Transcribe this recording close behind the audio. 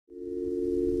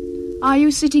Are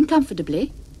you sitting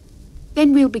comfortably?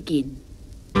 Then we'll begin.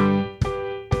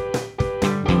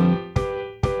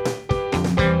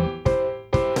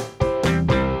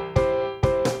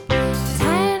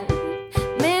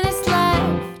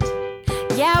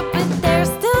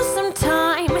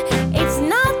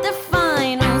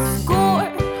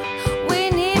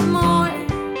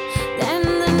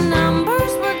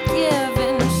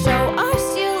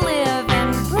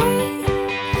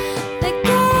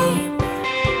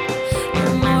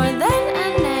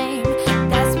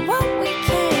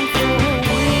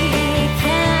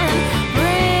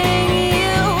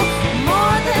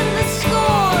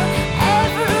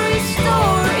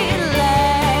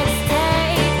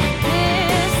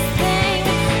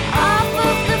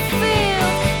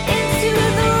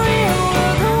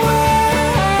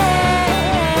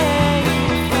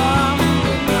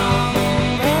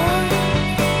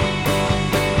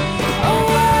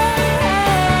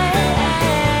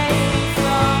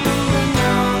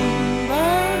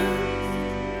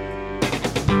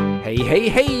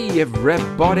 Hey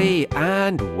everybody,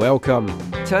 and welcome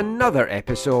to another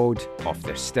episode of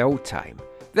There's Still Time,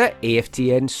 the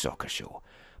AFTN Soccer Show,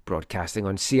 broadcasting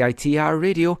on CITR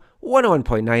Radio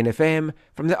 101.9 FM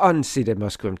from the unceded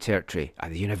Musqueam Territory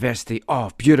at the University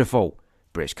of beautiful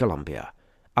British Columbia.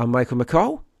 I'm Michael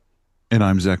McCall. And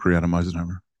I'm Zachary Adam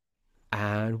Eisenhower.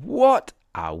 And what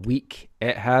a week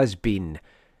it has been.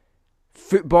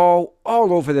 Football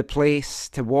all over the place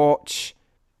to watch.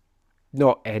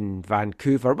 Not in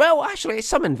Vancouver. Well, actually,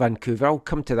 some in Vancouver. I'll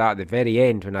come to that at the very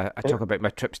end when I talk about my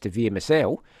trips to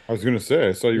VMSL. I was going to say,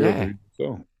 I saw you over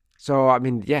here. So, I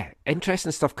mean, yeah,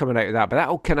 interesting stuff coming out of that. But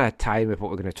that'll kind of tie with what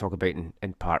we're going to talk about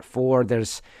in part 4.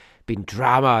 There's been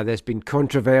drama. There's been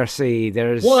controversy.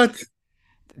 There's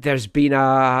been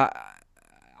a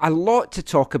lot to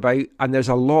talk about. And there's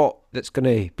a lot that's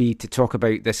going to be to talk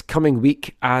about this coming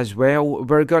week as well.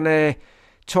 We're going to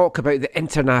talk about the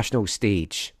international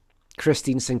stage.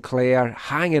 Christine Sinclair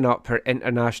hanging up her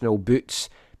international boots.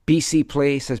 BC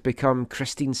Place has become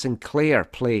Christine Sinclair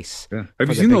Place. Yeah. Have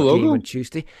you seen the logo on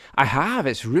Tuesday? I have.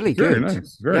 It's really very good.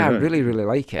 Nice. Very nice. I really, really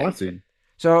like it. Awesome.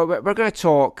 So we're going to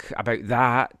talk about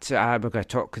that. We're going to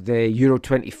talk the Euro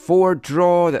 24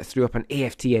 draw that threw up an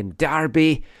AFTN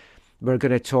derby. We're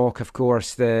going to talk, of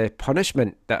course, the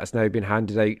punishment that has now been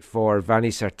handed out for Vanni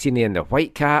Sartini and the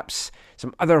Whitecaps.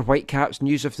 Some other Whitecaps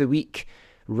news of the week.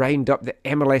 Round up the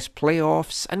MLS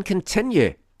playoffs and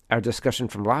continue our discussion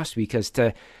from last week as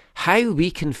to how we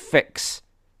can fix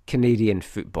Canadian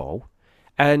football.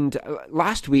 And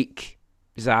last week,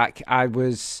 Zach, I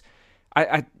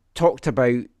talked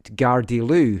about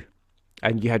Gardyloo,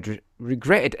 and you had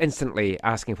regretted instantly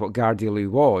asking what Gardyloo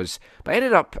was. But I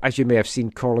ended up, as you may have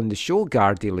seen, calling the show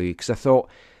Gardyloo because I thought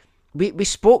we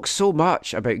spoke so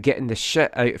much about getting the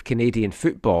shit out of Canadian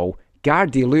football.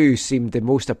 Gardyloo seemed the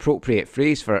most appropriate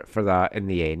phrase for that in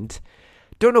the end.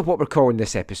 Don't know what we're calling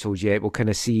this episode yet. We'll kind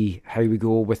of see how we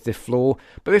go with the flow.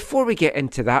 But before we get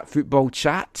into that football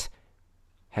chat,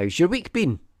 how's your week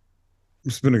been?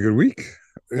 It's been a good week.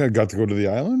 I got to go to the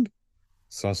island.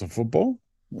 Saw some football.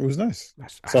 It was nice.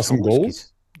 Saw some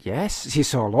goals. Good. Yes, you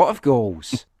saw a lot of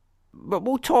goals. But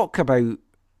we'll talk about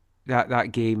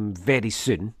that game very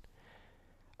soon.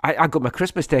 I got my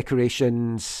Christmas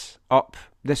decorations up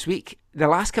this week. The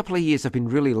last couple of years I've been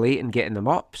really late in getting them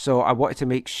up, so I wanted to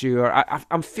make sure.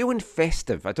 I'm feeling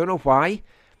festive. I don't know why.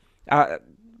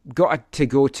 Got to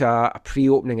go to a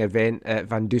pre-opening event at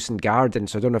Van Dusen Garden,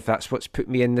 so I don't know if that's what's put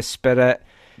me in the spirit.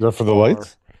 Is that for the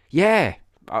lights? Yeah.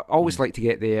 I always like to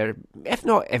get there, if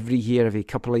not every year, every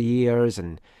couple of years.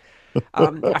 And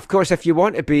of course, if you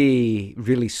want to be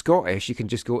really Scottish, you can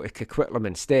just go to Coquitlam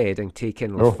instead and take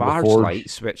in Lafarge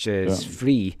lights, which is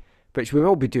free, which we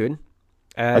will be doing.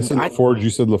 I said Lafarge, you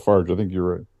said Lafarge. I think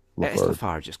you're right. Lafarge. It's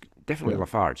Lafarge. It's definitely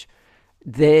Lafarge.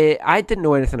 I didn't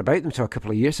know anything about them until a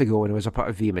couple of years ago when I was up at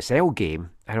a VMSL game,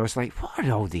 and I was like, what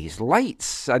are all these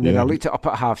lights? And then I looked it up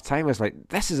at half time. I was like,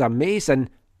 this is amazing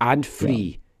and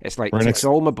free. It's like ticks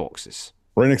all my boxes.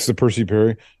 Right next to Percy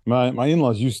Perry. My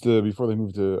in-laws used to, before they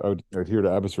moved out here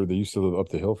to Abbotsford, they used to live up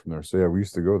the hill from there. So yeah, we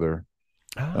used to go there.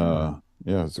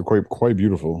 It's quite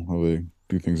beautiful how they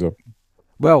do things up.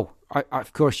 Well,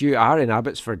 of course, you are in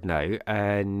Abbotsford now,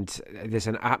 and there's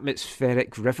an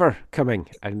atmospheric river coming,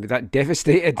 and that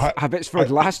devastated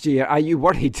Abbotsford last year. Are you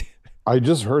worried? I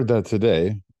just heard that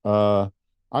today. I'm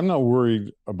not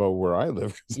worried about where I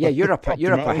live. Yeah, you're up a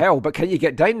hill, but can you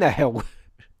get down the hill?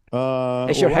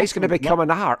 Is your house going to become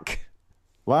an arc?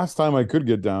 Last time I could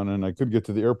get down, and I could get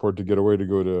to the airport to get away to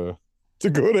go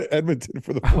to Edmonton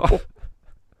for the football.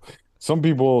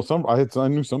 I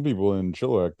knew some people in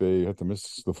Chilliwack, they had to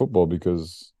miss the football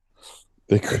because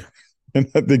they and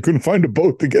that they couldn't find a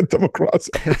boat to get them across.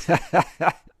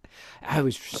 I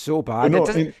was so I bad. know.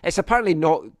 And, It's apparently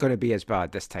not going to be as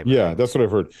bad this time yeah, around. that's what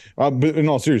I've heard. But in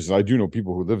all seriousness, I do know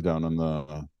people who live down on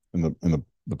the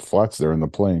flats there in the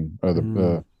plain, the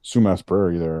Mm. Sumas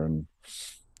Prairie there, and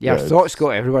Yeah, our yeah, thoughts it's go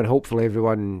to everyone. Hopefully,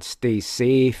 everyone stays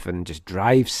safe and just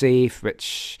drives safe.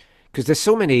 Which, because there's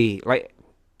so many like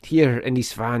here in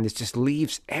East Van, there's just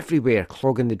leaves everywhere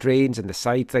clogging the drains and the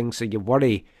side things. So you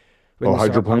worry when there's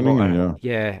a hydroplaning lot and of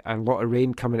yeah. a lot of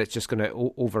rain coming. It's just going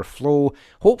to overflow.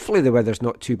 Hopefully, the weather's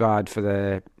not too bad for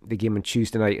the game on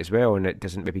Tuesday night as well, and it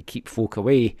doesn't maybe keep folk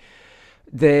away.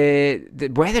 The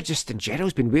weather just in general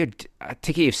has been weird. I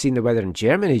take it you've seen the weather in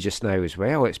Germany just now as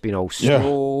well. It's been all Yeah.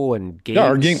 snow and Yeah,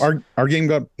 our game games. our game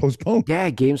got postponed. Yeah,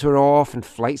 games were off and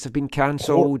flights have been Poor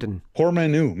cancelled. And poor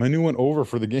Manu. Manu went over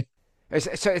for the game.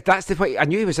 so that's the point. I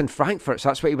knew he was in Frankfurt, so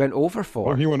that's what he went over Oh,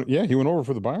 for. he went over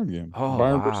for the Bayern game. Oh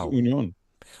Bayern versus wow. Union.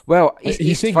 Well, He's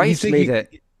East taking Fife's made it.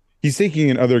 he's taking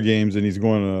in other games and he's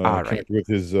going to Ah right. connect with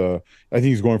his I think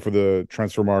he's going for the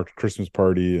transfer market Christmas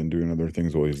party and doing other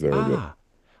things while he's there. But Ah.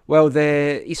 Well,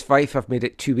 the East Fife have made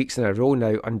it 2 weeks in a row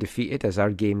now undefeated as our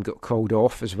game got called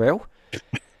off as well.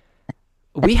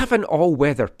 We have an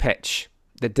all-weather pitch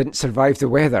that didn't survive the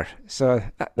weather, so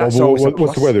that's always a what's the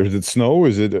plus. weather? Is it snow?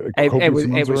 Is it copious It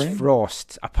amounts of was rain?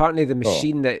 frost. Apparently, the Oh,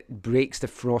 machine that breaks the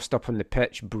frost up on the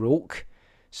pitch broke,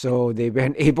 so they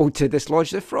weren't able to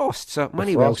dislodge the frost. So the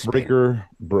money well frost spent. breaker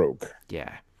broke.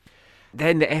 Yeah.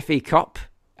 Then the FA Cup.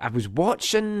 I was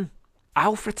watching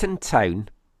Alfreton Town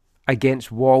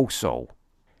against Walsall,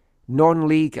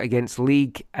 non-league against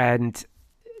league, and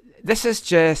this is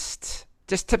just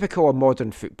typical of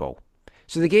modern football.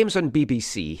 So the game's on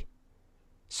BBC,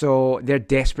 so they're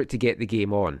desperate to get the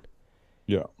game on.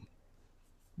 Yeah.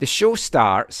 The show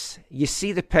starts, you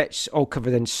see the pitch all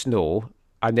covered in snow,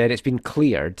 and then it's been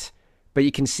cleared, but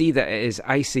you can see that it is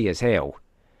icy as hell.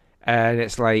 And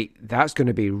it's like, that's going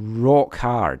to be rock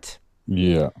hard.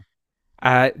 Yeah.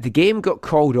 The game got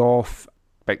called off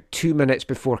about 2 minutes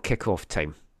before kick-off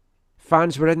time.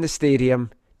 Fans were in the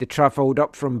stadium. They travelled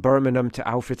up from Birmingham to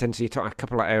Alfreton, so you took a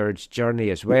couple of hours journey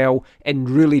as well, in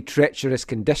really treacherous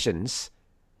conditions.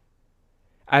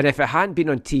 And if it hadn't been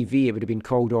on TV, it would have been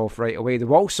called off right away. The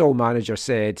Walsall manager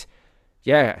said,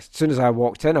 yeah, as soon as I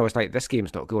walked in, I was like, this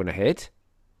game's not going ahead.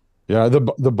 Yeah, the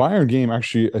Bayern game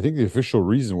actually, I think the official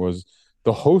reason was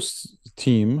the host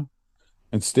team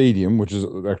and stadium, which is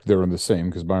actually they're in the same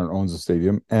because Bayern owns the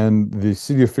stadium, and the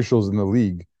city officials in the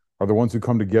league are the ones who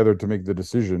come together to make the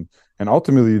decision. And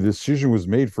ultimately, the decision was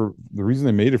made for the reason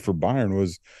they made it for Bayern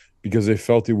was because they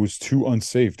felt it was too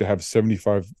unsafe to have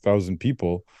 75,000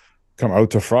 people come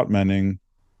out to Frotmanning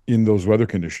in those weather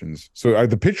conditions. So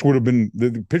the pitch would have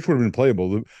been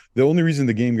playable. The only reason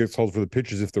the game gets called for the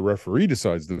pitch is if the referee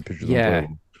decides that the pitch is Yeah.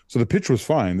 unplayable. So the pitch was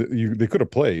fine. They could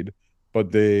have played,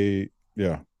 but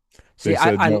yeah, See, they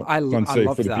said no, I it's unsafe for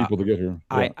love the that. people to get here.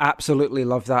 Yeah, I absolutely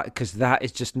love that because that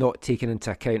is just not taken into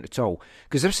account at all.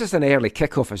 Because this is an early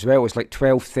kickoff as well. It's like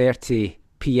 12:30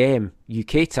 p.m.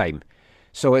 UK time.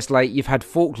 So it's like you've had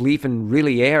folk leaving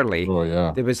really early. oh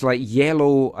yeah, There was like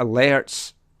yellow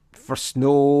alerts for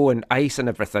snow and ice and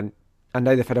everything. And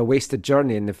now they've had a wasted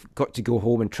journey and they've got to go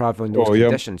home and travel in those oh yeah.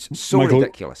 conditions. So Michael,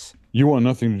 ridiculous. you want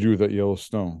nothing to do with that yellow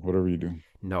snow, whatever you do.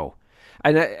 No.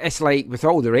 And it's like with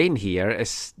all the rain here,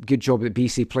 it's a good job that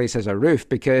BC Place has a roof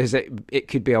because it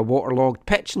could be a waterlogged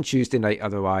pitch on Tuesday night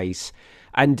otherwise.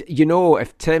 And you know,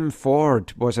 if Tim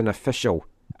Ford was an official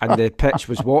and the pitch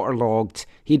was waterlogged,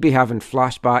 he'd be having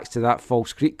flashbacks to that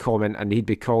False Creek comment and he'd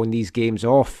be calling these games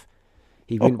off.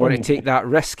 He wouldn't want to take that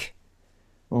risk.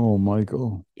 Oh,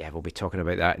 Michael. Yeah, we'll be talking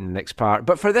about that in the next part.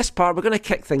 But for this part, we're going to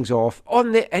kick things off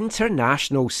on the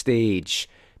international stage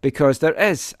because there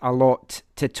is a lot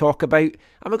to talk about.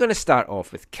 And we're going to start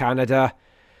off with Canada.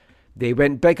 They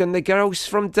went big on the girls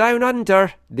from down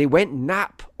under. They went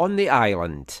nap on the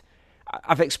island.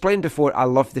 I've explained before, I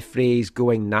love the phrase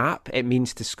going nap. It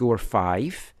means to score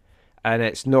 5. And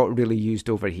it's not really used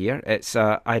over here. It's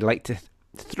I'd like to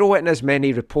throw it in as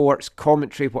many reports,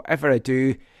 commentary, whatever I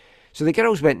do. So the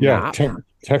girls went Yeah, nap.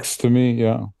 text to me.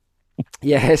 Yeah.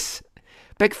 Yes.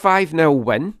 Big 5-0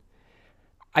 win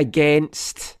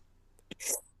against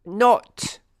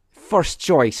not first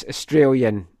choice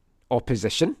Australian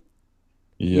opposition.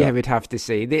 Yeah, I would have to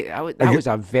say. That was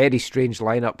a very strange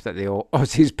lineup that the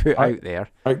Aussies put out there.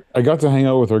 I got to hang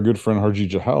out with our good friend Harji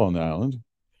Jahal on the island.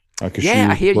 Yeah,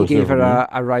 I hear you gave her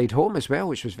a ride home as well,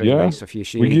 which was very nice of you.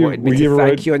 She wanted me to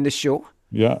thank you on the show.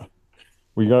 Yeah,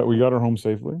 we got her home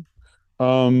safely.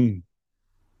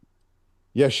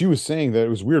 Yeah, she was saying that it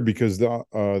was weird because the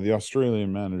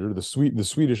Australian manager, the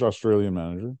Swedish Australian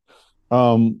manager,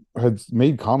 had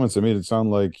made comments that made it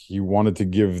sound like he wanted to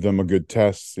give them a good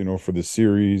test, for the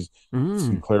series, Mm.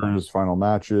 Sinclair's final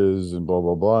matches, and blah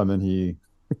blah blah. And then he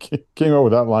came out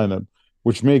with that lineup,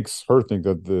 which makes her think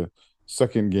that the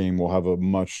second game will have a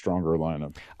much stronger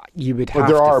lineup. You would But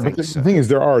have to but think the so. thing is,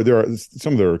 there are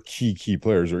some of their key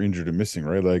players are injured and missing,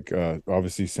 right? Like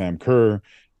obviously Sam Kerr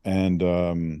and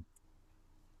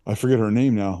I forget her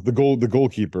name now. The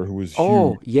goalkeeper who was huge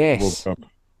Oh, in the World yes. Cup.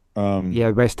 Um, Yeah,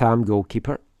 West Ham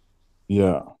goalkeeper.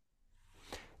 yeah,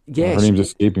 her Yes, name's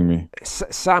escaping me.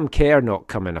 Sam Kerr not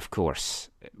coming, of course,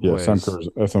 Yeah, Sam was. Kerr.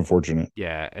 That's unfortunate.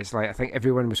 Yeah, it's like I think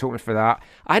everyone was hoping for that.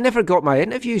 I never got my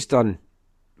interviews done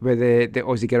with the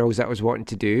Aussie girls that I was wanting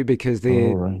to do because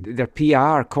Oh, right. their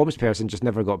PR comms person just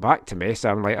never got back to me. So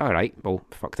I'm like, all right, well,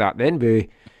 fuck that then. We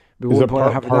Is won't that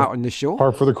bother having that on the show.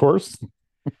 par for the course?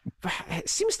 It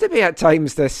seems to be at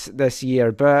times this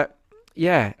year, but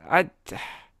yeah,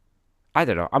 I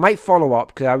don't know. I might follow up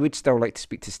because I would still like to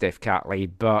speak to Steph Catley,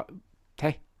 but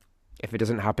hey, if it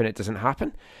doesn't happen, it doesn't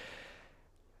happen.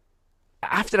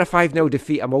 After a 5-0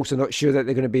 defeat, I'm also not sure that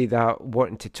they're going to be that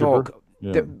wanting to Chipper? talk.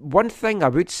 Yeah. The one thing I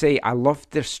would say, I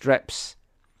loved their strips.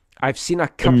 I've seen a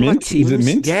The couple of mint? Is it teams.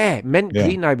 mint? Yeah, mint Yeah.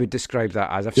 green, I would describe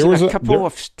that as. I've There seen a was couple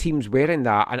of teams wearing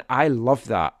that, and I love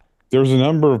that. there was a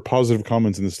number of positive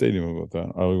comments in the stadium about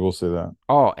that. I will say that.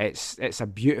 Oh, it's a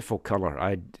beautiful color.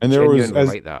 I And there was,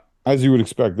 genuinely like that. as you would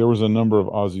expect, there was a number of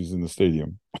Aussies in the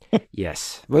stadium.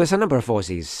 Yes. Well, there's a number of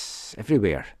Aussies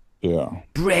everywhere. Yeah.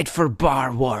 Bread for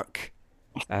bar work,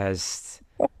 as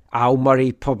Al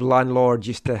Murray, pub landlord,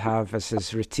 used to have as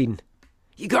his routine.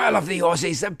 You gotta love the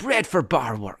Aussies. They're bred for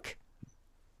bar work.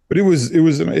 But it was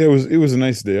a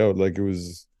nice day out. Like it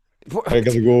was, I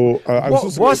got to go. I was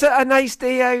What supposed was to it? A nice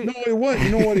day No, out? it was. You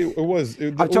know what? It was.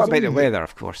 I'm It was talking about only the weather,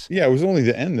 of course. yeah. It was only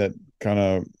the end that kind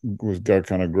of got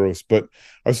kind of gross. But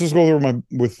I was supposed to go over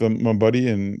with my buddy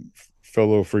and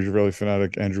fellow Fraser Valley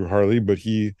fanatic Andrew Harley, but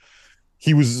he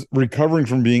was recovering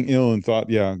from being ill and thought,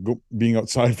 yeah, being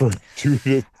outside for two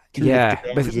to 3 Yeah,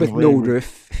 hours in the with no rain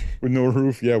roof. with no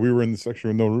roof. Yeah, we were in the section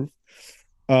with no roof.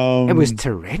 It was Um,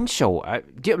 torrential. I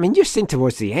mean, you're saying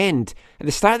towards the end, at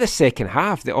the start of the second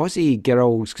half, the Aussie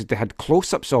girls, because they had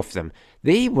close-ups of them,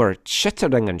 they were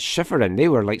chittering and shivering. They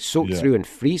were like soaked yeah. through and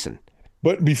freezing.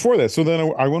 But before that, so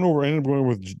then I went over. I ended up going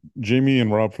with Jamie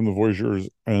and Rob from the Voyageurs,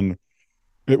 and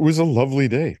it was a lovely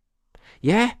day.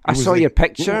 Yeah, I It was saw like, your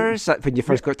pictures when you yeah,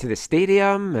 first got to the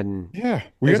stadium, and yeah.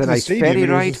 We there's got a to the nice stadium, ferry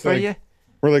and it was ride just for like you.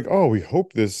 we're like, oh, we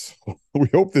hope this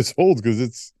holds because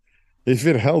it's if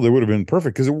it held, it would have been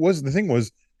perfect. Because it was the thing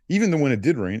was even though when it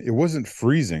did rain, it wasn't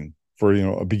freezing for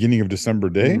a beginning of December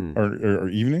day Mm. or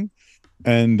evening,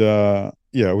 and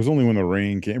yeah, it was only when the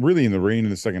rain came, really in the rain in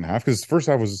the second half because the first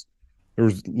half was there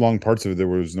was long parts of it there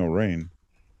was no rain.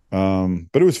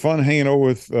 But it was fun hanging out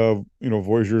with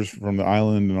voyageurs from the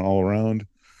island and all around.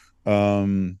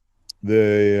 Um,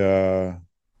 they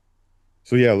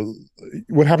so yeah,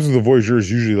 what happens with the voyageurs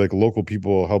usually like local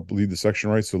people help lead the section,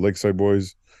 right? So Lakeside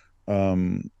Boys,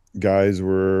 um, guys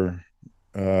were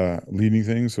leading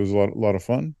things, so it was a lot of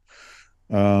fun.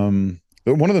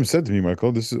 But one of them said to me,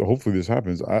 Michael, this is hopefully this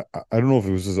happens. I don't know if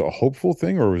it was just a hopeful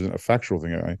thing or was it a factual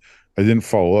thing. I didn't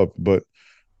follow up, but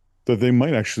that they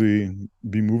might actually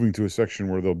be moving to a section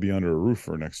where they'll be under a roof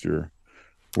for next year,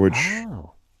 which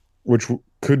Oh. which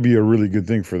could be a really good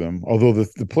thing for them. Although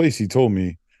the place he told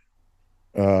me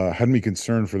had me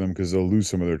concerned for them because they'll lose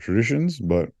some of their traditions,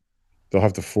 but they'll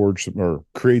have to forge some or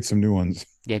create some new ones.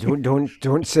 Yeah,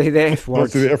 don't say the F Not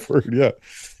word. to the F word, yeah.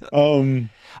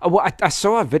 Well, I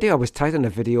saw a video. I was tagged in a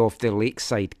video of the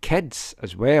Lakeside kids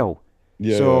as well.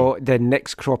 Yeah, yeah. So the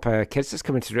next crop of kids that's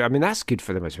coming through. I mean, that's good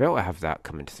for them as well to have that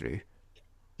coming through.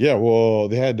 Yeah, well,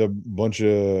 they had a bunch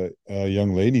of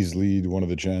young ladies lead one of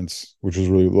the chants, which was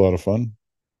really a lot of fun.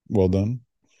 Well done.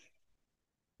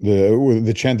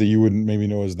 The chant that you wouldn't maybe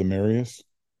know as the Marius.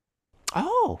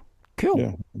 Oh, cool.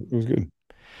 Yeah, it was good.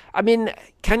 I mean,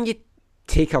 can you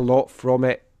take a lot from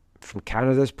it from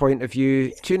Canada's point of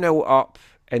view? 2-0 up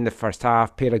in the first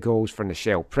half, pair of goals for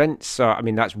Nichelle Prince. So, I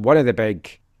mean, that's one of the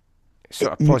big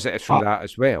sort of positives from that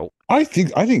as well. I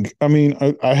mean,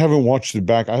 I haven't watched it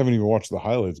back. I haven't even watched the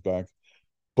highlights back.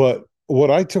 But what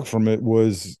I took from it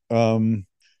was,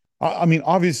 I mean,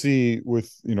 obviously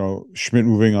with, Schmidt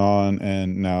moving on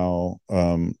and now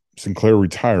Sinclair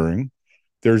retiring,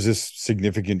 there's this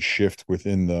significant shift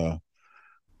within the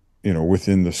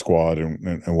squad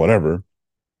and whatever.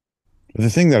 The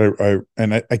thing that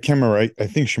I can't remember, I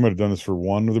think she might have done this for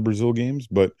one of the Brazil games,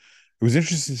 but it was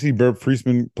interesting to see Bert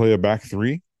Friesman play a back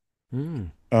three.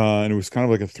 Mm. And it was kind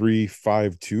of like a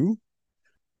 3-5-2,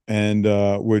 and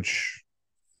which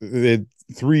it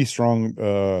three strong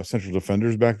central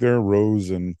defenders back there: Rose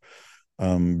and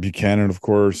Buchanan, of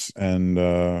course, and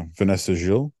Vanessa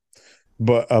Gilles.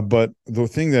 But the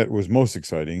thing that was most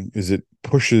exciting is it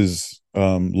pushes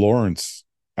Lawrence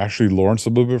a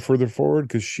little bit further forward,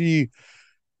 because she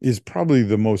is probably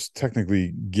the most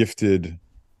technically gifted.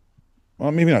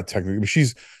 Well, maybe not technically, but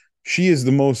she is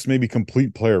the most maybe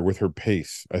complete player with her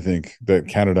pace, I think, that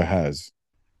Canada has.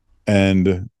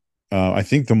 And I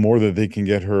think the more that they can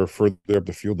get her further up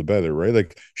the field, the better, right?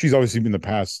 Like, she's obviously been in the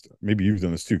past, maybe you've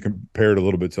done this too, compared a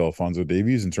little bit to Alphonso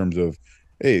Davies in terms of,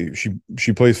 hey,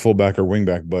 she plays fullback or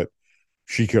wingback, but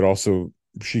she could also,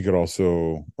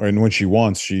 and when she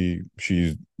wants, she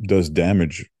does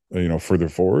damage, further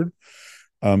forward.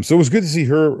 So it was good to see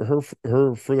her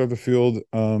further up the field.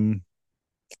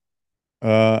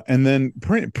 And then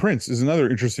Prince is another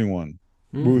interesting one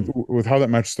with how that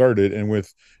match started, and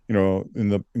with,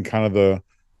 in kind of the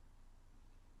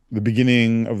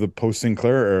beginning of the post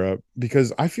Sinclair era,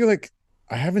 because I feel like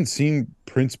I haven't seen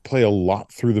Prince play a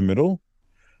lot through the middle.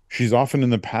 She's often in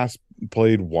the past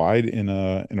played wide in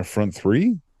a front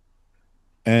three.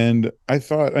 And I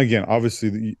thought, again,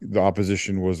 obviously the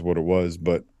opposition was what it was,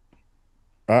 but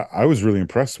I was really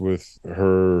impressed with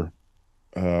her,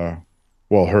 her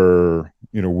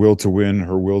will to win,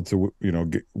 her will to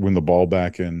win the ball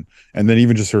back, and then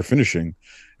even just her finishing.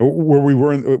 Where we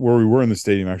were in the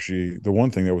stadium, actually, the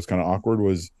one thing that was kind of awkward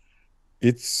was,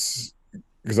 it's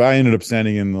because I ended up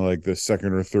standing in the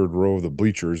second or third row of the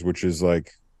bleachers, which is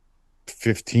like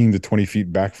 15 to 20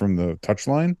 feet back from the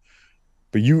touchline.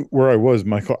 But where I was,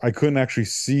 Michael, I couldn't actually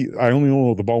see. I only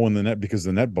know the ball went in the net because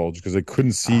the net bulged, because I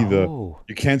couldn't see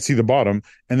you can't see the bottom.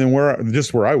 And then where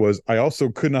I was, I also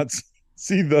could not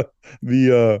see the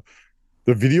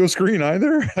video screen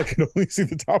either. I could only see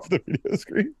the top of the video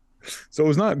screen. So it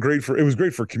was not great it was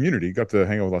great for community. Got to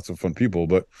hang out with lots of fun people,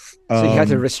 but so you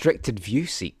had a restricted view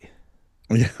seat.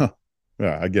 Yeah.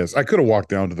 Yeah, I guess I could have walked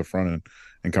down to the front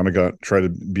and kind of try to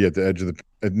be at the edge of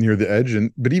near the edge,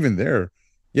 but even there,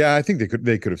 yeah, I think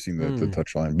they could have seen the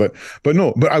touchline, but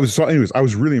I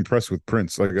was really impressed with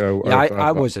Prince. Like,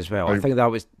 I was as well. I think that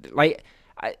was like,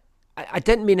 I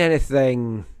didn't mean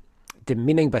anything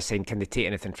demeaning by saying, can they take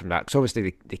anything from that? Because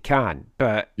obviously they can,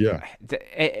 but yeah,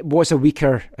 it was a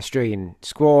weaker Australian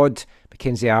squad.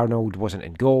 Mackenzie Arnold wasn't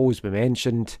in goals. We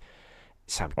mentioned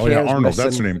Sam Kerr's Arnold. missing.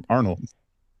 That's her name, Arnold.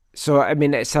 So I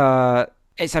mean, it's a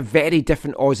very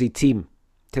different Aussie team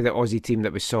to the Aussie team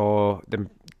that we saw them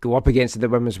go up against in the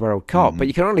Women's World Cup. But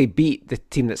you can only beat the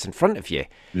team that's in front of you.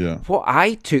 Yeah. What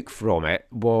I took from it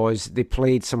was they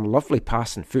played some lovely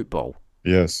passing football.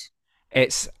 Yes.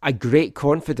 It's a great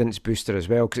confidence booster as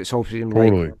well, because it's all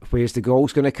like, where's the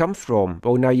goals going to come from?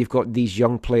 Well, now you've got these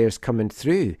young players coming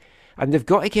through, and they've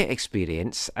got to get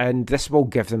experience, and this will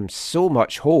give them so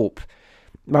much hope.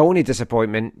 My only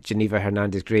disappointment, Geneva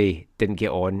Hernandez-Gray didn't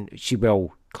get on. She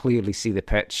will clearly see the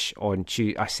pitch on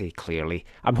Tuesday. I say clearly.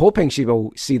 I'm hoping she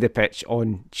will see the pitch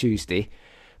on Tuesday.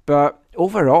 But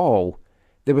overall,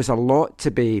 there was a lot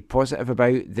to be positive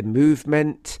about. The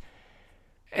movement.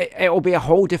 It'll be a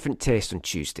whole different test on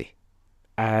Tuesday.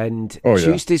 And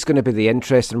Tuesday's going to be the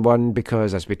interesting one,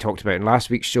 because, as we talked about in last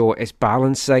week's show, it's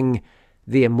balancing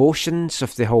the emotions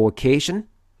of the whole occasion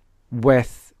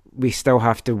with, we still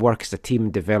have to work as a team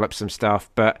and develop some stuff.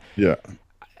 But yeah,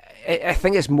 I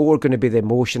think it's more going to be the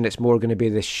emotion. It's more going to be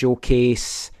the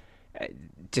showcase.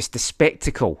 Just the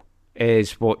spectacle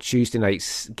is what Tuesday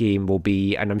night's game will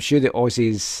be. And I'm sure the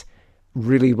Aussies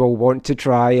really will want to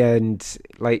try and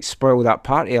spoil that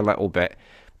party a little bit.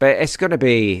 But it's going to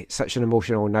be such an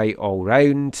emotional night all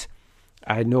round.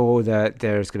 I know that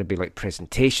there's going to be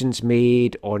presentations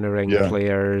made honouring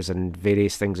players and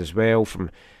various things as well, from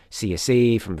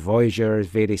CSA, from Voyagers,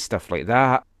 various stuff like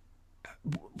that.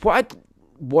 What I'd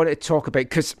want to talk about,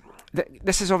 because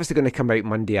this is obviously going to come out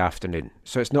Monday afternoon,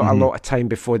 so it's not a lot of time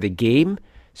before the game.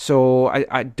 So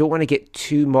I don't want to get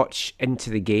too much into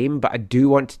the game, but I do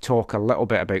want to talk a little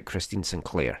bit about Christine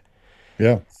Sinclair.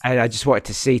 Yeah. And I just wanted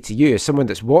to say to you, as someone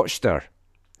that's watched her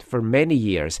for many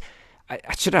years,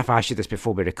 I should have asked you this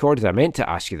before we recorded. I meant to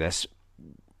ask you this.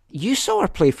 You saw her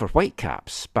play for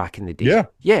Whitecaps back in the day. Yeah.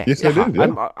 Yeah. Yes, I did.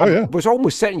 Yeah. I was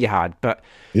almost certain you had, but...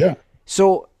 Yeah.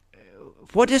 So,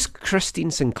 what does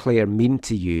Christine Sinclair mean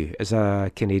to you as a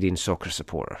Canadian soccer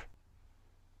supporter?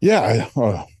 Yeah,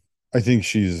 I think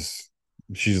she's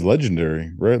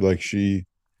legendary, right? Like, she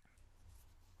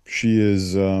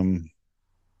is, I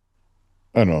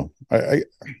don't know. I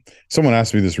someone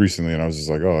asked me this recently, and I was just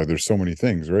like, oh, there's so many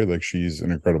things, right? Like, she's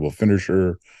an incredible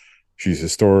finisher. She's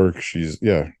historic. She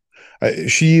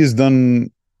has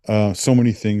done so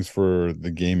many things for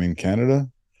the game in Canada.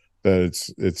 that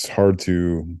it's hard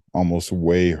to almost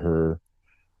weigh her,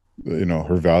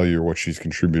 her value or what she's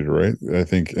contributed, right? I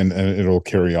think, and it'll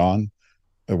carry on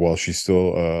while she's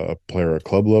still a player at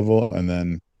club level, and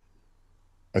then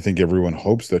I think everyone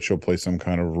hopes that she'll play some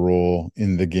kind of role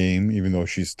in the game, even though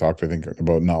she's talked, I think,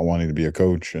 about not wanting to be a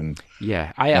coach. And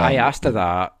Yeah, I asked her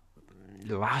that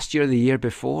last year or the year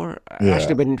before, yeah,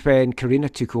 actually when Karina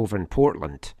took over in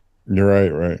Portland. you're right,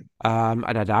 right.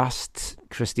 And I'd asked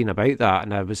Christine about that,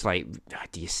 and I was like,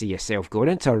 do you see yourself going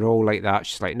into a role like that?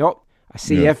 She's like, nope, I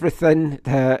see Yeah, everything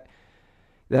that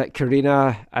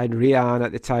Karina and Rianne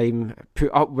at the time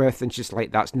put up with, and she's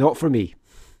like, that's not for me.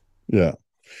 yeah.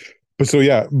 But so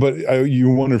yeah, but you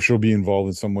wonder if she'll be involved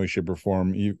in some way, shape, or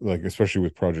form, like especially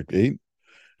with Project 8.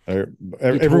 Uh,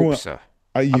 You'd hope everyone, so.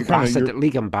 you kind of Ambassador,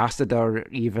 league ambassador,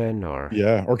 even, or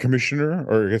yeah, or commissioner,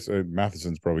 or I guess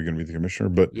Matheson's probably going to be the commissioner,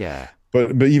 but yeah,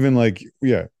 but even like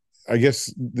yeah, I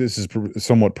guess this is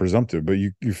somewhat presumptive, but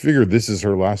you figure this is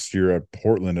her last year at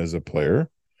Portland as a player,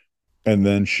 and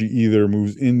then she either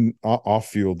moves in off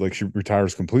field, like she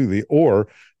retires completely, or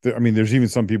I mean, there's even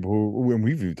some people who, and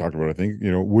we've even talked about, I think,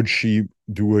 would she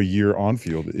do a year on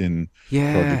field in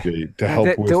yeah. Project 8 to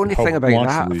help The with only thing help about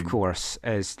launch the that, of league? course,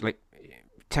 is like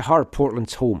to her,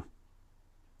 Portland's home.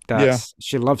 Yeah, That's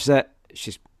she loves it.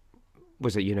 She's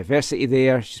was at university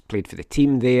there. She's played for the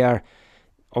team there.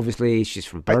 Obviously, she's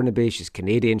from I Burnaby. She's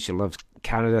Canadian. She loves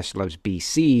Canada. She loves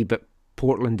BC. But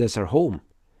Portland is her home.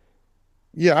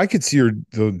 yeah, I could see her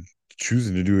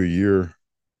choosing to do a year,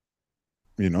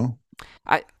 you know,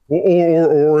 I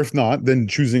or if not, then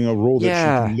choosing a role that she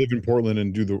yeah can live in Portland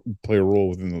and play a role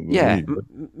within the yeah. league.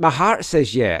 My heart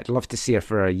says yeah. I'd love to see her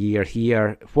for a year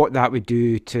here. What that would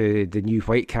do to the new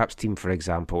Whitecaps team, for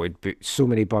example, it'd put so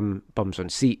many bums on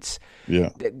seats. Yeah,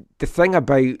 The thing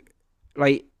about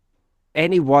like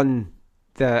anyone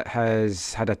that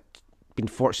has been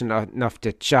fortunate enough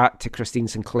to chat to Christine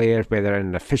Sinclair, whether in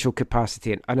an official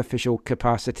capacity and unofficial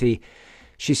capacity,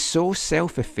 she's so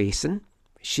self-effacing.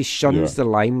 She yeah, shuns the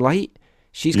limelight.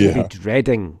 She's going to be yeah,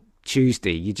 dreading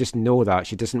Tuesday. You just know that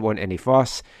she doesn't want any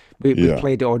fuss. We yeah.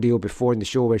 played audio before in the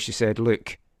show where she said,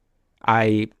 "Look,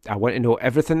 I want to know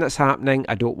everything that's happening.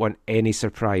 I don't want any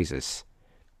surprises."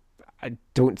 I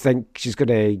don't think she's going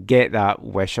to get that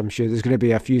wish. I'm sure there's going to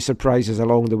be a few surprises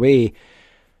along the way.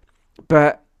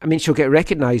 But, I mean, she'll get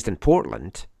recognised in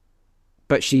Portland,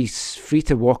 but she's free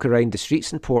to walk around the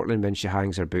streets in Portland when she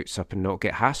hangs her boots up and not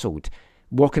get hassled.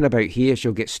 Walking about here,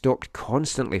 she'll get stopped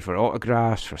constantly for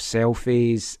autographs, for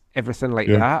selfies, everything like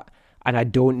Yeah. that. And I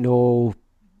don't know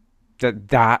that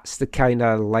that's the kind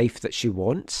of life that she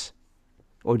wants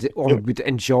or Yeah. would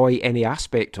enjoy any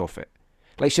aspect of it.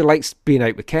 Like she likes being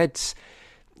out with kids.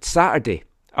 Saturday,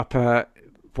 up at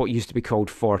what used to be called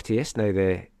 40th, now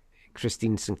the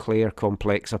Christine Sinclair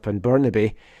complex up in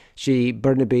Burnaby.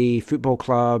 Burnaby Football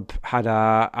Club had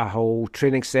a whole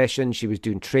training session. She was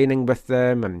doing training with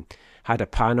them and had a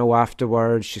panel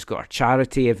afterwards. She's got a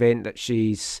charity event that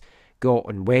she's got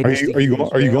on Wednesday Are you here going?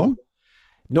 as Are you well. going?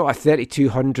 Not a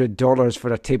 $3,200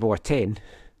 for a table of 10.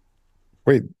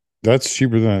 Wait, that's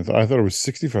cheaper than I thought it was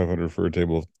 6,500 for a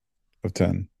table of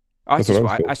 10. That's what I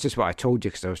was told. That's just what I told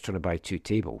you because I was trying to buy two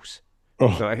tables. Oh,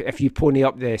 So if you pony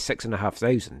up the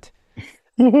 6,500,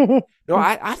 no,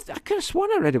 I could have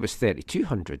sworn I read it was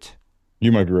 3,200,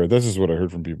 you might be right. That's just what I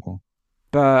heard from people.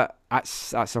 but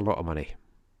that's a lot of money.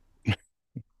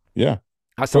 Yeah,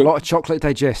 That's a but lot of chocolate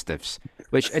digestives,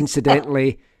 which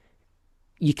incidentally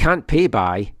you can't pay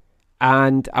by.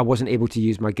 And I wasn't able to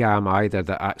use my GAM either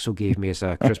that Axel gave me as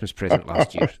a Christmas present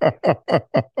last year.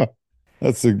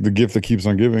 that's the gift that keeps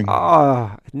on giving.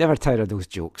 Oh, never tired of those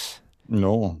jokes.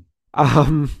 No.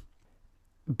 Um,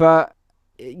 but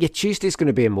yeah, Tuesday's going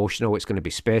to be emotional. It's going to be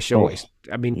special. Oh,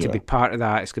 I mean, to yeah. be part of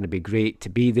that, it's going to be great to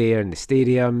be there in the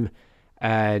stadium,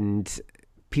 and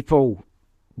people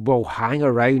will hang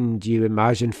around you.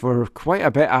 Imagine for quite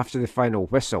a bit after the final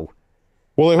whistle.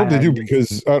 Well, I hope they do And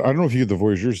because I don't know if you get the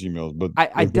Voyageurs emails, but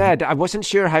I like did. I wasn't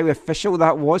sure how official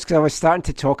that was because I was starting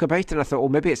to talk about it, and I thought, oh,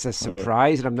 maybe it's a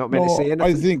surprise, and I'm not meant to say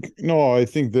anything. I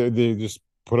think that they just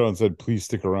put out and said, please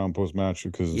stick around post match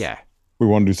because Yeah, we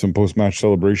want to do some post match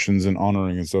celebrations and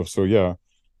honoring and stuff. So yeah,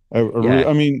 yeah.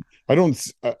 I mean, I don't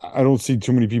see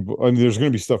too many people. I mean, there's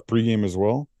going to be stuff pregame as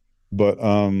well, but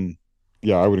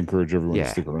yeah, I would encourage everyone to Yeah.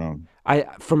 stick around.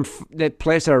 The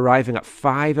players are arriving at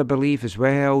 5, I believe, as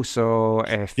well. So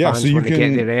if Yeah, so fans you want to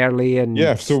get can, there early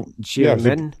yeah, and so cheer yeah, them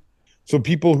in, so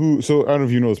people so I don't know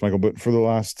if you know this, Michael, but for the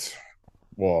last,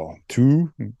 well,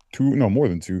 no, more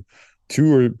than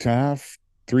 2.5,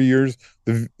 3 years,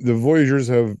 the Voyageurs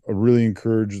have really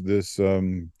encouraged this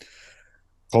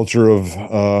culture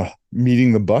of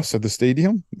meeting the bus at the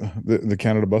stadium, the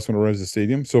Canada bus when it arrives at the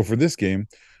stadium. So for this game,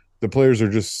 the players are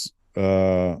just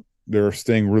they're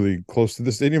staying really close to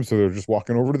the stadium, so they're just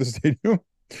walking over to the stadium.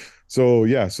 So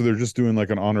yeah, so they're just doing like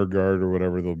an honor guard or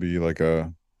whatever. There'll be like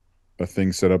a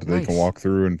thing set up that they can Nice. walk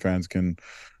through, and fans can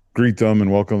greet them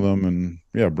and welcome them, and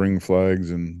yeah, bring flags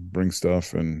and bring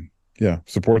stuff, and yeah,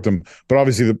 support them. But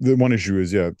obviously, the one issue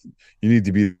is, yeah, you need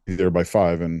to be there by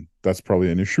 5, and that's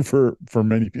probably an issue for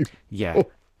many people. Yeah.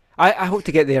 I hope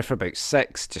to get there for about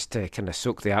 6 just to kind of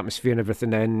soak the atmosphere and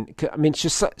everything in. I mean,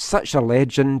 she's such a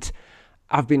legend.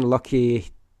 I've been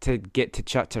lucky to get to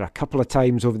chat to her a couple of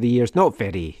times over the years. Not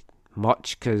very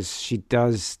much because she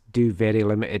does do very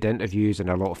limited interviews and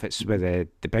a lot of it's with the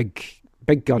big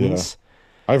Yeah, guns.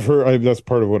 I've heard. That's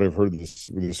part of what I've heard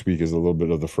this week is a little bit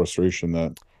of the frustration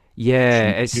that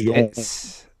Yeah, she it's she's only,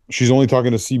 it's she's only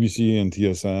talking to CBC and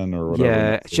TSN or whatever.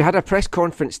 yeah. She had a press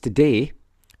conference today,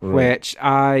 Right. which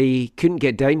I couldn't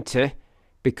get down to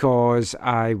because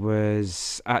I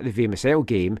was at the VMSL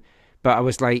game. But I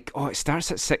was like, oh, it starts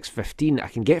at 6:15. I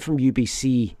can get from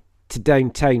UBC to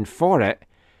downtown for it,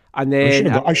 and then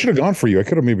I should have gone for you. I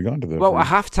could have maybe gone to that well, for at you.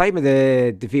 half time of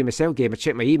the VMSL game, I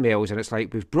checked my emails and it's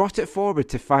like, we've brought it forward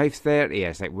to 5:30. I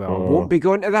was like, well, I won't Oh, be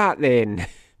going to that then.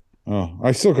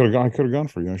 I still could have gone. I could have gone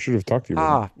for you. I should have talked to you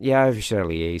about it. Ah, yeah, I've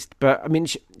surely liaised. But I mean,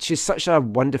 she's such a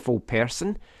wonderful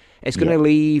person. It's going Yeah. to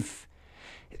leave.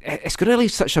 It's going to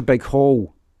leave such a big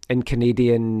hole in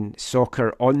Canadian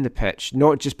soccer on the pitch,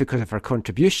 not just because of her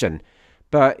contribution,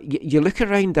 but you look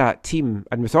around that team,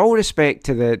 and with all respect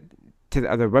to the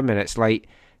other women, it's like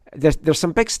there's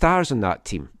some big stars on that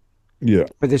team, Yeah.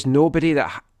 but there's nobody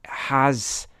that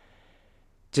has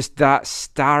just that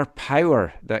star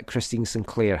power that Christine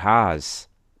Sinclair has.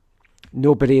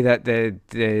 Nobody that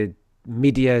the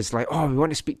media is like, oh, we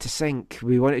want to speak to Sink,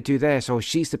 we want to do this, oh,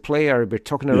 she's the player, we're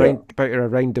talking Yeah. around about her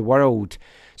around the world.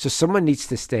 So someone needs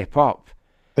to step up,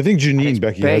 I think and it's Janine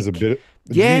Becky has a big. bit.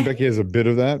 Janine Yeah, Becky has a bit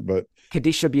of that, but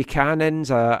Kadisha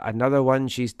Buchanan's another one.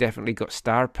 She's definitely got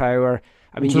star power.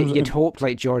 I in mean, terms you'd of hope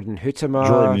like Jordan Jordan,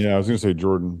 Hutema, yeah, I was gonna say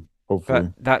Jordan. but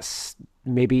Hopefully, that's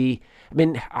maybe. I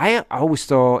mean, I always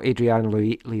thought Adrienne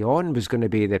Leon was going to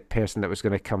be the person that was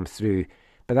going to come through,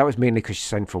 but that was mainly because she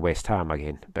signed for West Ham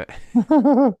again. But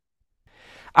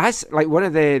as like one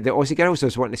of the Aussie girls I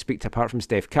was wanting to speak to, apart from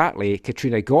Steph Catley,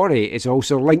 Katrina Gorey is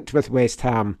also linked with West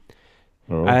Ham,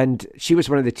 oh, and she was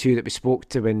one of the two that we spoke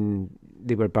to when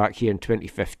they were back here in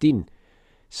 2015.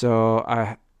 So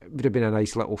it would have been a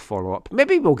nice little follow up.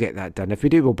 Maybe we'll get that done. If we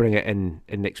do, we'll bring it in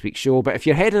next week's show. But if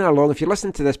you're heading along, if you're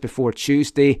listening to this before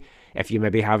Tuesday, if you may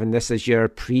be having this as your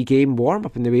pre-game warm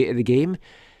up in the way to the game,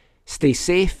 stay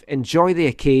safe, enjoy the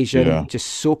occasion, yeah. just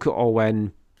soak it all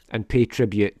in, and pay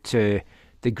tribute to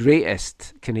the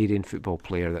greatest Canadian football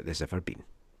player that there's ever been.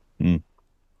 Mm.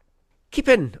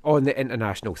 Keeping on the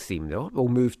international theme, though, we'll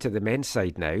move to the men's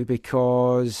side now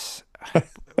because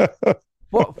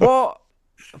what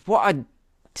what a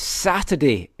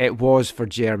Saturday it was for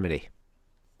Germany.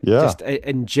 Yeah, Just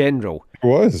in general, it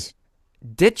was.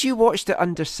 did you watch the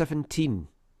under-17?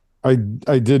 I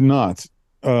did not.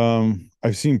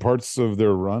 I've seen parts of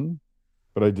their run,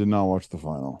 but I did not watch the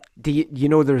final. Do you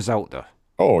know the result though?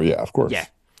 Oh yeah, of Yeah,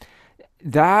 course.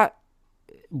 that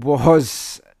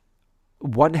was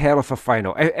one hell of a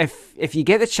final. If you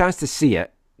get the chance to see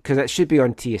it, because it should be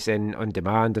on TSN on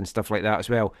demand and stuff like that as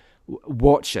well,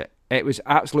 watch it. It was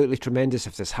absolutely tremendous.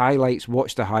 If there's highlights,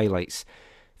 watch the highlights.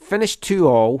 Finished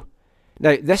 2-2.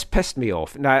 Now, this pissed me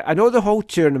off. Now, I know the whole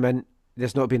tournament,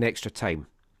 there's not been extra time.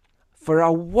 For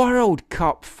a World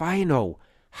Cup final,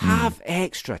 Mm. have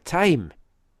extra time.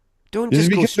 Don't Is it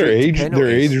just go because straight to their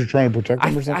age penalties. are trying to protect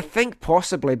them or I something? think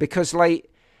possibly because, like,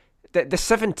 the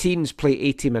 17s play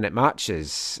 80-minute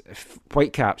matches.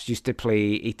 Whitecaps used to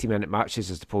play 80-minute matches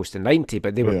as opposed to 90,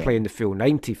 but they were Yeah. playing the full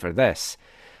 90 for this.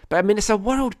 But I mean, it's a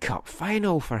World Cup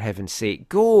final, for heaven's sake.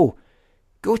 Go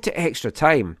to extra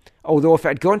time. Although if it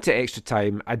had gone to extra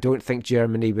time, I don't think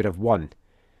Germany would have won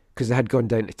because they had gone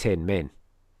down to 10 men.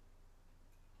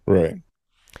 Right.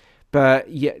 But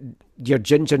yeah, your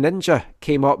Ginger Ninja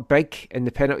came up big in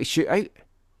the penalty shootout.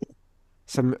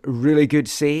 Some really good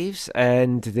saves,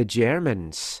 and the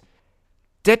Germans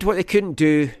did what they couldn't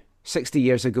do 60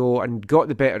 years ago and got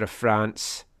the better of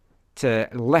France to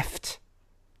lift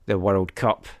the World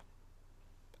Cup.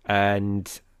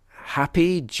 And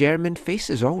happy German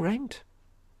faces all round.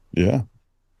 Yeah.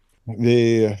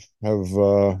 They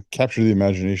have captured the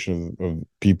imagination of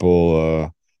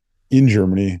people in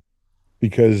Germany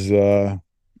because I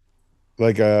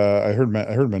heard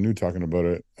Manu talking about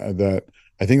it that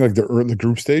I think like the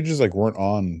group stages like weren't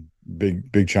on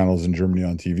big channels in Germany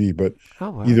on TV. But Oh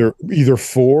wow. either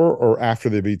for or after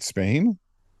they beat Spain,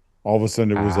 all of a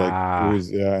sudden it Ah.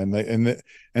 was yeah, and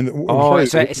it was Oh, probably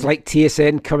it's like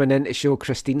TSN coming in to show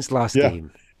Christine's last yeah.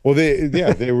 game. Well,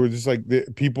 they were just like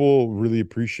people really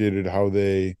appreciated how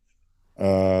they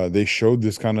showed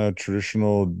this kind of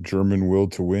traditional German will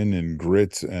to win and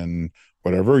grit and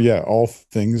whatever. Yeah, all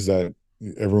things that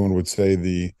everyone would say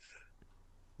the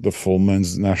full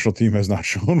men's national team has not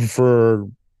shown for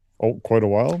quite a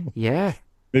while. Yeah.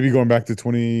 Maybe going back to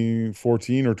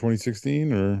 2014 or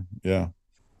 2016 or yeah.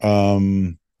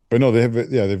 But no,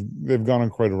 they've gone on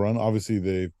quite a run. Obviously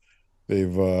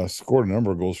they've scored a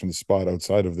number of goals from the spot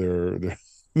outside of their the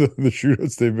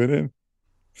shootouts they've been in.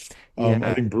 I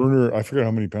Yeah. think Bruner, I forget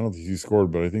how many penalties he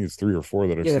scored, but I think it's 3 or 4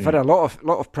 that I've Yeah, they've had seen. a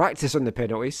lot of practice on the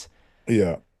penalties.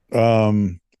 Yeah.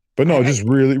 But no, I just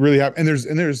really happy. And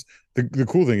there's the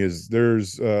cool thing is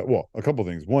there's well, a couple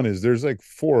things. One is there's like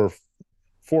four,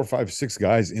 five, 6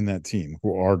 guys in that team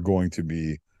who are going to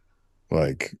be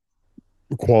like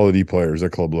quality players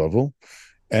at club level.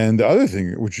 And the other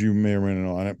thing, which you may or may not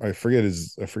know, and I forget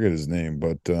his name,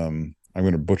 but I'm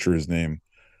going to butcher his name.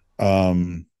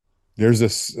 There's a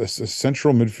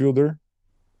central midfielder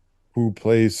who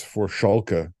plays for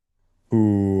Schalke,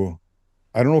 who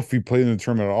I don't know if he played in the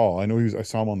tournament at all. I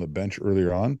saw him on the bench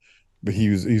earlier on, but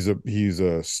he's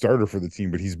a starter for the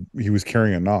team, but he was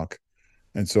carrying a knock,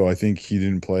 and so I think he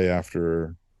didn't play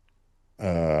after.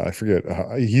 I forget.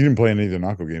 He didn't play any of the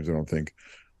knockout games, I don't think,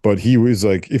 but he was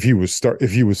like if he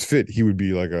was fit, he would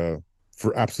be like a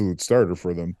for absolute starter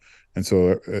for them. And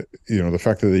so the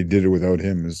fact that they did it without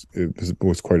him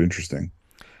was quite interesting.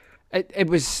 It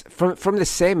was from the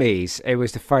semis. It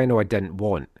was the final I didn't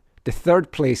want. The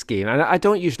third place game, and I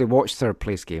don't usually watch third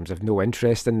place games. I've no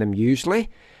interest in them usually.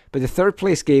 But the third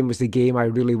place game was the game I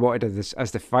really wanted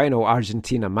as the final,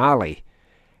 Argentina Mali,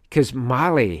 because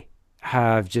Mali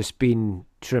have just been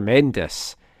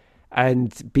tremendous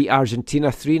and beat Argentina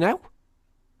 3-0.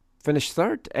 Finished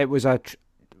third. It was a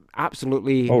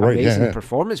absolutely Oh right, yeah, amazing yeah,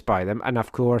 performance by them, and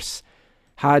of course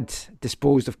had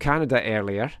disposed of Canada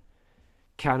earlier.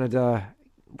 Canada,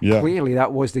 yeah. clearly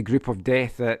that was the group of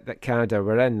death that Canada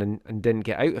were in and didn't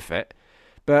get out of it.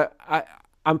 But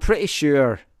I'm pretty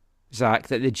sure, Zach,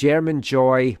 that the German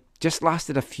joy just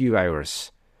lasted a few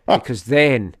hours Ah, because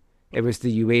then it was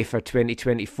the UEFA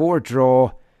 2024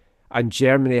 draw and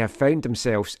Germany have found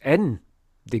themselves in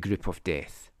the group of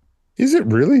death. is it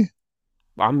really?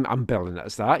 I'm billing it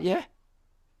as that, yeah.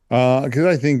 Because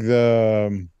I think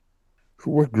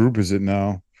what group is it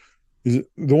now? Is it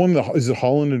the one that is it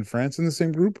Holland and France in the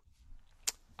same group?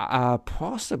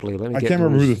 Possibly. Let me I get can't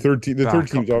remember who the those third team. The third back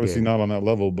team's up obviously again. not on that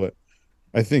level, but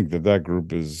I think that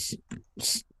group is,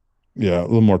 yeah, a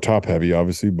little more top heavy,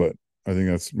 obviously. But I think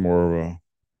that's more of a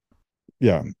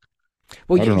yeah.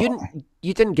 Well, I you don't you, know. didn't-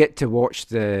 you didn't get to watch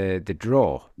the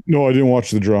draw. No, I didn't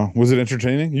watch the draw. Was it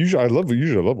entertaining? Usually I love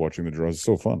watching the draws. It's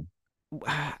so fun.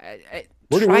 It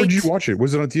Where tried. did you watch it?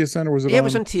 Was it on TSN or was it Yeah, it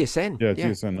was on? on TSN. Yeah, Yeah.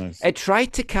 TSN. Nice. It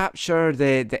tried to capture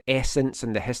the essence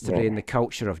and the history and Oh, the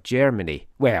culture of Germany.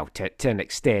 Well, to an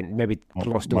extent, maybe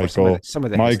glossed over Michael, some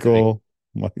of the history.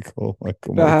 Michael,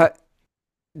 Michael. But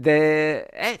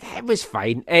it was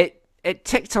fine. It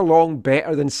ticked along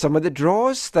better than some of the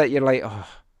draws that you're like, oh,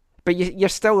 but you're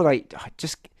still like, oh,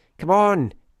 just come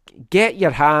on, get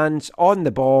your hands on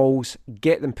the balls,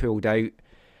 get them pulled out,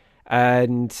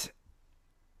 and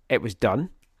it was done,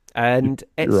 and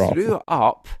it You're threw awful.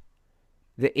 up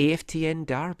the AFTN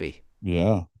Derby.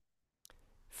 Yeah.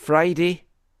 Friday,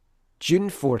 June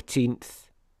 14th,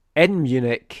 in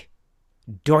Munich,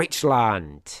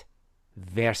 Deutschland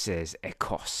versus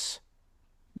Ecosse.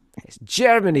 It's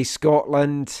Germany,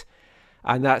 Scotland,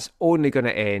 and that's only going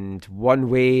to end one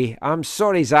way. I'm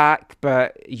sorry, Zach,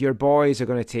 but your boys are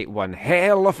going to take one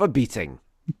hell of a beating.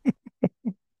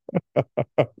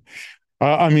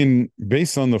 I mean,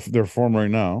 based on their form right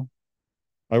now,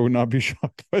 I would not be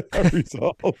shocked by that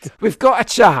result. We've got a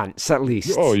chance, at Oh,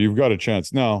 least. you've got a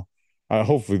chance now.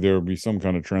 Hopefully, there will be some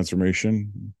kind of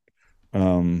transformation.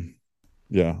 Um,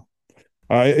 yeah,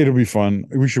 it'll be fun.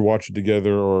 We should watch it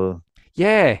together,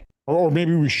 Yeah, or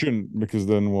maybe we shouldn't because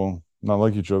then we'll not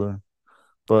like each other.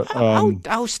 But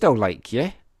I'll still like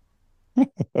you,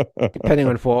 depending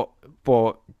on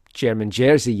what German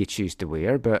jersey you choose to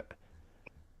wear. But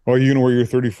oh, are you gonna wear your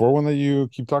 34 one that you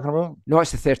keep talking about? no,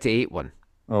 it's the 38 one.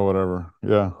 Oh, whatever.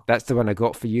 Yeah, That's the one I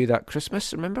got for you that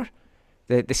Christmas. Remember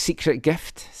the secret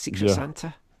gift, Secret yeah,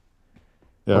 Santa,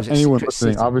 or yeah. was it Anyone Secret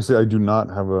listening, Satan? obviously, I do not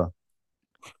have a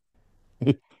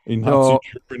Nazi No,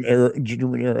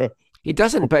 German era He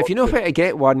doesn't, but if you know where to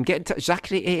get one, get in touch.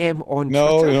 Zachary AM on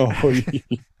No, Twitter.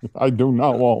 no, I do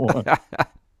not want one.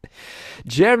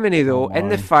 Germany, though, in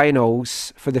the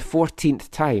finals for the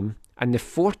 14th time and the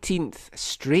 14th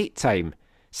straight time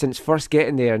since first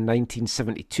getting there in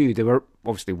 1972. They were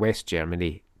obviously West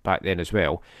Germany back then as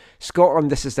well. Scotland,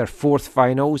 this is their fourth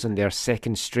finals and their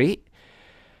second straight.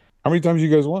 How many times you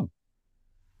guys won?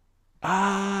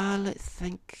 Let's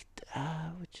think.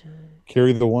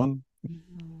 Carry the one?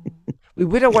 We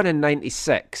would have won in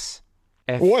 96.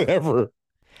 Whatever.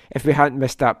 If we hadn't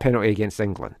missed that penalty against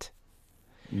England.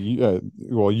 Yeah,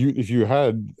 well, if you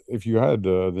had,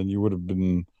 then you would have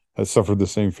had suffered the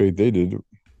same fate they did.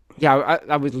 Yeah,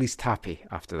 I was least happy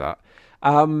after that.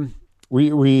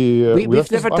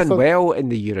 We've never done well in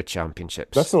the Euro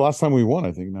Championships. That's the last time we won,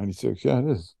 I think, 96. Yeah, it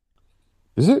is.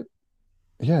 Is it?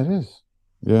 Yeah, it is.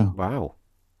 Yeah. Wow.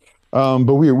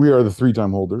 But we are the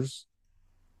 3-time holders.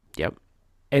 Yep.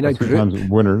 In a group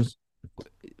winners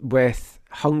with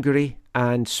Hungary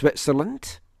and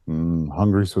Switzerland.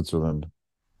 Hungary, Switzerland.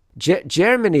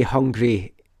 Germany,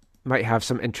 Hungary might have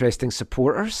some interesting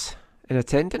supporters in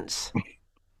attendance.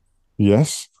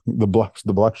 Yes, the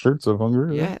black shirts of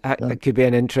Hungary. Yeah, that could be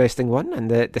an interesting one. And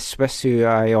the Swiss, who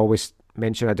I always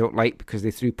mention I don't like because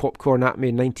they threw popcorn at me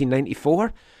in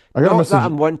 1994. Not that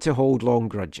I'm one to hold long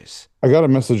grudges. I got a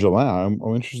message, Alain.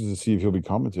 I'm interested to see if he'll be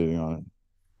commentating on it.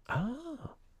 Oh.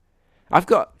 I've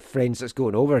got friends that's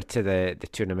going over to the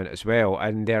tournament as well,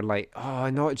 and they're like, oh,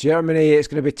 not Germany, it's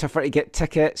going to be tougher to get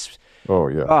tickets. Oh,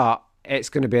 yeah. But it's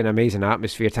going to be an amazing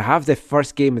atmosphere. To have the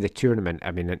first game of the tournament,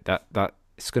 I mean, that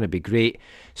it's going to be great.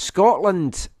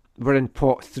 Scotland were in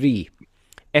pot 3.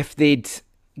 If they'd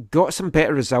got some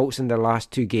better results in their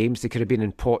last 2 games, they could have been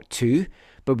in pot 2.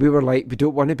 But we were like, we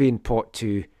don't want to be in pot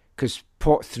 2 because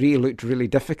pot 3 looked really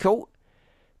difficult.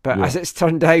 But as it's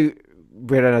turned out,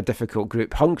 we're in a difficult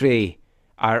group. Hungary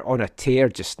are on a tear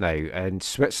just now, and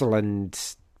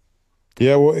Switzerland.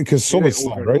 Yeah, well, because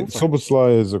Szoboszlai, right?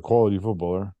 Szoboszlai is a quality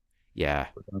footballer. Yeah.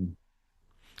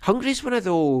 Hungary's one of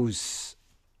those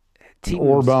teams.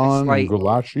 Orban, like,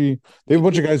 Gulashi. They have a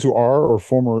bunch of guys who are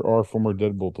former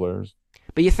Dead Bull players.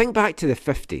 But you think back to the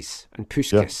 50s and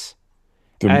Puskás.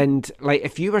 Yeah. And like,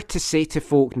 if you were to say to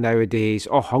folk nowadays,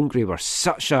 oh, Hungary were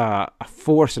such a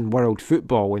force in world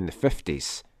football in the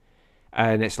 50s.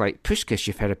 And it's like, Puskás,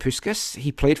 you've heard of Puskás?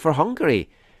 He played for Hungary.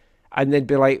 And they'd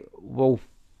be like, well,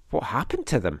 what happened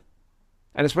to them?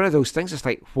 And it's one of those things, it's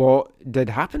like, what did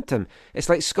happen to them? It's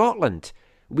like Scotland.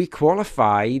 We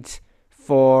qualified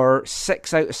for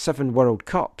 6 out of 7 World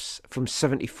Cups from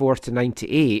 74 to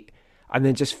 98 and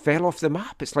then just fell off the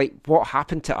map. It's like, what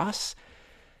happened to us?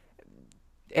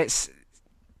 It's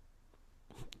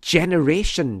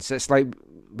generations. It's like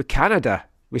with Canada.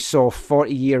 We saw a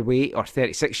 40-year wait or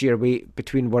 36-year wait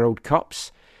between World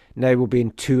Cups. Now we'll be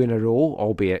in 2 in a row,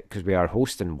 albeit because we are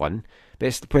hosting one. But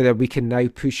it's whether we can now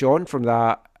push on from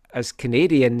that as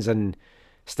Canadians and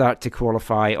start to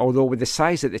qualify. Although with the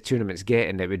size that the tournament's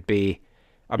getting, it would be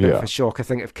a bit of a shock. I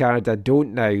think if Canada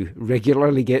don't now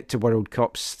regularly get to World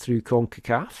Cups through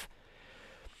CONCACAF.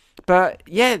 But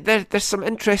yeah, there's some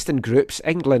interesting groups.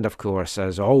 England, of course,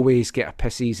 as always, get a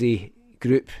piss-easy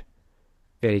group.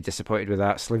 Very disappointed with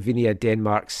that. Slovenia,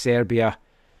 Denmark, Serbia.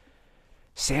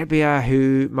 Serbia,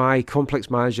 who my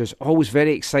complex manager's always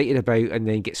very excited about and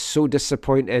then gets so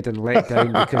disappointed and let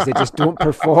down because they just don't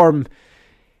perform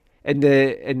in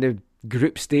the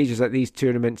group stages at these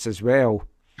tournaments as well.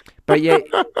 But yet,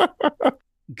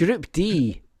 Group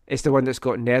D is the one that's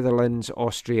got Netherlands,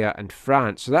 Austria and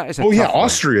France. So that is a tough one.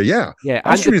 Austria, yeah. Yeah,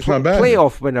 Austria's and the not bad.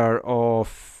 Playoff winner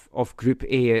of Group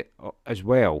A as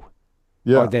well.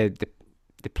 Yeah. Or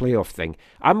the playoff thing.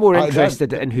 I'm more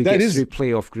interested in who gets through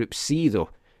playoff Group C,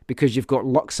 though, because you've got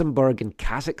Luxembourg and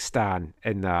Kazakhstan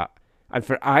in that. And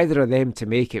for either of them to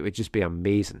make it would just be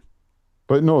amazing.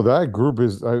 But no, that group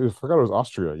is, I forgot it was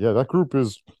Austria. Yeah, that's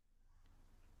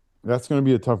going to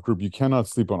be a tough group. You cannot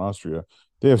sleep on Austria.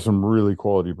 They have some really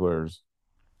quality players.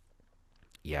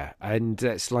 Yeah, and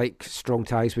it's like strong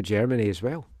ties with Germany as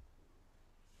well.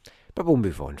 But we'll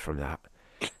move on from that.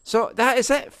 So that is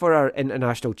it for our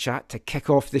international chat to kick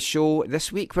off the show.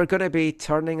 This week we're going to be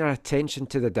turning our attention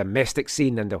to the domestic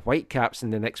scene and the Whitecaps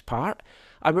in the next part.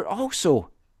 And we're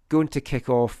also going to kick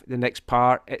off the next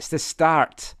part. It's the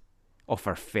start of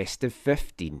our Festive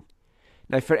 15.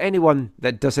 Now, for anyone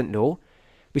that doesn't know,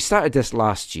 we started this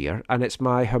last year and it's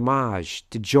my homage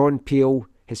to John Peel,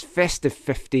 his Festive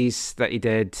 50s that he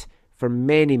did for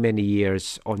many, many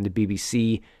years on the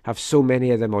BBC. Have so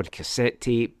many of them on cassette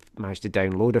tape. Managed to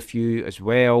download a few as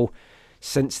well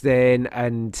since then.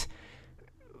 And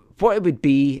what it would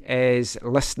be is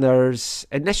listeners,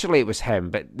 initially it was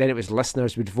him, but then it was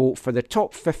listeners would vote for the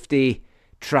top 50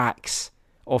 tracks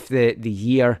of the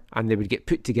year, and they would get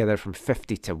put together from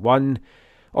 50 to 1.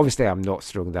 Obviously, I'm not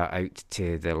throwing that out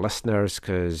to the listeners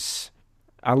because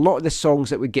a lot of the songs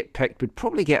that would get picked would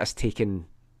probably get us taken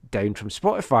down from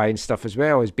Spotify and stuff as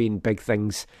well as being big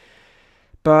things.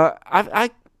 But I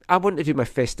want to do my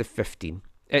Festive 15.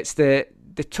 It's the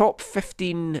top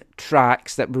 15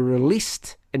 tracks that were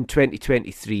released in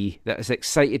 2023 that has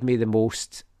excited me the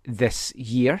most this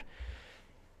year.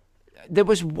 There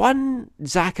was one,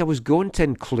 Zach, I was going to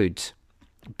include,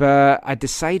 but I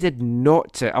decided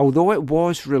not to. Although it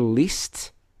was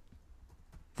released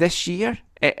this year,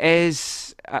 it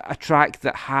is a track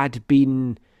that had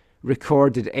been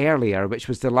recorded earlier, which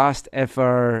was the last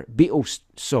ever Beatles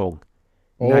song,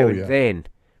 Now and Then,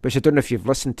 which I don't know if you've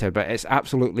listened to, but it's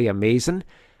absolutely amazing.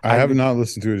 I have not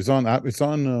listened to it. It's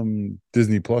on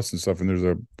Disney Plus and stuff, and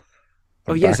there's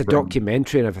it's a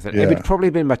documentary and everything. Yeah. It would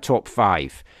probably be in my top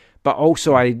 5. But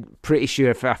also, I'm pretty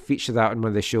sure if I feature that on one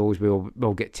of the shows,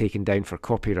 we'll get taken down for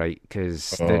copyright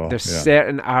because there's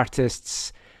certain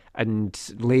artists and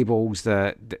labels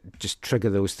that just trigger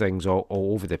those things all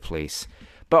over the place.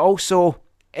 But also,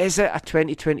 is it a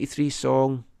 2023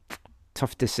 song?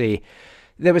 Tough to say.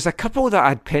 There was a couple that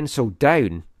I'd penciled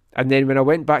down, and then when I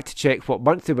went back to check what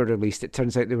month they were released, it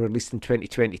turns out they were released in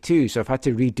 2022, so I've had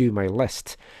to redo my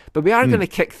list. But we are going to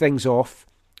kick things off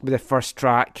with the first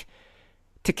track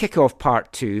to kick off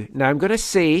part 2. Now, I'm going to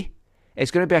say it's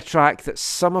going to be a track that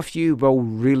some of you will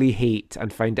really hate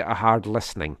and find it a hard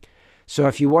listening. So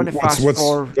if you want to fast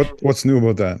forward... What's new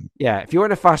about that? Yeah, if you want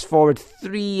to fast forward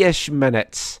 3-ish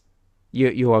minutes,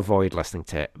 you'll avoid listening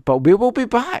to it. But we will be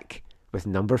back with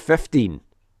number 15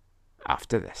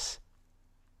 after this.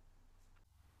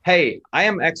 Hey, I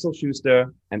am Axel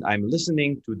Schuster, and I'm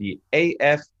listening to the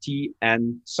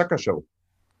AFTN Soccer Show.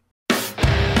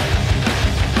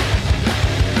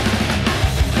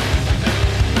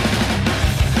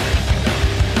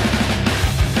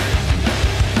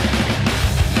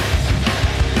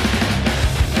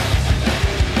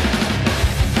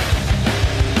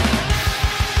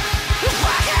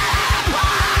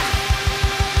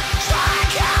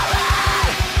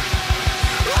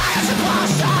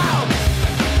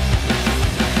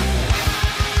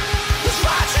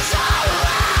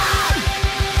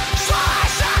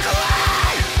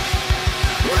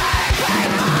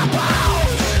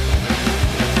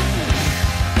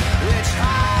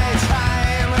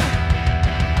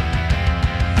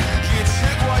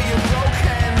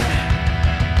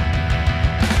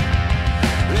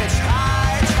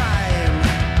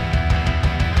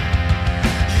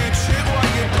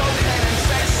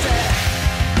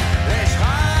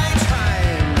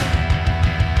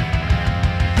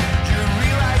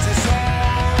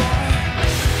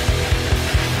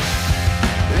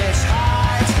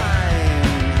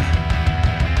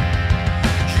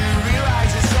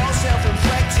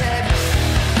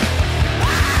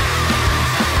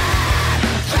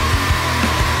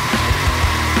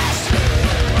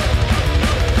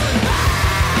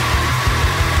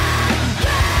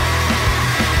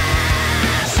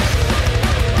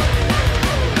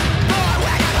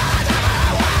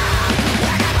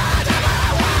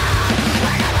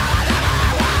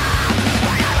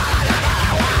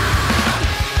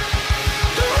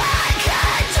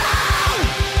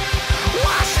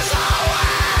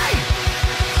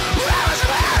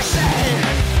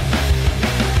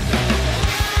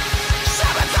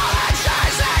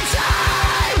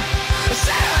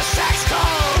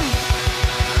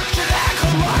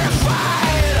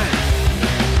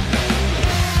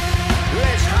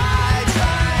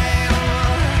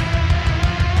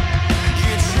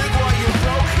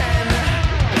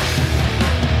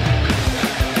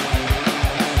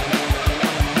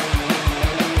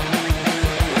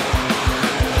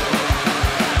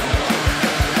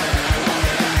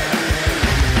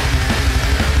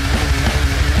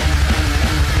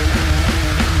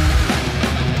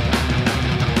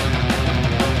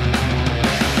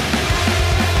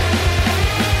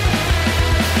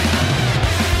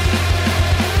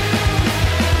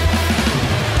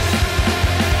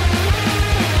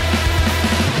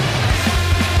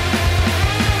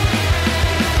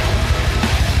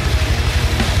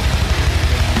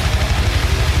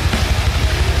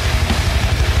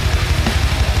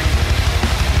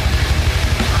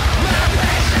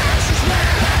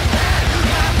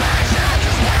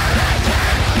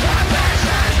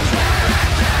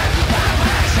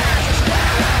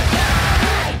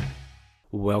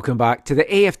 Welcome back to the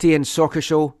AFTN Soccer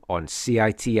Show on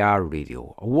CITR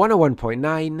Radio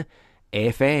 101.9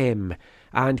 FM.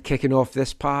 And kicking off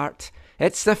this part,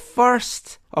 it's the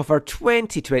first of our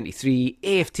 2023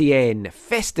 AFTN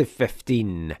Festive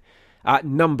 15 at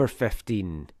number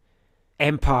 15.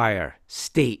 Empire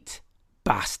State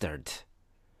Bastard.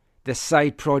 The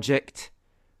side project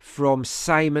from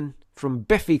Simon from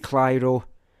Biffy Clyro.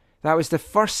 That was the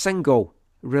first single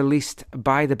released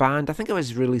by the band. I think it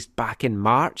was released back in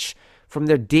March from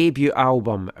their debut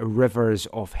album Rivers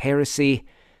of Heresy.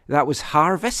 That was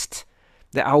Harvest.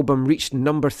 The album reached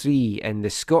number 3 in the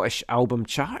Scottish album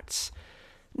charts.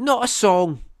 Not a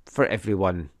song for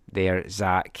everyone there,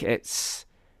 Zach.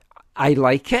 I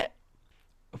like it.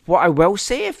 What I will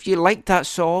say, if you like that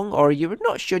song or you're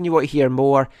not sure and you want to hear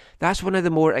more, that's one of the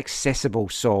more accessible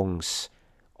songs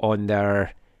on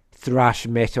their thrash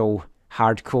metal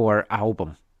hardcore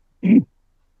album.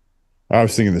 I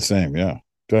was thinking the same, yeah.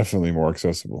 Definitely more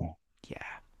accessible. Yeah.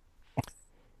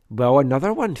 Will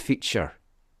another one feature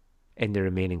in the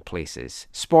remaining places?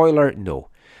 Spoiler, no.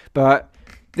 But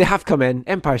they have come in,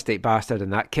 Empire State Bastard,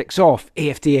 and that kicks off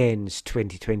AFTN's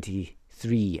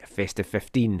 2023 Festive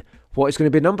 15. What is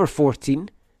going to be number 14?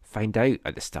 Find out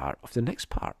at the start of the next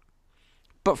part.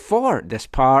 But for this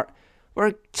part,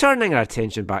 we're turning our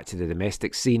attention back to the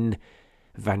domestic scene,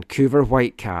 Vancouver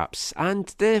Whitecaps, and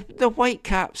the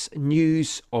Whitecaps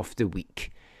news of the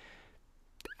week.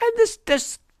 And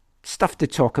there's stuff to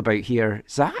talk about here,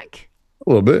 Zach. A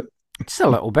little bit. Just a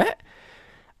little bit.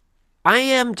 I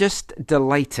am just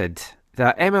delighted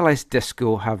that MLS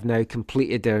Disco have now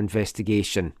completed their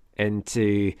investigation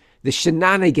into the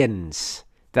shenanigans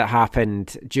that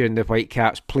happened during the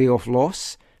Whitecaps' playoff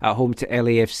loss at home to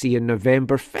LAFC on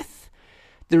November 5th.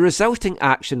 The resulting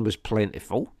action was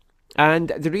plentiful,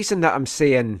 and the reason that I'm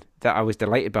saying that I was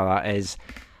delighted by that is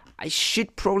I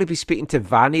should probably be speaking to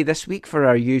Vanni this week for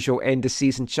our usual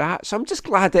end-of-season chat, so I'm just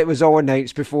glad that it was all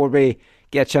announced before we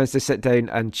get a chance to sit down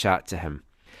and chat to him.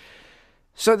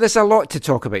 So there's a lot to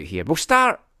talk about here. We'll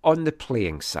start on the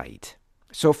playing side.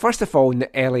 So first of all, on the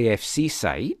LAFC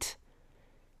side,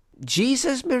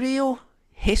 Jesus Murillo,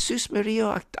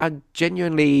 I'm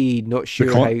genuinely not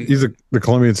sure how... He's the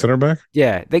Colombian center back?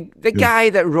 Yeah, the guy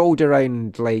that rolled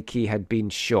around like he had been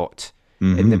shot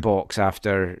in the box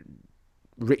after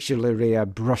Richard Larea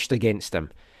brushed against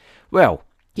him. Well,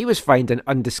 he was fined an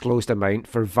undisclosed amount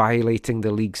for violating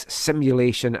the league's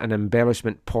simulation and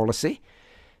embellishment policy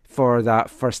for that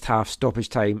first half stoppage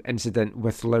time incident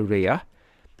with Larea.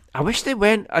 I wish they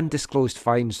weren't undisclosed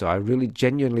fines, though. I really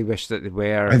genuinely wish that they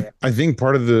were. I think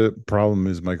part of the problem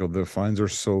is, Michael, the fines are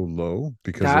so low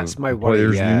because that's of my the worry,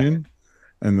 players' yeah. union,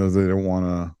 and they don't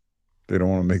want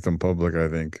to make them public. I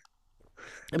think.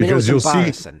 I mean, because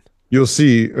you'll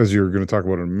see, as you're going to talk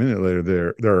about in a minute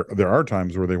later, there are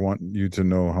times where they want you to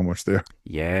know how much they are.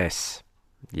 Yes.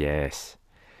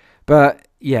 But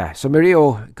yeah, so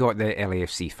Murillo got the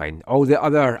LAFC fine. All the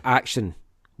other action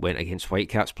went against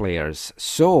Whitecaps players.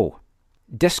 So,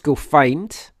 Disco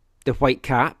fined the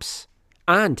Whitecaps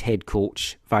and head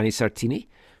coach Vanni Sartini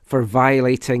for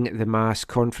violating the mass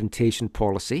confrontation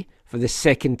policy for the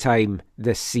second time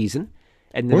this season.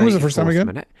 When was the first time again?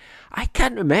 Minute. I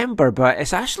can't remember, but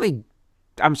it's actually,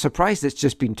 I'm surprised it's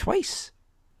just been twice.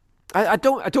 I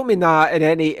don't mean that in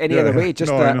any other way.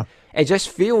 Just that it just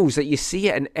feels that you see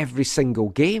it in every single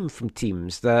game from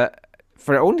teams that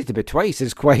for it only to be twice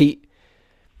is quite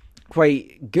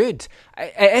good.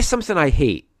 It is something I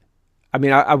hate. I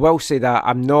mean, I will say that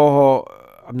I'm not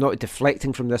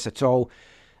deflecting from this at all.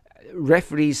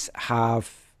 Referees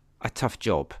have a tough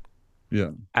job.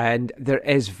 Yeah. And there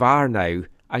is VAR now,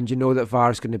 and you know that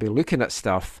VAR is going to be looking at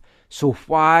stuff. So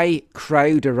why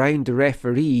crowd around the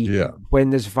referee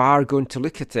when there's VAR going to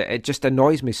look at it? It just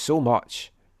annoys me so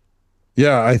much.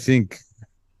 Yeah, I think,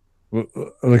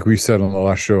 like we said on the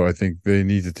last show, I think they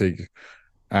need to take...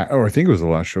 I think it was the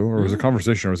last show, or it was a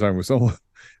conversation I was having with someone.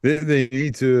 They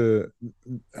need to...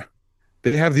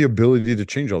 They have the ability to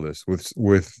change all this with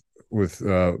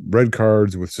red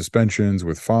cards, with suspensions,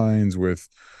 with fines, with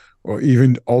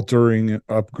even altering,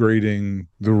 upgrading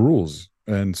the rules.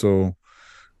 And so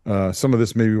some of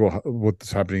this maybe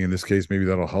what's happening in this case, maybe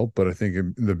that'll help. But I think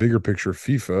in the bigger picture,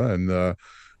 FIFA and the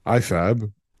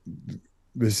IFAB,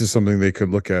 this is something they could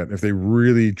look at if they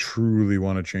really, truly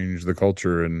want to change the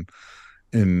culture in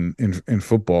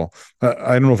football.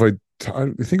 I don't know if I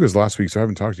think it was last week, so I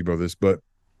haven't talked to you about this, but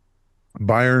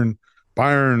Bayern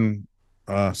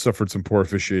suffered some poor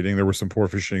officiating. There was some poor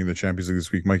officiating in the Champions League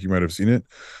this week. Mike, you might have seen it.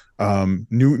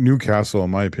 Newcastle, in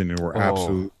my opinion, were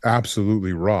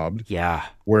absolutely robbed. Yeah,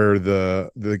 where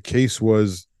the case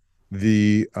was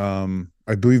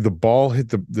I believe the ball hit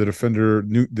the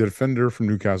defender from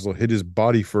Newcastle, hit his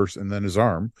body first and then his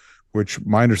arm, which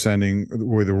my understanding, the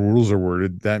way the rules are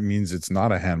worded, that means it's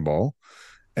not a handball.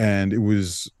 And it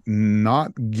was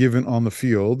not given on the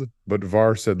field, but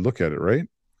VAR said, look at it, right?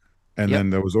 And then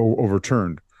that was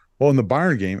overturned. Well, in the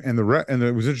Bayern game, and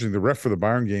it was interesting, the ref for the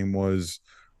Bayern game was,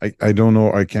 I don't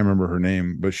know, I can't remember her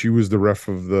name, but she was the ref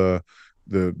of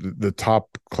the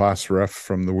top class ref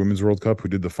from the Women's World Cup who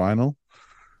did the final.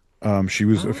 She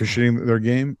was officiating their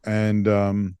game, and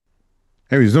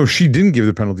anyways, no, she didn't give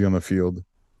the penalty on the field.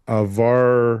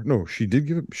 VAR, no, she did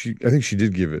give it. I think she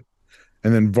did give it,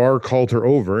 and then VAR called her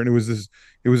over, and it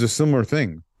was a similar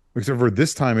thing, except for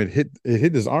this time it hit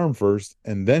his arm first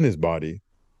and then his body,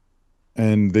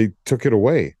 and they took it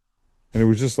away, and it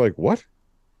was just like, what?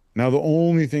 Now the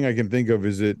only thing I can think of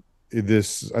is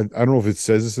this. I don't know if it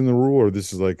says this in the rule or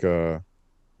this is like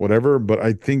whatever, but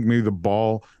I think maybe the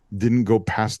ball didn't go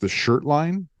past the shirt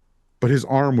line, but his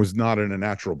arm was not in a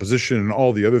natural position and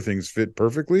all the other things fit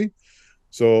perfectly.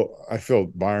 So I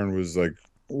felt Bayern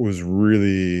was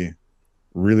really,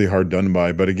 really hard done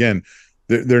by. But again,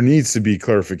 there needs to be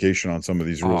clarification on some of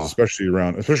these rules, especially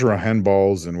around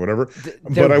handballs and whatever.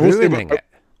 But I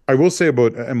will say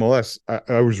about MLS,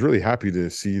 I was really happy to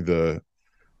see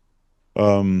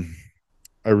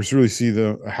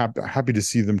happy to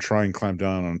see them try and clamp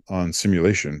down on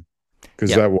simulation,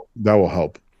 because that will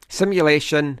help.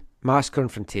 Simulation, mass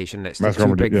confrontation, it's the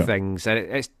two big things,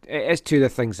 and it's two of the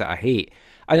things that I hate.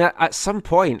 And at some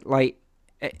point,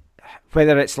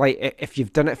 whether it's if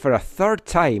you've done it for a third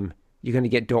time, you're going to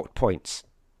get docked points.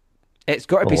 It's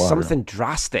got to be something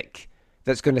drastic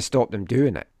that's going to stop them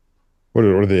doing it. What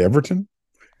are they, Everton?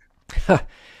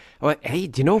 Well, hey,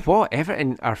 do you know what?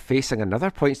 Everton are facing another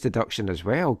points deduction as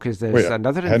well, because there's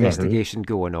another investigation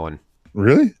going on.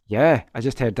 Really? Yeah, I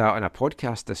just heard that on a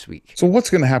podcast this week. So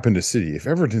what's going to happen to City if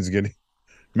Everton's getting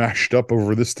mashed up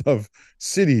over this stuff?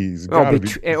 City's got to be...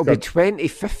 It'll be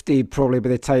 2050 probably by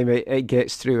the time it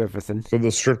gets through everything. So they'll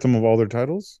strip them of all their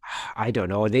titles? I don't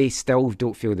know. They still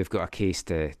don't feel they've got a case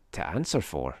to answer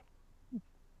for.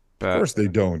 But, of course they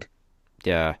don't.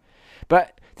 Yeah.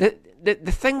 But the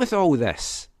thing with all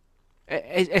this,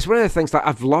 it's one of the things that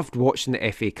I've loved watching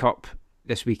the FA Cup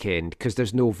this weekend, because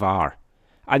there's no VAR.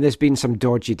 And there's been some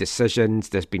dodgy decisions.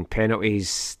 There's been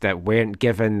penalties that weren't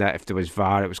given, that if there was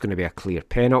VAR, it was going to be a clear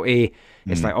penalty.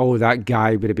 It's like, that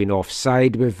guy would have been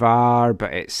offside with VAR,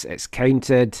 but it's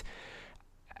counted.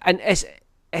 And it's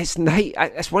nice.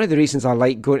 It's one of the reasons I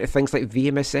like going to things like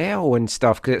VMSL and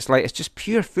stuff, because it's just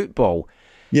pure football.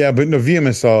 Yeah, but no,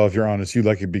 VMSL, if you're honest, you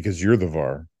like it because you're the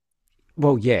VAR.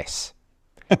 Well, yes.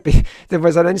 There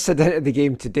was an incident at the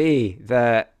game today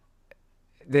that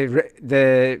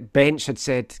the bench had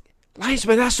said,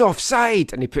 "Linesman, that's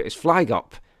offside," and he put his flag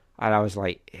up, and I was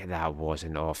like, that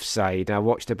wasn't offside. And I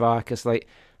watched it back, it's like,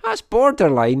 that's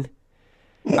borderline.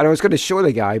 And I was going to show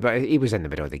the guy, but he was in the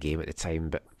middle of the game at the time.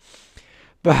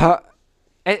 But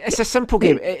it's a simple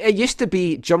game. It used to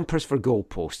be jumpers for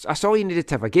goalposts. That's all you needed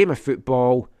to have: a game of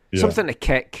football, something to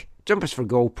kick, jumpers for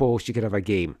goalposts, you could have a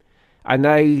game. And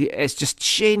now it's just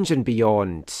changing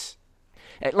beyond.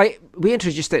 We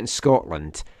introduced it in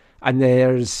Scotland, and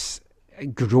there's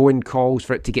growing calls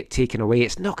for it to get taken away.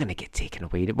 It's not going to get taken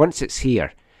away once it's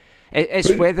here.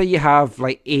 It's whether you have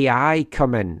AI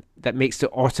come in that makes the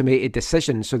automated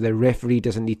decision so the referee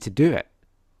doesn't need to do it.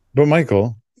 But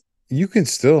Michael, you can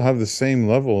still have the same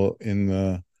level in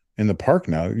the park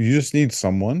now. You just need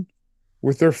someone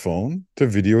with their phone to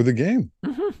video the game,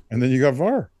 and then you got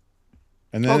VAR.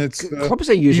 And then clubs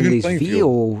are using these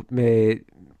VO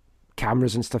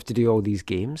cameras and stuff to do all these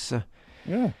games.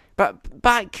 Yeah. But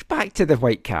back to the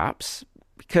Whitecaps,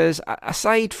 because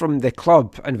aside from the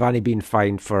club and Vanni being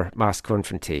fined for mass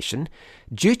confrontation,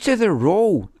 due to their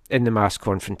role in the mass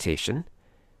confrontation,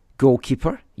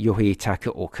 goalkeeper Yohei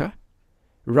Takaoka,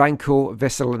 Ranko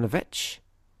Veselinovic,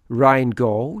 Ryan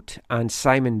Gauld and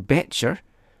Simon Betcher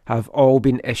have all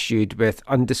been issued with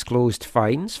undisclosed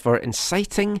fines for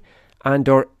inciting and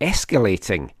or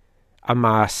escalating a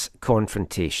mass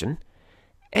confrontation.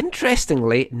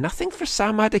 Interestingly, nothing for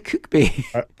Sam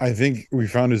Adekugbe. I think we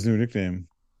found his new nickname,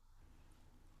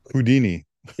 Houdini.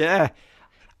 Yeah.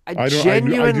 I do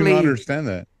not understand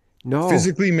that. No.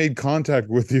 Physically made contact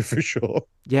with the official.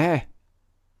 Yeah.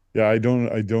 Yeah, I don't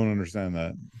understand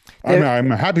that. I'm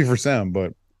happy for Sam,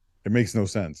 but it makes no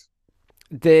sense.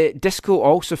 The Disco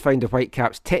also found the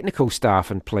Whitecaps technical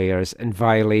staff and players in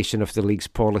violation of the league's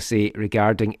policy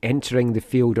regarding entering the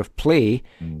field of play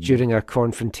during a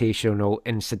confrontational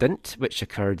incident, which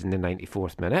occurred in the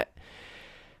 94th minute.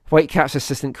 Whitecaps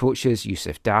assistant coaches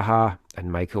Yusuf Daha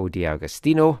and Michael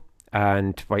D'Agostino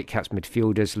and Whitecaps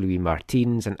midfielders Louis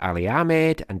Martins and Ali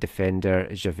Ahmed and defender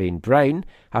Javane Brown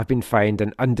have been fined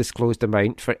an undisclosed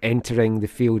amount for entering the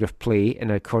field of play in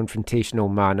a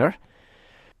confrontational manner.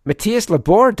 Matthias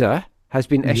Laborda has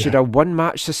been issued a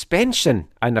one-match suspension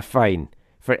and a fine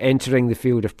for entering the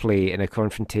field of play in a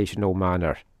confrontational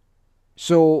manner.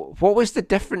 So what was the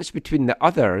difference between the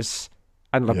others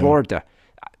and Laborda?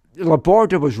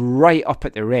 Laborda was right up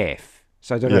at the ref,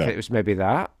 so I don't know if it was maybe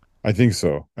that. I think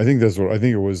so. I think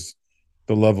it was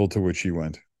the level to which he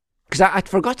went. Because I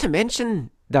forgot to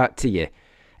mention that to you.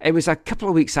 It was a couple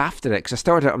of weeks after it, because I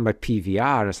started it on my PVR,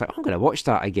 and I was like, I'm going to watch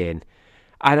that again.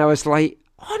 And I was like,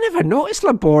 I never noticed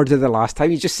Laborda the last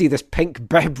time. You just see this pink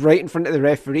bib right in front of the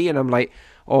referee, and I'm like,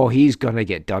 oh, he's going to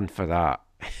get done for that.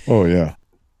 Oh, yeah.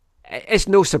 It's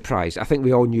no surprise. I think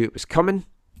we all knew it was coming.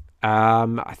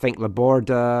 I think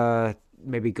Laborda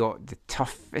maybe got the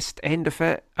toughest end of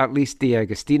it. At least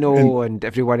D'Agostino and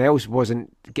everyone else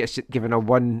gets given a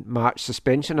one-match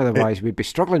suspension. Otherwise, we'd be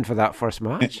struggling for that first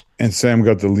match. And Sam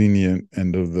got the lenient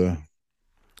end of the...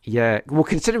 Yeah. Well,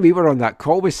 considering we were on that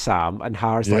call with Sam, and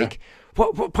Har's like,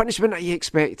 what punishment are you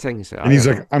expecting? So, and he's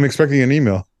like, I'm expecting an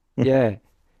email. Yeah.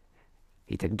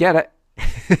 He didn't get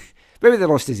it. Maybe they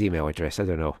lost his email address. I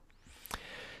don't know.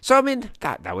 So, I mean,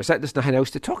 that was it. There's nothing else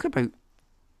to talk about,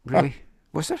 really.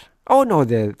 Was there? Oh, no,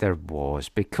 there was,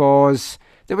 because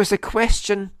there was a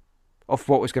question of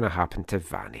what was going to happen to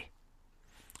Vanni.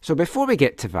 So before we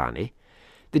get to Vanni,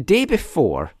 the day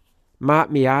before,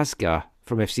 Matt Miazga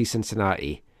from FC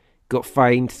Cincinnati got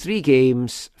fined 3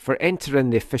 games for entering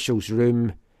the officials'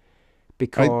 room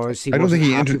because he wasn't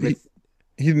happy with...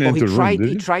 He didn't enter the room, did he?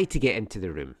 He tried to get into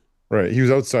the room. Right, he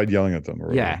was outside yelling at them.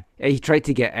 Yeah, he tried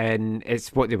to get in,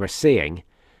 it's what they were saying,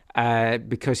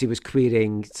 because he was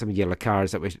querying some yellow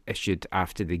cards that was issued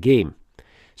after the game.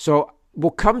 So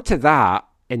we'll come to that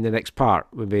in the next part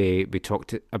when we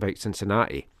talked about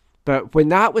Cincinnati. But when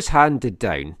that was handed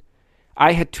down,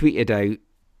 I had tweeted out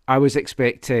I was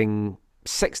expecting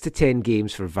 6 to 10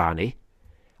 games for Vanni.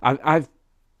 I've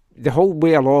the whole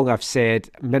way along I've said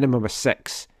minimum of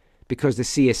 6, because the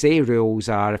CSA rules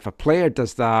are if a player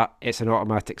does that, it's an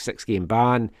automatic 6-game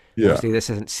ban. Yeah. Obviously, this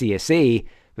isn't CSA,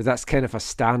 but that's kind of a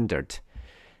standard.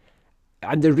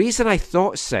 And the reason I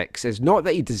thought 6 is not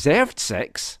that he deserved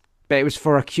 6, but it was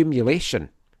for accumulation.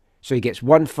 So he gets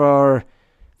 1 for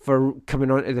coming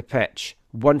onto the pitch,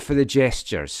 1 for the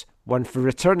gestures, 1 for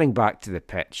returning back to the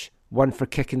pitch, 1 for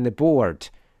kicking the board,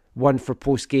 1 for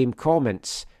post-game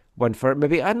comments, 1 for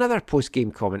maybe another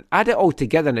post-game comment. Add it all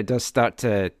together and it does start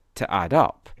to add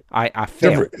up. I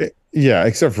felt.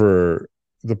 Except for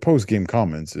the post-game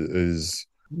comments is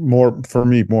more, for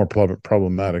me, more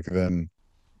problematic than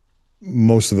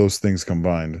most of those things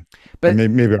combined. But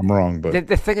maybe I'm wrong. But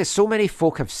the thing is, so many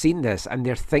folk have seen this and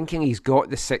they're thinking he's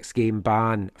got the 6-game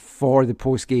ban for the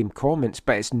post-game comments,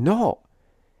 but it's not.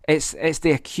 It's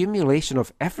the accumulation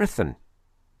of everything.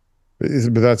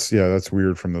 But that's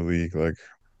weird from the league. Like,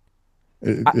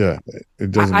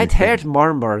 it doesn't. I'd heard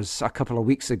murmurs a couple of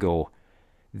weeks ago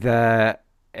that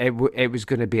it was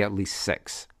going to be at least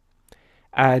 6,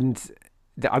 and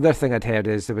the other thing I'd heard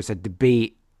is there was a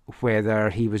debate whether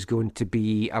he was going to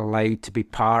be allowed to be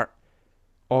part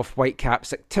of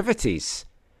Whitecaps activities,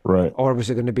 right? Or was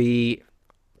it going to be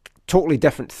totally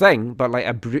different thing, but like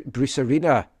a Bruce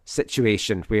Arena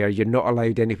situation where you're not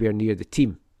allowed anywhere near the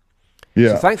team?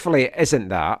 Yeah. So thankfully it isn't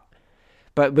that.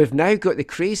 But we've now got the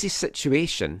crazy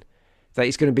situation that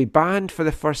he's going to be banned for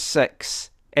the first 6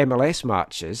 MLS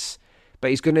matches,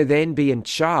 but he's going to then be in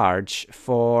charge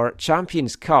for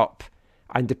Champions Cup,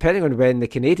 and depending on when the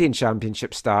Canadian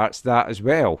Championship starts, that as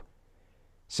well.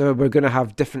 So we're going to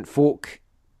have different folk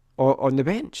on the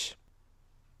bench.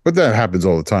 But that happens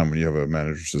all the time when you have a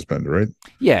manager suspended, right?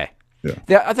 Yeah. Yeah.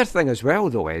 The other thing as well,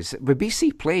 though, is with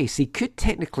BC Place, he could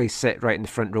technically sit right in the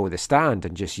front row of the stand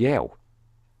and just yell.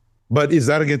 But is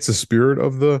that against the spirit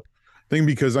of the thing?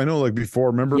 Because I know, like before,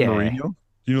 remember Mourinho?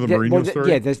 You know the Mourinho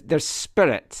story? Yeah, there's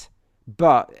spirit,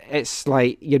 but it's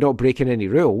like you're not breaking any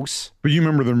rules. But you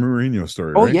remember the Mourinho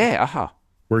story, Oh, right? yeah,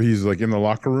 Where he's like in the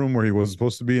locker room where he wasn't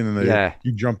supposed to be, and then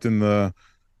he jumped in the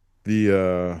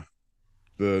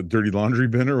dirty laundry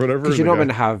bin or whatever. Because you're not going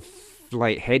to have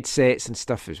like headsets and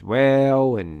stuff as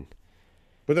well,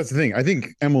 But that's the thing. I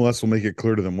think MLS will make it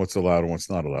clear to them what's allowed and what's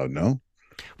not allowed. No.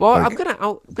 Well, I'm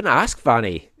gonna ask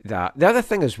Vanni that. The other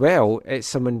thing as well is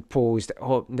someone posed.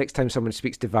 Oh, next time someone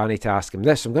speaks to Vanni to ask him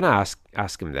this, I'm going to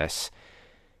ask him this.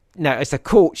 Now, as a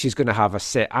coach, he's going to have a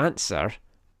set answer,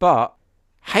 but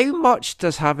how much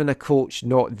does having a coach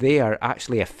not there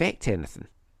actually affect anything?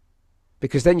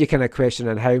 Because then you're kind of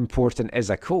questioning how important is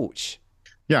a coach.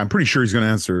 Yeah, I'm pretty sure he's going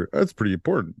to answer, that's pretty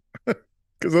important.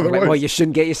 Because otherwise, well, you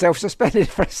shouldn't get yourself suspended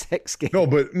for 6 games.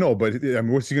 No, but I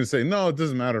mean, what's he going to say? No, it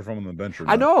doesn't matter if I'm on the bench or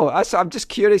not. I know. I'm just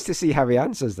curious to see how he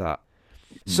answers that.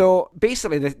 So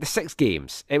basically, the 6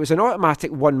 games, it was an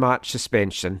automatic 1-match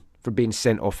suspension for being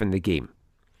sent off in the game.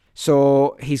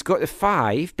 So he's got the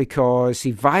 5 because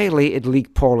he violated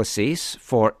league policies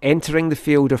for entering the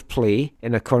field of play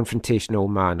in a confrontational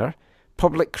manner,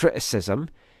 public criticism.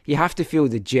 You have to feel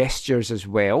the gestures as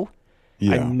well,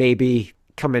 and maybe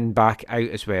coming back out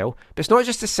as well. But it's not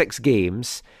just the 6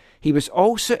 games. He was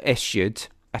also issued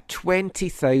a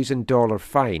 $20,000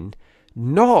 fine,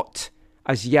 not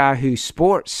as Yahoo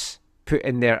Sports put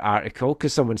in their article,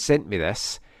 because someone sent me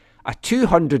this, a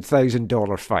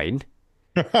 $200,000 fine,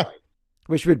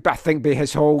 which would, I think, be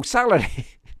his whole salary.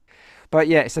 But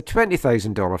yeah, it's a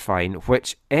 $20,000 fine,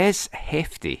 which is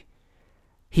hefty.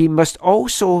 He must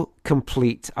also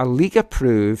complete a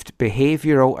league-approved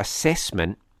behavioural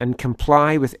assessment and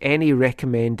comply with any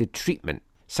recommended treatment.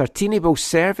 Sartini will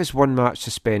serve his 1-match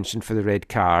suspension for the red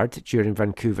card during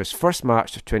Vancouver's first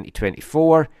match of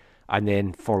 2024, and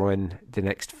then following the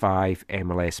next 5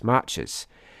 MLS matches.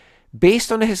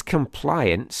 Based on his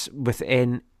compliance with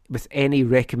any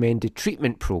recommended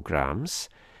treatment programmes,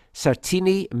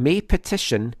 Sartini may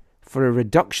petition for a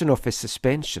reduction of his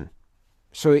suspension.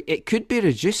 So it could be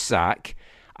reduced, Zach,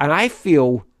 and I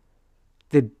feel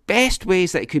the best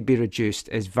ways that it could be reduced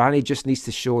is Vanni just needs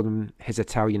to show them his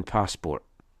Italian passport.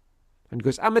 And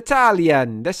goes, I'm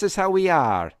Italian, this is how we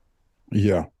are.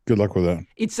 Yeah, good luck with that.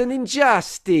 It's an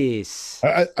injustice.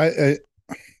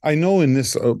 I know in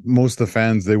this, most of the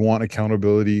fans, they want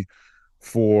accountability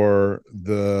for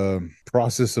the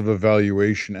process of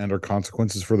evaluation and or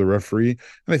consequences for the referee.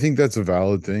 And I think that's a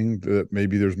valid thing, that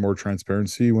maybe there's more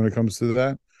transparency when it comes to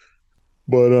that.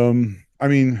 But, I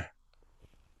mean,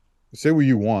 say what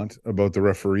you want about the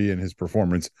referee and his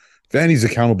performance. Vanni's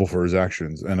accountable for his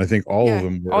actions, and I think all of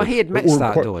them were... he admits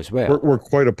that, though, as well. Were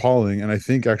quite appalling, and I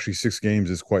think actually 6 games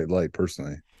is quite light,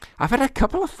 personally. I've had a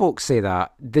couple of folks say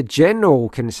that. The general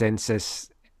consensus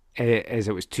is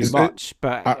it was too much,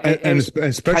 but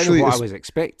especially kind of what I was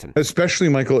expecting. Especially,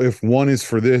 Michael, if one is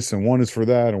for this, and one is for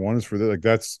that, and one is for that, like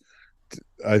that's...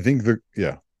 I think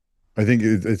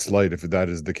it's light if that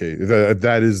is the case. If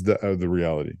that is the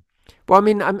reality. Well, I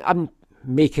mean, I'm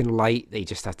making light that he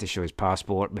just has to show his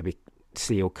passport, maybe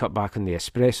say he'll cut back on the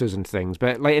espressos and things.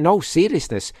 But like in all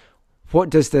seriousness,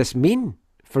 what does this mean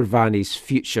for Vanni's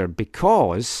future?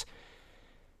 Because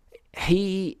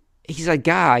he's a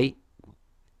guy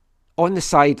on the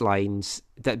sidelines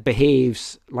that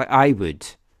behaves like I would,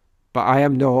 but I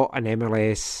am not an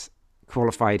MLS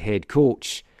qualified head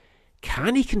coach.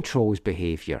 Can he control his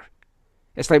behaviour?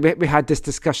 It's like we had this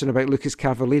discussion about Lucas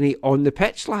Cavallini on the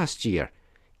pitch last year.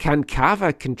 Can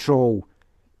Cava control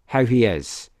how he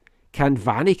is? Can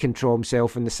Vanni control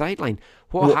himself on the sideline?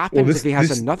 What happens if he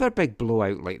has another big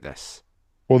blowout like this?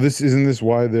 Well, isn't this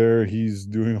why he's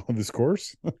doing all this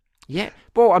course? Yeah.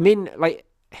 Well, I mean, like,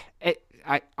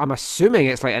 I'm assuming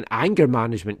it's like an anger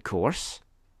management course.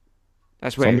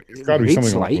 That's what it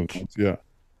reads like. Yeah.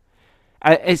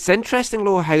 It's interesting,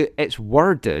 though, how it's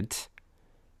worded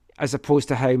as opposed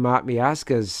to how Matt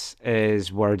Miazga's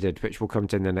is worded, which we'll come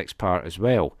to in the next part as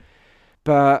well.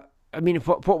 But, I mean,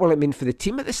 what will it mean for the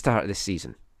team at the start of the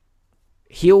season?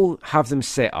 He'll have them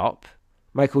set up.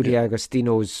 Michael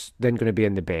D'Agostino's then going to be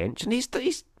on the bench, and he's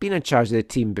been in charge of the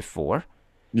team before.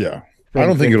 Yeah. I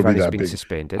don't think it'll be that big.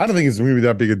 Suspended. I don't think it's going to be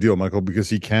that big a deal, Michael, because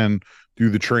he can do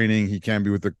the training, he can be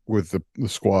with the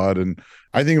squad, and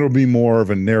I think it'll be more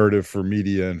of a narrative for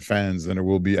media and fans than it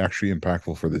will be actually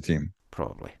impactful for the team.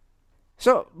 Probably.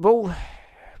 So we'll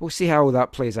see how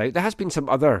that plays out. There has been some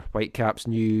other Whitecaps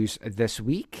news this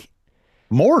week.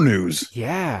 More news?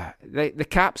 Yeah. The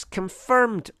Caps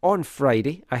confirmed on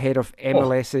Friday, ahead of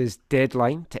MLS's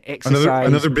deadline to exercise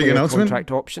another big announcement? Contract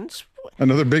options.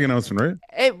 Another big announcement, right?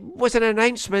 It was an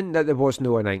announcement that there was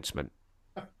no announcement.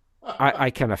 I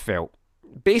kind of felt.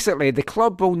 Basically, the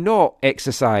club will not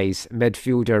exercise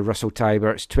midfielder Russell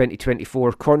Teibert's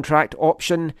 2024 contract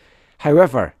option.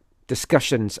 However,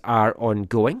 discussions are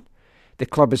ongoing. The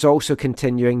club is also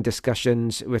continuing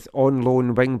discussions with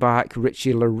on-loan wing-back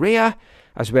Richie Larea,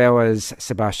 as well as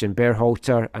Sebastian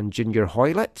Berhalter and Junior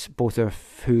Hoylett, all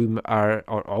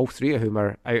three of whom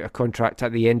are out of contract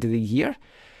at the end of the year.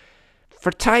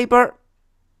 For Teibert,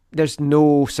 there's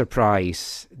no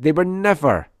surprise. They were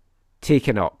never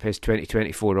taking up his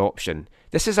 2024 option.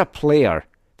 This is a player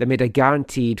that made a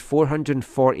guaranteed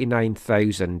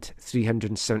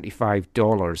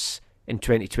 $449,375 in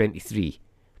 2023.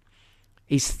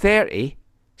 He's 30,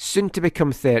 soon to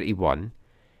become 31.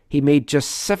 He made just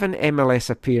 7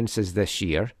 MLS appearances this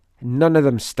year. None of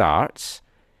them starts.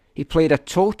 He played a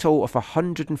total of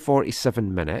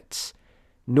 147 minutes,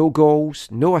 no goals,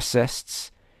 no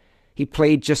assists. He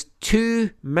played just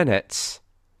 2 minutes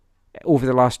over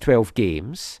the last 12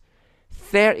 games,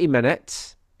 30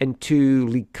 minutes in 2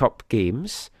 League Cup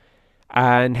games,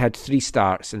 and had 3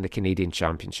 starts in the Canadian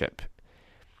Championship.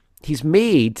 He's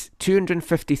made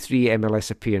 253 MLS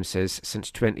appearances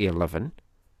since 2011,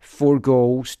 4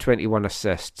 goals, 21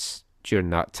 assists during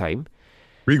that time.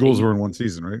 3 goals were in one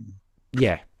season, right?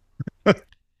 Yeah.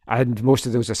 And most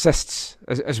of those assists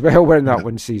as well were in that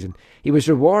one season. He was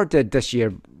rewarded this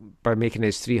year by making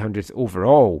his 300th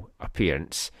overall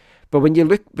appearance. But when you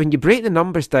break the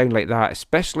numbers down like that,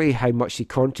 especially how much he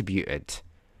contributed,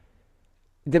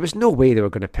 there was no way they were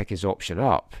going to pick his option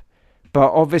up.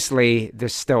 But obviously,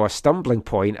 there's still a stumbling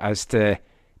point as to,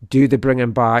 do they bring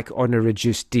him back on a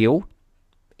reduced deal?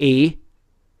 A,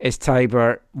 is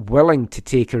Teibert willing to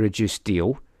take a reduced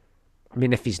deal? I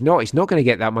mean, if he's not going to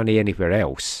get that money anywhere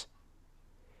else.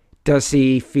 Does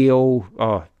he feel,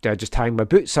 do I just hang my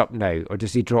boots up now? Or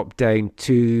does he drop down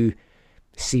to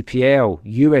CPL,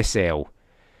 USL?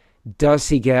 Does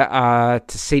he get a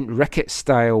St. Ricketts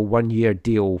style 1-year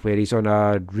deal where he's on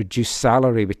a reduced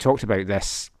salary? We talked about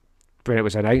this when it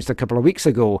was announced a couple of weeks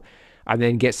ago, and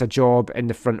then gets a job in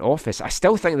the front office. I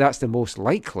still think that's the most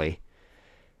likely.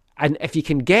 And if you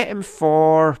can get him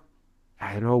for,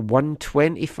 I don't know,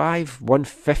 125,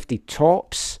 150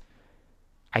 tops,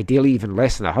 ideally even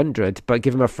less than 100, but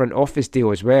give him a front office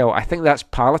deal as well, I think that's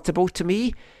palatable to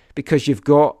me, because you've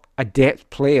got a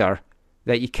depth player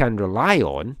that you can rely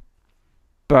on.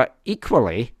 But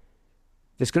equally,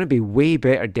 there's going to be way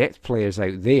better depth players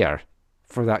out there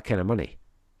for that kind of money.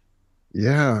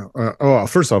 Yeah.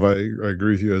 First off, I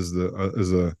agree with you. As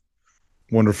a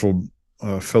wonderful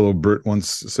fellow Brit once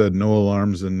said, no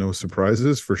alarms and no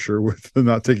surprises, for sure, with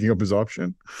not taking up his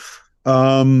option.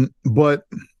 But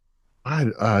I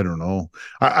don't know.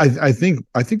 I think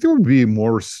there would be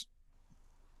more.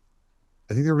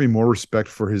 I think there would be more respect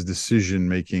for his decision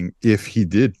making if he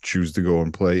did choose to go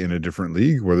and play in a different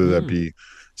league, whether that be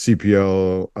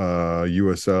CPL,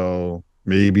 USL,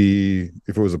 maybe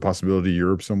if it was a possibility,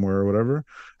 Europe somewhere or whatever.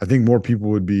 I think more people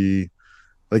would be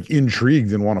like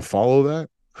intrigued and want to follow that.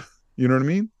 You know what I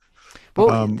mean?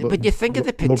 Well, but you think of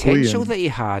the potential that he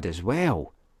had as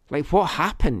well. Like, what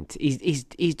happened? He's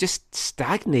just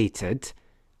stagnated.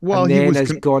 Well, and then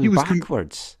has gone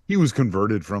backwards. He was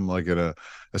converted from like a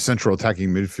central attacking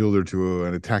midfielder to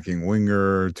an attacking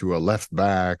winger to a left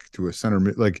back to a center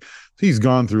mid. Like, he's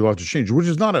gone through lots of change, which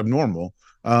is not abnormal.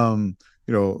 More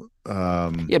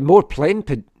playing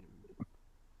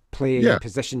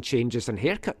position changes and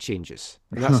haircut changes.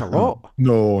 And that's a lot.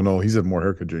 No, he's had more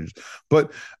haircut changes.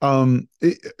 But the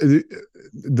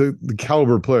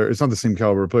caliber player, it's not the same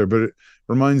caliber player, but it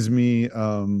reminds me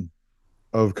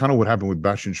of kind of what happened with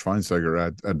Bastian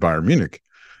Schweinsteiger at Bayern Munich.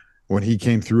 When he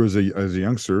came through as a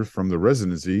youngster from the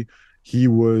residency, he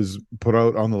was put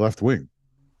out on the left wing.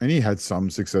 And he had some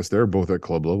success there, both at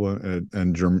club level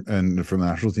and from the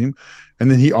national team.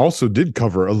 And then he also did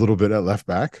cover a little bit at left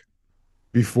back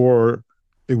before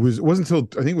it wasn't until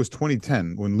I think it was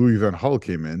 2010 when Louis van Gaal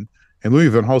came in, and Louis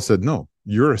van Gaal said, "No,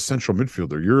 you're a central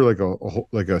midfielder. You're like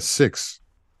a 6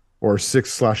 or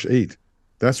 6/8.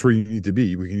 That's where you need to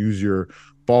be. We can use your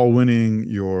ball winning,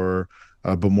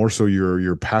 but more so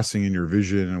your passing and your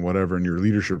vision and whatever, and your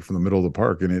leadership from the middle of the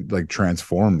park." And it like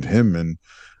transformed him. And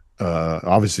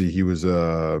obviously he was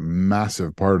a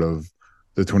massive part of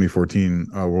the 2014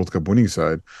 World Cup winning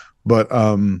side. But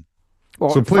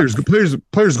so players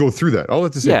go through that. I'll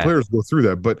have to say players go through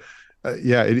that. But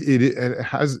it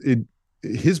has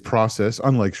his process,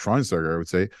 unlike Schweinsteiger, I would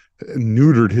say,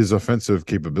 neutered his offensive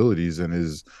capabilities and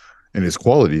his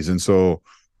qualities. And so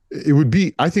I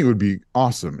think it would be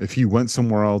awesome if he went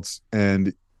somewhere else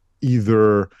and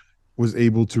either was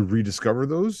able to rediscover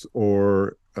those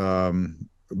or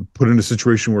put in a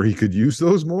situation where he could use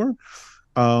those more,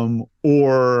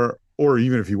 or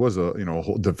even if he was a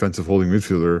defensive holding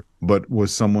midfielder, but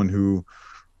was someone who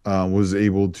was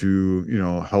able to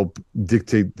help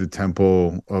dictate the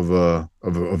tempo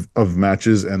of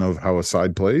matches and of how a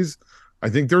side plays. I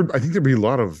think there'd be a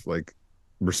lot of like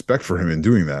respect for him in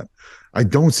doing that. I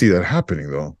don't see that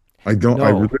happening though. I don't.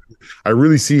 No. I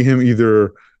really see him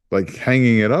either like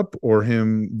hanging it up or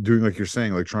him doing like you're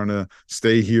saying, like trying to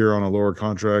stay here on a lower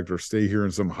contract or stay here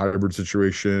in some hybrid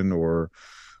situation or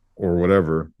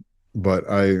whatever. But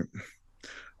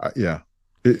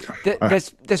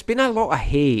there's been a lot of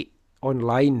hate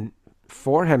online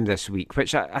for him this week,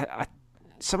 which I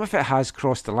some of it has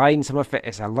crossed the line, some of it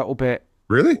is a little bit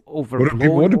really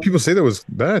overblown. What did people say that was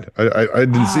bad? I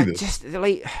didn't see this. Just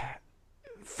like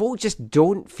folk just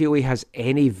don't feel he has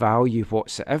any value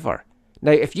whatsoever.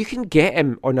 Now, if you can get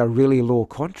him on a really low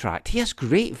contract, he has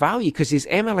great value because he's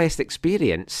MLS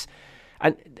experience.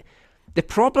 And the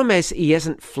problem is he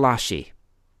isn't flashy.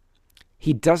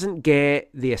 He doesn't get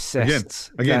the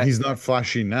assists. Again, he's not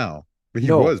flashy now, but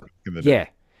he was back in the day. Yeah.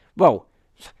 Well,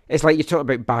 it's like you're talking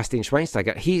about Bastian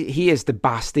Schweinsteiger. He is the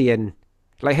Bastian.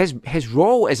 Like his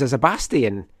role is as a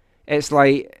Bastian. It's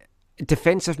like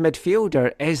defensive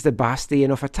midfielder is the Bastian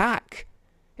of attack.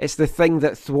 It's the thing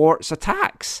that thwarts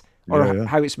attacks, or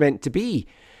how it's meant to be.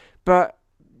 But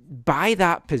by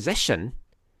that position,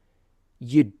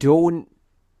 you don't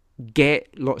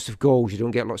get lots of goals. You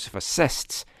don't get lots of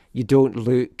assists. You don't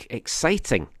look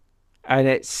exciting. And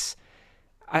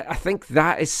I think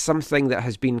that is something that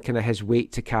has been kind of his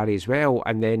weight to carry as well.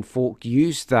 And then folk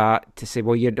use that to say,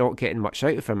 well, you're not getting much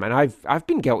out of him. And I've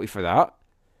been guilty for that.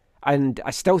 And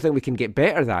I still think we can get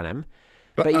better than him.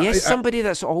 But he is somebody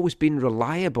that's always been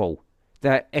reliable.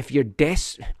 That if you're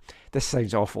this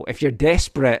sounds awful. If you're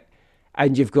desperate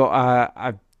and you've got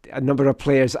a number of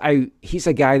players out, he's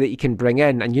a guy that you can bring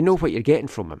in and you know what you're getting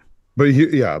from him. But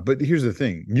here's the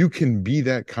thing: you can be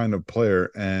that kind of player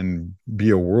and be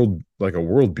a world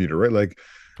beater, right? Like,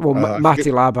 well,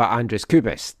 Mati Laba, Andres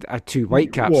Kubis, two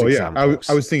Whitecaps examples.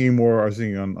 I was thinking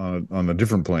on a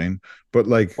different plane, but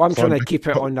like, well, I'm trying to keep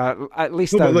it on at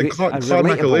least Claude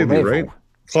Makelele level. Right?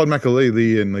 Claude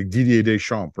Makelele and like Didier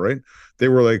Deschamps, right? They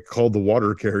were like called the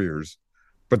water carriers,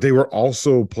 but they were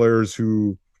also players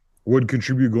who would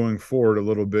contribute going forward a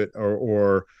little bit,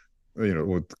 or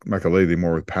with Makelele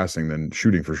more with passing than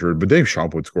shooting for sure. But Dave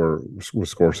Champ would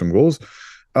score some goals.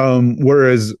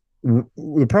 Whereas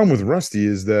the problem with Rusty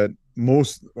is that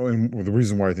the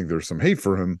reason why I think there's some hate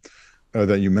for him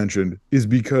that you mentioned is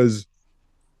because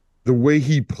the way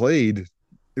he played,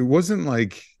 it wasn't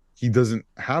like he doesn't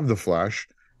have the flash.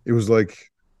 It was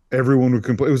like everyone would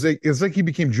complain. It's like he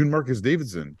became June Marcus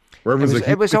Davidson. Where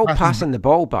it was all passing the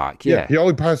ball back. Yeah, he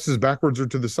always passes backwards or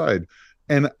to the side.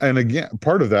 And again,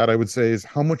 part of that I would say is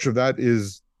how much of that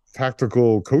is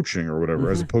tactical coaching or whatever,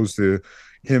 as opposed to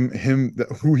him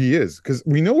who he is, because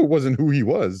we know it wasn't who he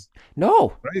was.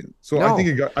 No, right? So no. I think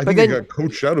it got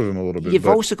coached out of him a little bit. You've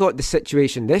also got the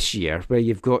situation this year where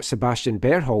you've got Sebastian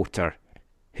Berhalter,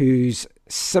 who's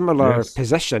similar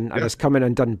position and has come in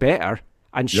and done better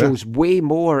and shows way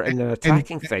more in an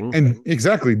attacking thing. And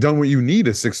exactly done what you need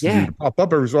a 6 to do, to pop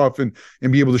up every so often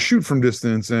and be able to shoot from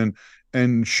distance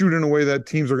and shoot in a way that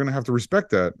teams are going to have to respect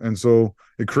that. And so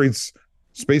it creates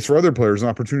space for other players and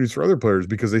opportunities for other players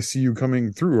because they see you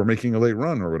coming through or making a late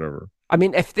run or whatever. I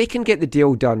mean, if they can get the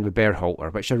deal done with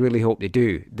Berhalter, which I really hope they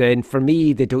do, then for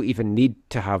me, they don't even need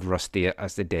to have Rusty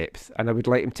as the depth, and I would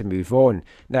like him to move on.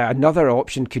 Now, another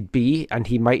option could be, and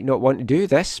he might not want to do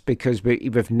this because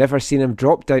we've never seen him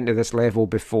drop down to this level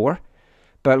before,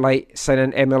 but like sign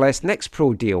an MLS Next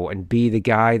Pro deal and be the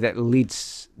guy that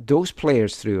leads those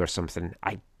players through or something.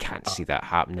 I can't see that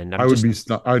happening. I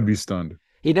would be stunned.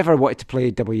 He never wanted to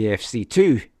play WFC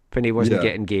 2 when he wasn't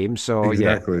getting games. So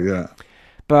exactly, yeah.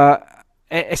 But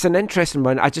it's an interesting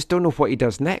one. I just don't know what he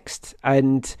does next.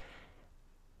 And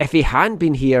if he hadn't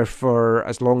been here for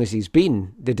as long as he's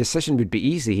been, the decision would be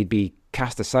easy. He'd be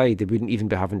cast aside. They wouldn't even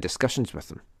be having discussions with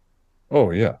him.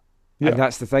 Oh, yeah. And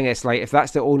that's the thing. It's like, if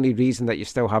that's the only reason that you're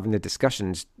still having the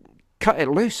discussions, cut it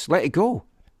loose. Let it go.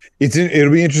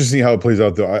 It'll be interesting how it plays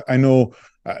out, though. I know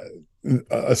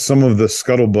some of the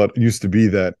scuttlebutt used to be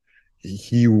that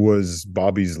he was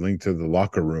Bobby's link to the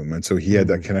locker room, and so he had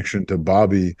that connection to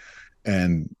Bobby,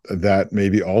 and that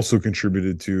maybe also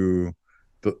contributed to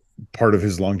the part of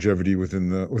his longevity within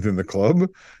the club.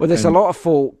 Well, there's a lot of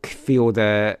folk feel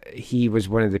that he was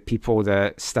one of the people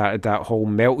that started that whole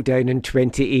meltdown in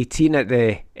 2018 at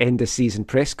the end of season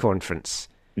press conference.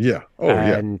 Yeah. Oh,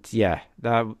 and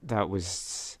that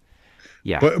was.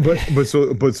 Yeah, but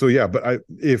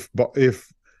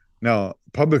if now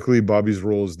publicly Bobby's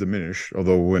role is diminished,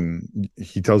 although when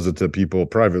he tells it to people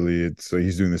privately, it's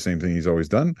he's doing the same thing he's always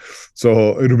done.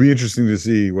 So it'll be interesting to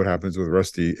see what happens with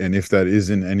Rusty, and if that is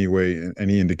in any way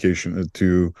any indication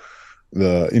to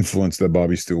the influence that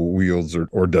Bobby still wields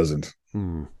or doesn't,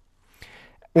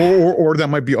 or that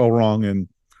might be all wrong, and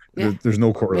there's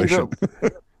no correlation.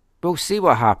 We'll see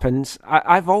what happens.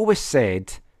 I've always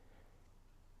said,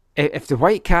 if the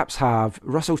Whitecaps have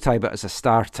Russell Teibert as a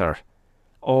starter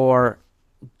or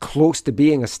close to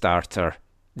being a starter,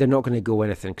 they're not going to go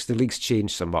anything because the league's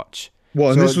changed so much.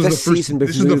 Well, and this was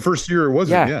the first year it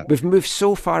wasn't. Yeah, we've moved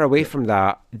so far away from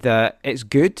that it's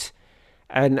good.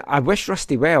 And I wish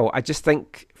Rusty well. I just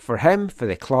think for him, for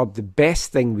the club, the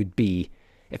best thing would be,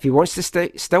 if he wants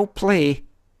to still play,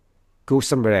 go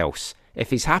somewhere else. If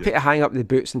he's happy to hang up the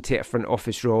boots and take a front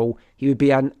office role, he would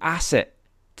be an asset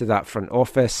to that front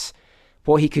office.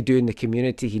 What he could do in the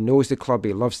community, he knows the club,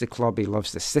 he loves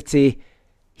the city.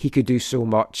 He could do so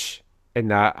much in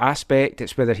that aspect.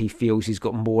 It's whether he feels he's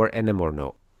got more in him or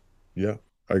not. Yeah,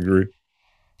 I agree.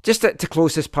 Just to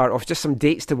close this part off, just some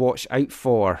dates to watch out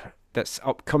for that's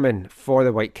upcoming for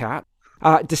the Whitecaps.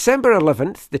 December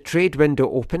 11th, the trade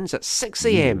window opens at 6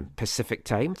 a.m. Pacific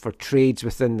time for trades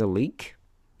within the league.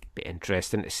 Be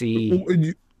interesting to see.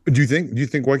 Do you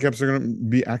think Whitecaps are going to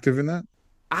be active in that?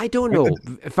 I don't know.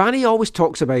 Vanni always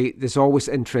talks about there's always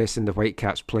interest in the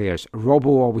Whitecaps players. Robbo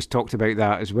always talked about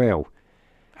that as well.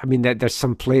 I mean, there's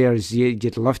some players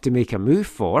you'd love to make a move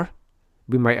for.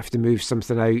 We might have to move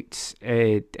something out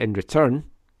in return,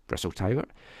 Russell Teibert.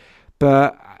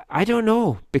 But I don't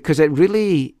know, because it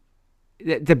really...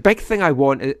 The big thing I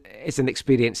want is an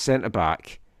experienced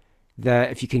centre-back,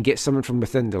 that if you can get someone from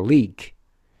within the league.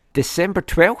 December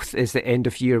 12th is the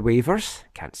end-of-year waivers.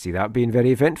 Can't see that being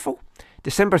very eventful.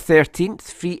 December 13th,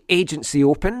 free agency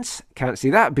opens. Can't see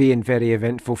that being very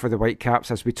eventful for the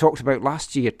Whitecaps. As we talked about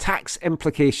last year, tax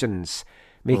implications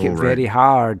make it very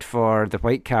hard for the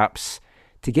Whitecaps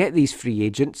to get these free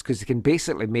agents, because they can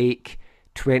basically make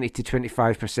 20 to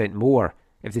 25% more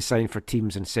if they sign for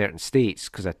teams in certain states,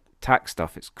 because of tax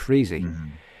stuff. It's crazy.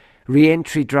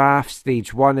 Re-entry draft,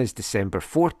 stage 1 is December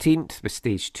 14th, with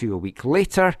stage 2 a week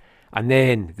later. And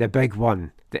then the big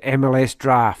one, the MLS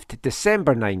draft,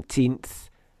 December 19th.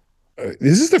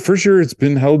 Is this the first year it's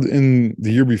been held in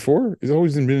the year before? It's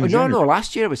always been in January. No,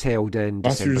 last year it was held in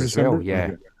December as well.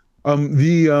 Yeah.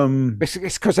 Okay.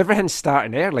 It's because everything's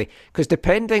starting early. Because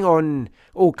depending on...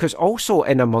 because also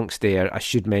in amongst there, I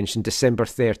should mention, December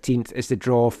 13th is the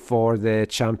draw for the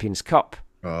Champions Cup.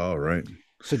 Oh, right.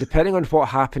 So depending on what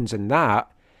happens in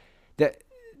that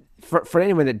for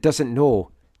anyone that doesn't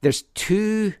know, there's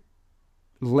 2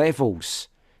 levels.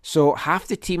 So half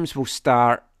the teams will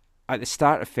start at the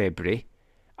start of February,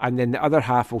 and then the other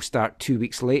half will start 2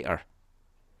 weeks later.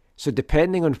 So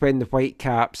depending on when the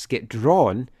Whitecaps get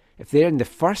drawn, if they're in the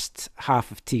first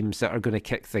half of teams that are going to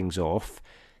kick things off,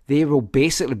 they will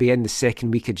basically be in the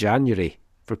second week of January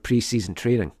for pre-season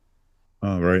training.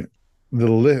 Oh, right.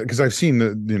 Because I've seen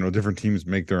different teams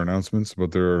make their announcements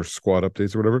about their squad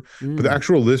updates or whatever, but the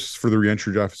actual lists for the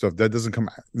re-entry draft stuff, does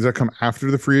that come after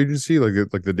the free agency, like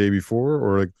the day before,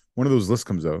 or like one of those lists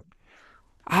comes out?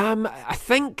 I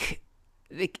think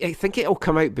it'll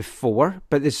come out before,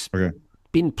 but there's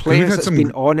been players that's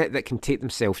been on it that can take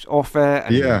themselves off it.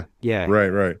 And, yeah,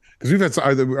 right. Because we've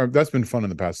had that's been fun in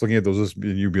the past, looking at those lists,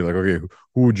 and you'd be like, okay,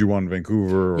 who would you want in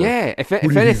Vancouver? Or if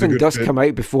anything does come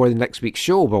out before the next week's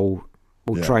show,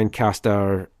 we'll try and cast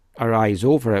our eyes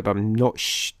over it, but I'm not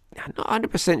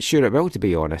 100% sure it will, to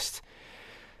be honest.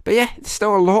 But yeah, there's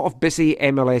still a lot of busy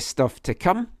MLS stuff to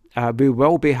come. We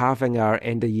will be having our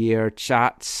end-of-year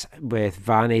chats with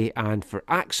Vanni and for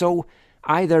Axel,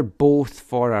 either both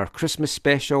for our Christmas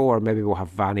special, or maybe we'll have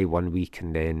Vanni one week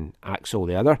and then Axel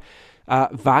the other.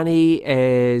 Vanni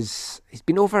he's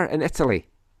been over in Italy,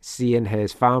 seeing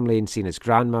his family and seeing his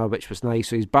grandma, which was nice.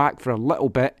 So he's back for a little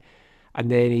bit, and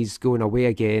then he's going away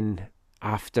again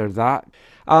after that.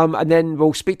 And then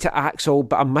we'll speak to Axel,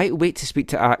 but I might wait to speak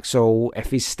to Axel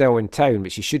if he's still in town,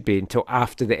 which he should be, until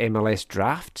after the MLS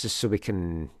draft, just so we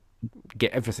can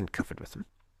get everything covered with him.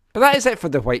 But that is it for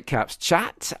the Whitecaps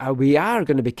chat. We are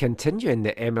going to be continuing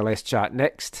the MLS chat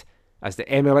next, as the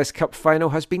MLS Cup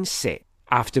final has been set,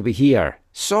 after we hear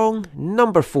song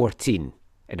number 14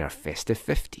 in our Festive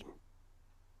 15.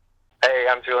 Hey,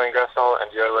 I'm Julian Gressel, and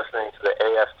you're listening to the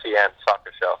AFTN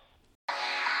Soccer Show.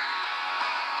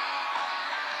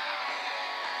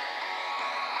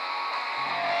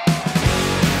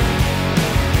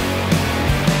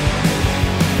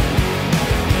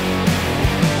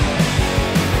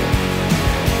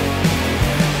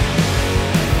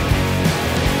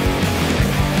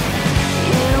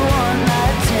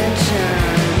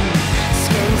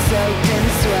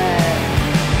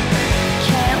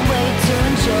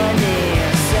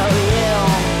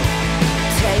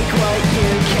 Take what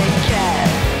you can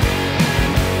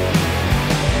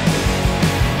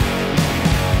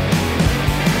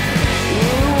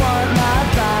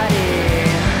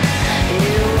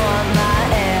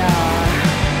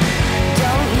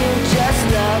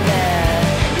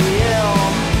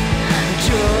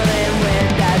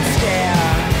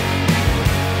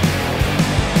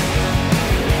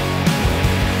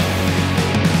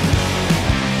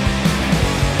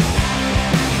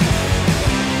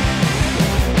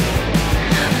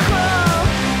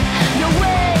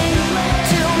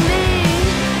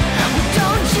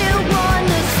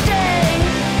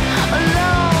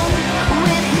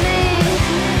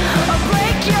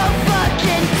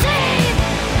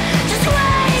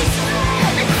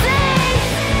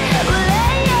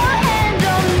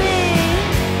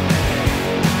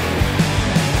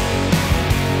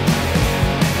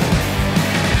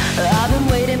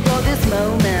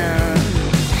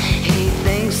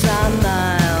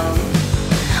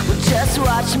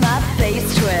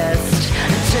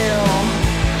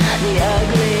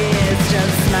ugliest of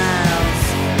smiles.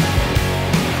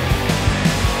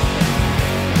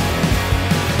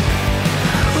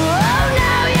 Oh,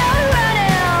 now you're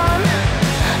running.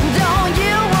 Don't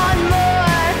you want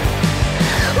more?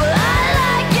 Well, I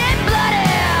like it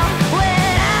bloody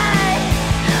when I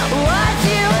watch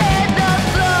you hit the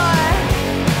floor.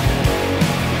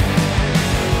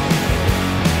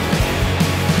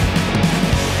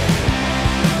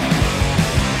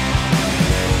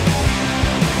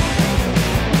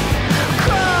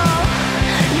 Crawl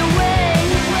your way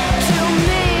to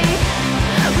me.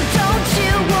 Don't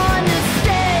you wanna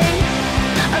stay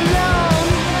alone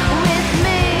with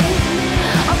me?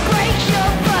 I'll break your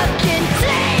fucking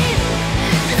teeth.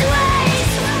 Just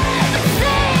wait and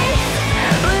see.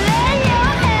 Lay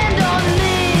your hand on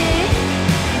me.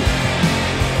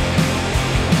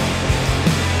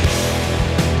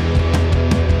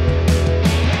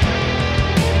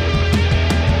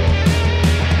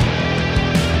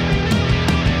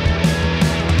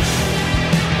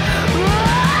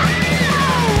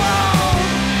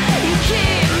 You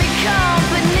keep me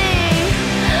company.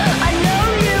 I know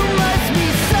you must be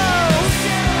so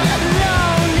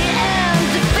lonely and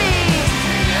defeat.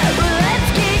 Let's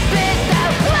keep it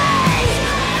that way.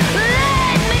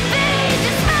 Let me be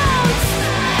just mounts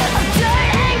of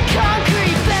dirt and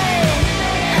concrete pain.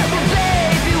 Well,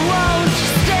 baby, won't you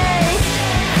stay?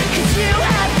 'Cause you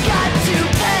have got to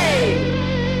pay.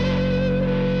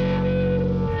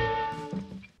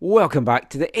 Welcome back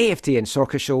to the AFTN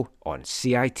Soccer Show on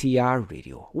CITR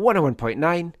Radio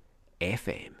 101.9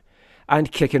 FM.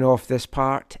 And kicking off this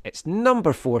part, it's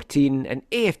number 14 in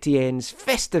AFTN's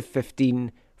Festive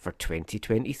 15 for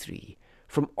 2023.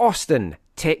 From Austin,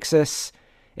 Texas,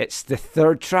 it's the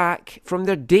third track from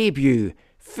their debut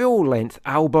full-length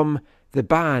album. The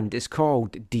band is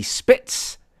called Die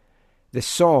Spitz. The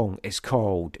song is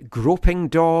called Groping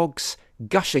Dogs,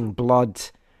 Gushing Blood,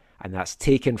 and that's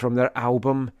taken from their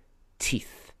album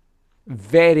Teeth.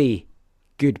 Very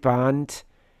good band.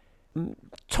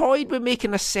 Toyed with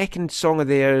making a second song of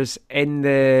theirs in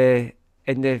the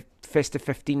Festive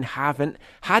 15. Haven't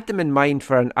had them in mind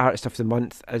for an Artist of the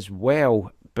Month as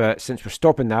well, but since we're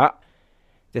stopping that,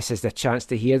 this is the chance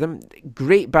to hear them.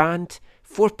 Great band,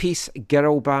 4-piece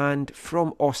girl band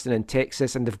from Austin in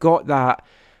Texas, and they've got that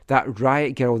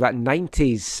Riot Girl, that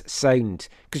 90s sound.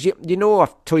 Because you know,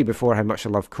 I've told you before how much I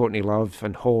love Courtney Love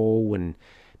and Hole and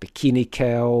Bikini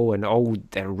Kill and all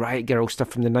the Riot Girl stuff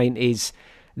from the 90s.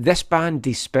 This band,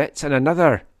 Die Spitz, and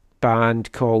another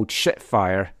band called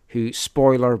Shitfire, who,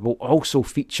 spoiler, will also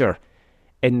feature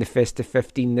in the Festive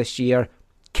 15 this year,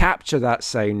 capture that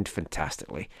sound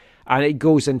fantastically. And it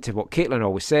goes into what Caitlin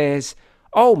always says,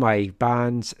 all my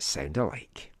bands sound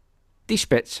alike. Die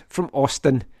Spitz from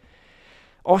Austin.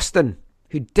 Austin,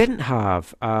 who didn't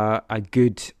have a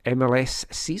good MLS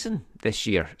season this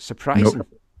year. Surprising.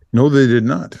 No, they did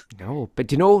not. No, but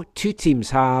do you know, two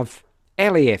teams have,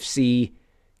 LAFC,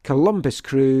 Columbus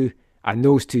Crew, and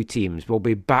those two teams will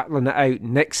be battling it out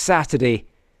next Saturday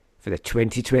for the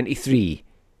 2023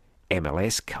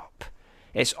 MLS Cup.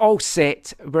 It's all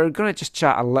set. We're going to just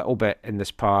chat a little bit in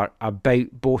this part about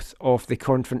both of the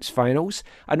conference finals.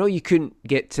 I know you couldn't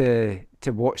get to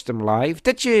watch them live.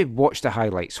 Did you watch the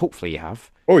highlights? Hopefully you have.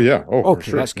 Oh, yeah. Oh, okay, for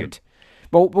sure. That's good.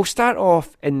 Well, we'll start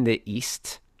off in the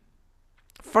East.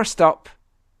 First up,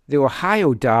 the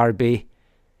Ohio Derby.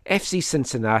 FC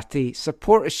Cincinnati,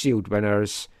 Supporters Shield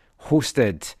winners,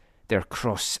 hosted their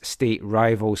cross-state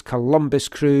rivals Columbus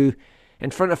Crew in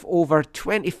front of over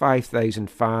 25,000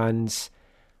 fans.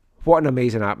 What an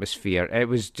amazing atmosphere. It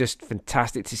was just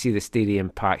fantastic to see the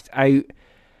stadium packed out.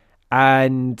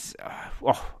 And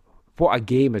what a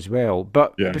game as well.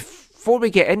 But before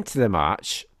we get into the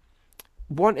match,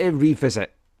 I want to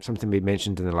revisit something we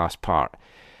mentioned in the last part.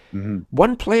 Mm-hmm.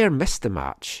 One player missed the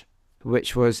match,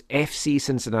 which was FC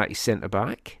Cincinnati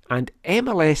centre-back and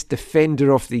MLS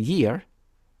Defender of the Year,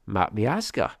 Matt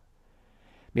Miazga.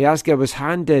 Miazga was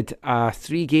handed a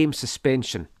 3-game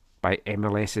suspension by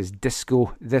MLS's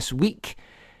Disco this week,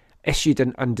 issued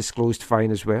an undisclosed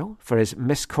fine as well for his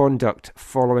misconduct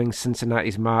following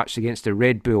Cincinnati's match against the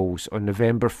Red Bulls on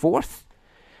November 4th.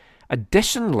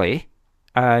 Additionally,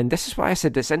 and this is why I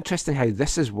said it's interesting how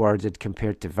this is worded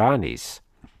compared to Vanni's,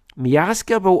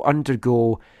 Miazga will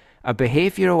undergo a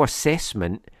behavioural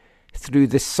assessment through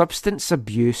the Substance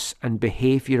Abuse and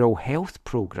Behavioural Health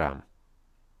Programme.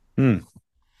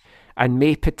 And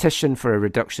may petition for a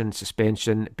reduction in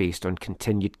suspension based on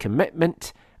continued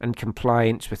commitment and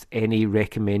compliance with any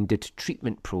recommended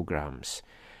treatment programmes.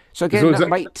 So again, that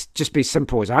might just be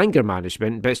simple as anger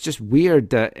management, but it's just weird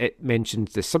that it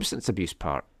mentions the substance abuse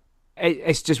part.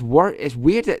 it's just it's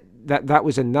weird that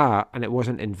was in that and it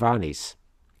wasn't in Vanni's.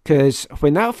 Because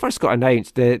when that first got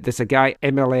announced, there's a guy,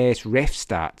 MLS Ref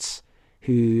Stats,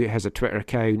 who has a Twitter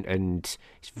account and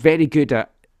he's very good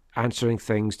at answering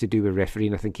things to do with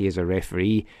refereeing. I think he is a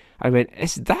referee. I went,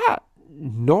 is that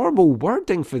normal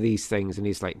wording for these things? And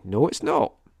he's like, no, it's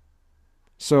not.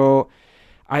 So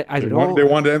I don't know.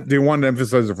 They want to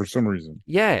emphasize it for some reason.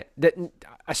 Yeah.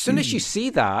 As soon as you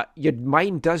see that, your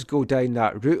mind does go down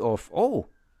that route of, what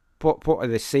are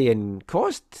they saying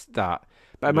caused that?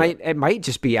 But it might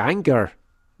just be anger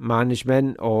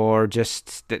management, or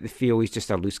just that they feel he's just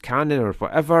a loose cannon or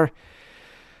whatever.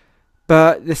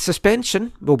 But the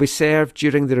suspension will be served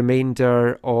during the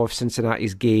remainder of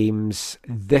Cincinnati's games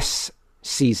this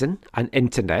season and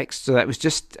into next. So that was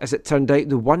just, as it turned out,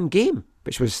 the one game,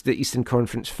 which was the Eastern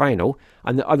Conference final,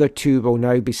 and the other two will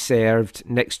now be served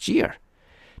next year.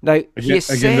 Now,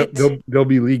 there'll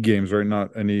be league games, right?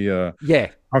 Not any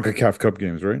CONCACAF Cup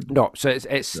games, right? No, so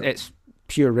it's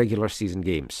pure regular season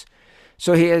games.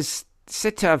 So he is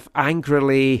said to have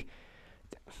angrily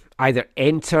either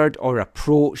entered or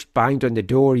approached, banged on the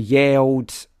door,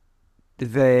 yelled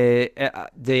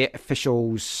the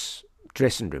officials'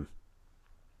 dressing room.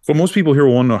 So most people here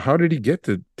want to know, how did he get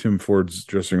to Tim Ford's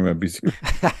dressing room at BC?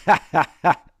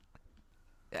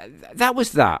 That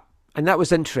was that, and that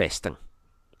was interesting.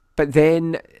 But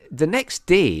then the next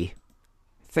day,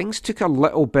 things took a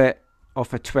little bit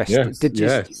of a twist.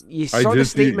 You saw the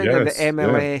statement that the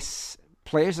MLS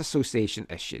Players Association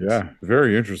issued. Yeah,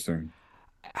 very interesting.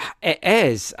 It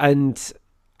is, and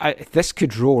this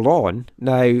could roll on.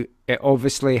 Now, it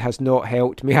obviously has not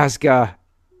helped Miazga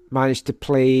manage to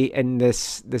play in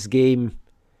this game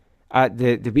at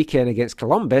the weekend against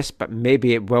Columbus, but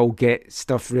maybe it will get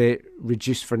stuff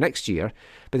reduced for next year.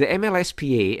 But the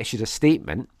MLSPA issued a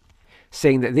statement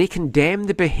saying that they condemn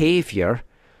the behaviour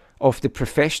of the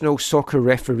Professional Soccer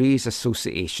Referees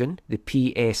Association, the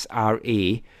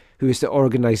PSRA, who is the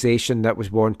organisation that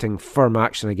was wanting firm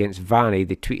action against Vanni.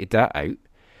 They tweeted that out.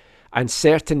 And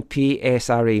certain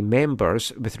PSRA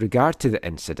members with regard to the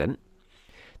incident.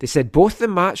 They said both the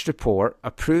match report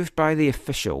approved by the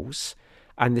officials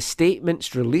and the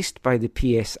statements released by the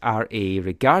PSRA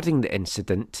regarding the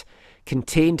incident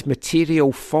contained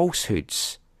material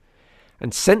falsehoods.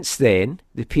 And since then,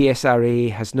 the PSRA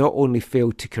has not only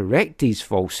failed to correct these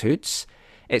falsehoods,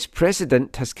 its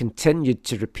president has continued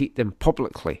to repeat them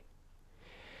publicly.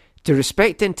 To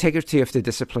respect the integrity of the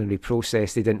disciplinary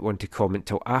process, they didn't want to comment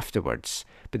till afterwards.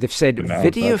 But they've said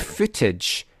video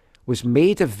footage was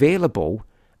made available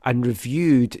and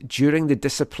reviewed during the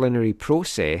disciplinary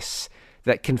process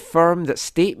that confirmed that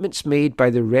statements made by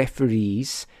the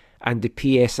referees and the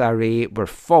PSRA were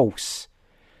false.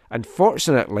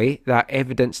 Unfortunately, that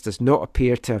evidence does not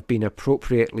appear to have been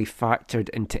appropriately factored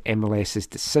into MLS's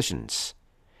decisions.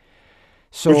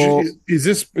 So, is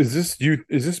this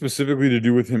specifically to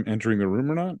do with him entering the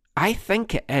room or not? I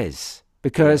think it is,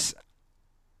 because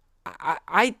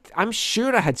I'm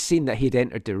sure I had seen that he'd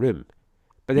entered the room,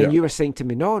 but then you were saying to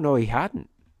me, no, he hadn't.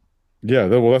 Yeah,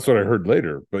 well, that's what I heard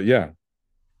later, but yeah.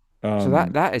 So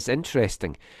that is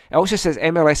interesting. It also says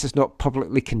MLS has not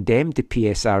publicly condemned the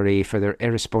PSRA for their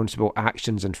irresponsible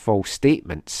actions and false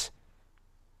statements.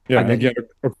 Yeah, and again,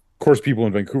 of course, people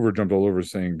in Vancouver jumped all over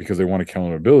saying because they want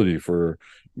accountability for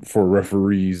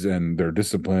referees and their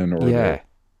discipline, or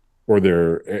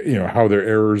their how their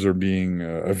errors are being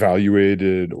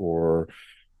evaluated, or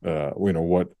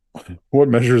what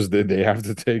measures did they have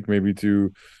to take maybe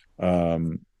to.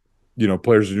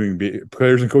 Players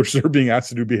and coaches are being asked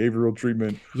to do behavioral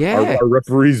treatment. Yeah, our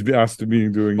referees be asked to be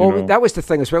doing. That was the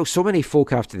thing as well. So many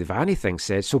folk after the Vanni thing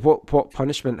said, so what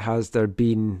punishment has there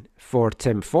been for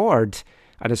Tim Ford?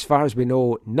 And as far as we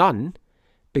know, none,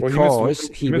 because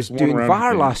he was doing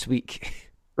VAR last week.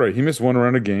 Right, he missed one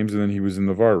round of games and then he was in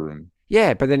the VAR room.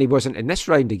 Yeah, but then he wasn't in this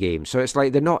round of games. So it's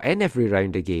like they're not in every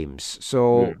round of games.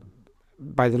 So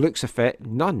by the looks of it,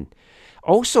 none.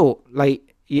 Also, like,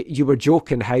 you were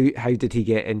joking, how did he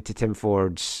get into Tim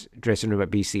Ford's dressing room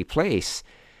at BC Place?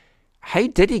 How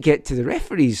did he get to the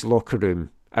referee's locker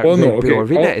room at Red Bull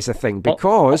Arena is a thing,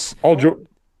 because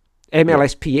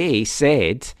MLSPA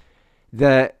said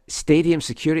that stadium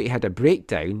security had a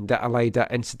breakdown that allowed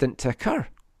that incident to occur.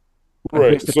 And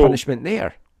where's the punishment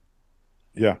there?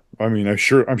 Yeah, I mean, I'm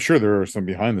sure there are some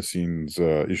behind the scenes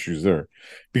issues there,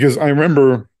 because I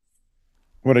remember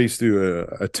when I used to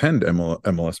attend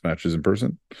MLS matches in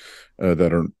person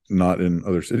that are not in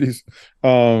other cities.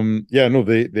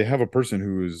 They have a person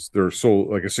who is their sole,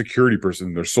 like a security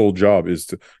person. Their sole job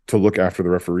is to look after the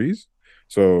referees.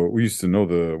 So we used to know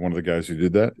one of the guys who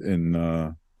did that in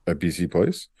at BC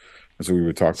Place, and so we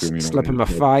would talk to him. Slip him a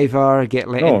fiver, get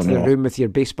let into the room with your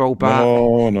baseball bat.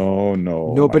 No,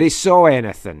 Nobody saw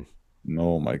anything.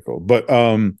 No, Michael. But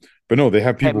no, they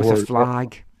have people with a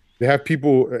flag. They have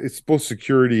people. It's both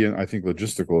security and I think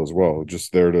logistical as well.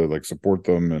 Just there to like support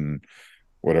them and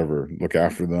whatever, look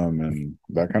after them and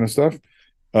that kind of stuff.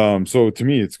 So to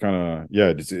me, it's kind of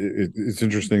it's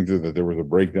interesting that there was a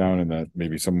breakdown and that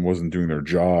maybe someone wasn't doing their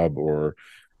job, or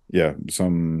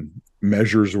some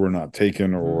measures were not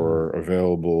taken or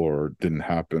available or didn't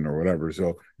happen or whatever.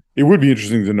 So it would be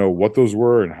interesting to know what those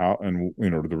were and how, and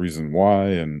the reason why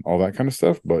and all that kind of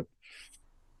stuff. But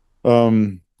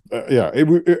you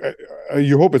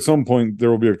hope at some point there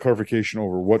will be a clarification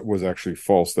over what was actually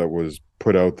false that was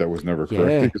put out that was never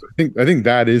correct. Because I think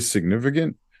that is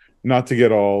significant. Not to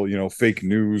get all fake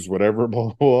news, whatever,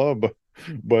 blah blah.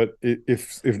 But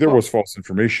if there was false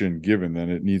information given, then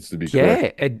it needs to be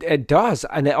correct. Yeah, it does,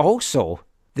 and it also,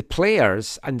 the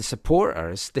players and the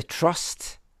supporters, the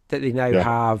trust that they now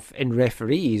have in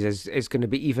referees is going to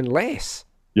be even less.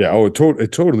 Yeah, it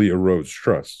totally erodes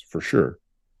trust for sure.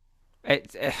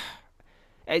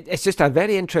 It's just a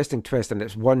very interesting twist, and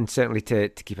it's one certainly to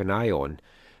keep an eye on.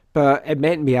 But it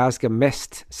meant Miazga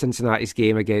missed Cincinnati's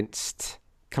game against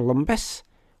Columbus.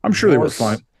 I'm sure they were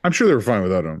fine. I'm sure they were fine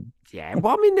without him. Yeah,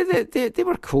 well, I mean, they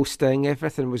were coasting.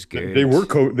 Everything was good. They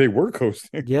were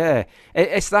coasting. Yeah,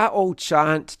 it's that old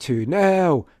chant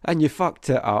 2-0, and you fucked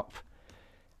it up.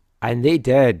 And they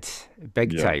did,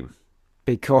 big time.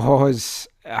 Because,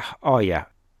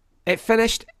 it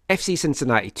finished FC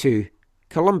Cincinnati 2,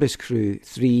 Columbus Crew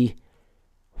 3.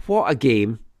 What a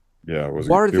game. Yeah, it was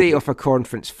worthy of a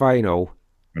conference final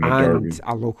and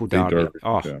a local derby.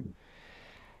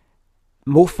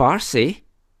 Mo Farsi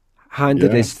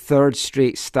handed his third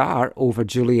straight start over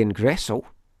Julian Gressel.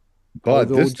 But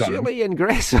this time, Julian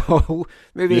Gressel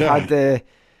maybe had the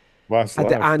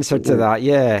answer to that.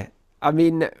 Yeah, I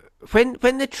mean,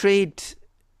 when the trade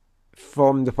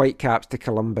from the Whitecaps to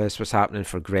Columbus was happening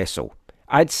for Gressel,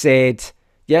 I'd said,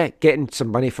 getting some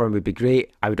money for him would be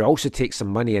great. I would also take some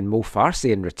money in Mo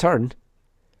Farsi in return,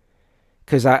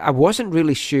 because I wasn't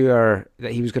really sure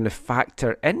that he was going to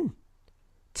factor in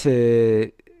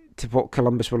to what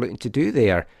Columbus were looking to do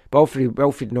there. But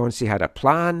Wilfried Nancy had a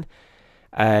plan,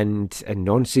 and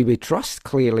Nancy we trust,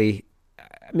 clearly.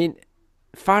 I mean,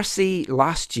 Farsi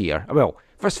last year, well,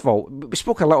 first of all, we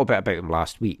spoke a little bit about him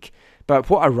last week, but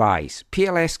what a rise.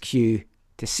 PLSQ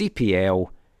to CPL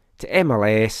to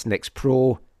MLS, Next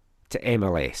Pro to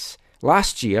MLS.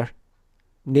 Last year,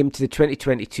 named to the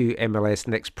 2022 MLS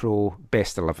Next Pro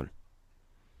Best 11.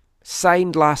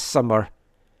 Signed last summer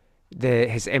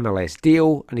his MLS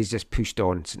deal, and he's just pushed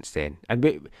on since then. And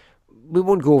we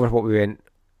won't go over what we went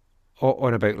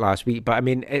on about last week, but I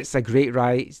mean, it's a great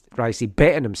rise. He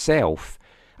bet on himself,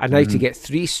 and now to get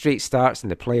 3 straight starts in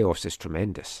the playoffs is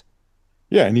tremendous.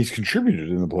 Yeah, and he's contributed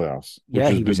in the playoffs. Yeah,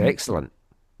 he was excellent.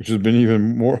 Which has been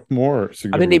even more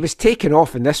significant. I mean, he was taken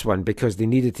off in this one because they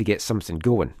needed to get something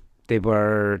going. They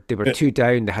were 2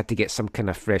 down. They had to get some kind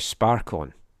of fresh spark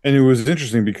on. And it was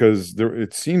interesting because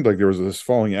it seemed like there was this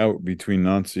falling out between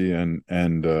Nancy and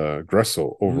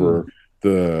Gressel over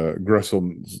the Gressel,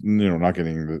 not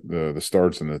getting the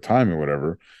starts and the time or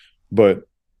whatever. But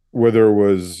whether it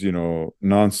was,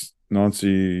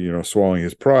 Nancy, swallowing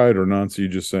his pride, or Nancy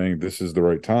just saying this is the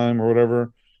right time or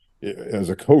whatever, as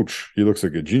a coach, he looks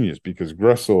like a genius, because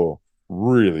Gressel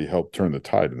really helped turn the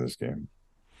tide in this game.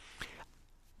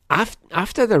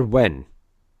 After their win,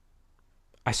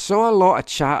 I saw a lot of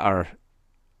chatter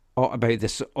about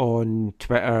this on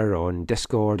Twitter, on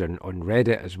Discord, and on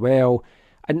Reddit as well.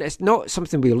 And it's not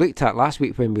something we looked at last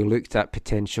week when we looked at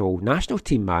potential national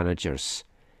team managers.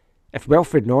 If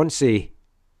Wilfried Nancy,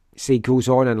 say, goes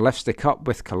on and lifts the cup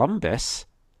with Columbus,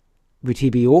 would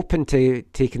he be open to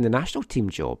taking the national team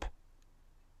job?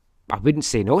 I wouldn't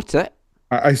say no to it.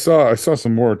 I saw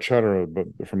some more chatter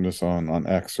from this on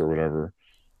X or whatever,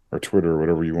 or Twitter, or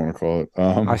whatever you want to call it.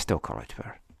 I still call it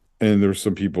Twitter. And there's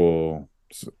some people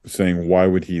saying, why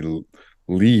would he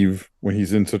leave when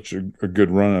he's in such a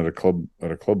good run at a club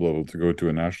level to go to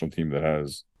a national team that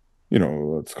has,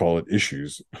 let's call it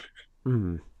issues.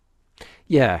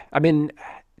 Yeah, I mean,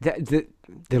 the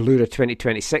lure of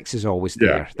 2026 is always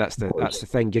there. That's the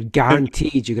thing. You're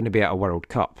guaranteed you're going to be at a World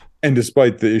Cup. And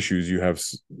despite the issues, you have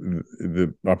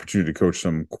the opportunity to coach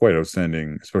some quite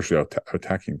outstanding, especially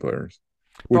attacking players.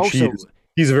 Which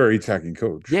he's a very attacking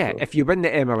coach. Yeah, so. If you win the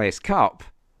MLS Cup,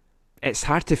 it's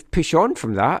hard to push on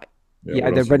from that. You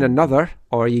either win another,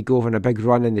 or you go on a big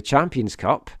run in the Champions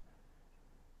Cup.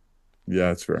 Yeah,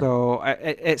 that's fair. So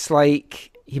it's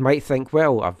like he might think,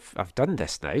 well, I've done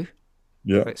this now.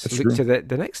 Yeah, let's that's look true. to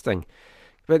the next thing.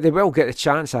 But they will get a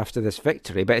chance after this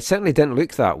victory. But it certainly didn't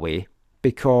look that way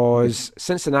because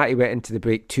Cincinnati went into the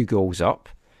break 2 goals up.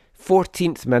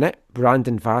 14th minute,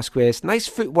 Brandon Vasquez, nice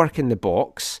footwork in the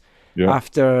box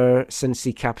after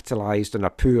Cincy capitalised on a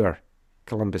poor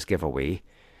Columbus giveaway.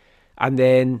 And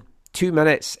then 2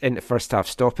 minutes into first half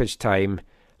stoppage time,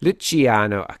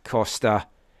 Luciano Acosta,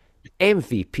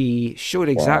 MVP, showed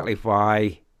exactly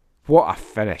why. What a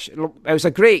finish. It was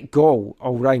a great goal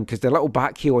all round because the little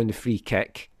back heel on the free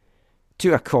kick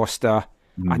to Acosta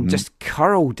and just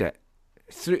curled it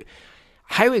through.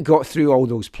 How it got through all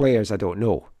those players, I don't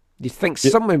know. You'd think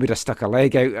someone would have stuck a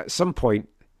leg out at some point.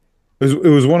 It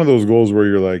was one of those goals where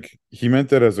you're like, he meant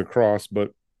that as a cross,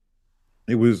 but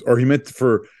it was, or he meant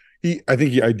for, I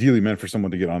think he ideally meant for someone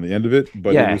to get on the end of it,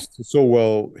 but it was so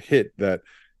well hit that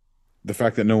the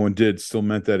fact that no one did still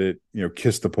meant that it,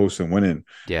 kissed the post and went in.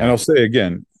 Yeah. And I'll say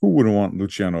again, who wouldn't want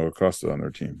Luciano Acosta on their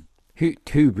team? Who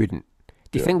wouldn't?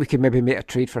 Do you think we could maybe make a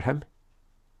trade for him?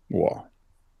 Well,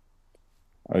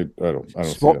 I don't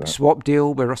see that. Swap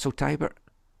deal with Russell Teibert?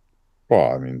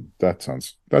 Well, I mean, that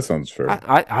sounds fair.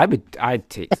 I'd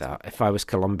take that if I was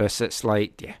Columbus. It's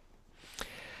like,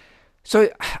 So,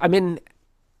 I mean,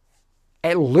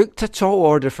 it looked a tall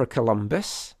order for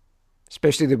Columbus,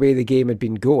 especially the way the game had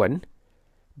been going.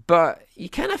 But you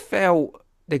kind of felt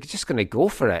they're just going to go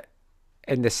for it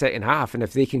in the second half. And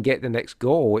if they can get the next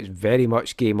goal, it's very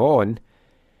much game on.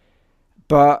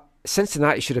 But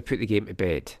Cincinnati should have put the game to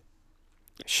bed.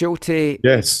 Schulte.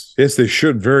 Yes, they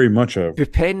should very much have.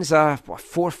 Bupenza,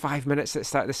 4 or 5 minutes at the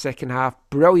start of the second half.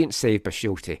 Brilliant save by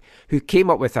Schulte, who came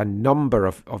up with a number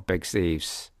of big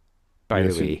saves, by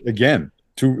the way. Again,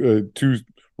 two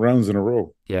rounds in a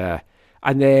row. Yeah.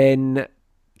 And then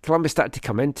Columbus started to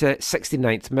come into it.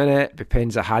 69th minute,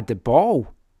 Bupenza had the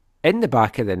ball in the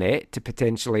back of the net to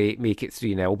potentially make it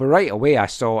 3-0. But right away I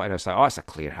saw it and I was like, it's a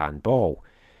clear hand ball.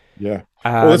 Yeah.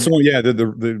 That's the one,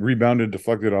 the rebounded,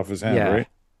 deflected off his hand, right?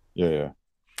 Yeah.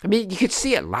 I mean, you could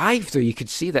see it live, though. You could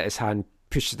see that his hand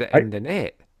pushed it in the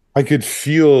net. I could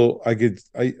feel,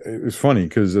 it was funny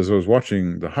because as I was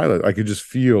watching the highlight, I could just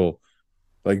feel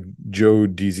like Joe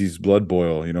Deasy's blood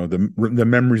boil, the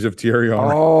memories of Thierry Henry.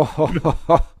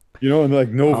 Oh. And like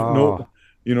no,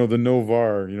 the no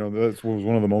VAR, that was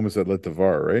one of the moments that led to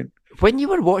VAR, right? When you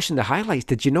were watching the highlights,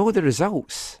 did you know the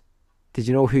results? Did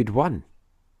you know who'd won?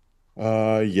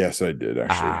 Yes, I did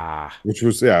actually. Which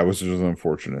was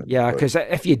unfortunate. Yeah, because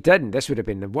if you didn't, this would have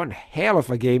been one hell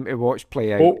of a game to watch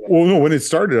play out. Well, no, when it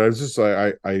started, I was just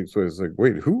like, I was like,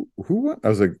 wait, who won? I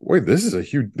was like, wait, this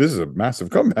is a massive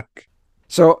comeback.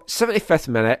 So 75th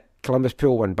minute, Columbus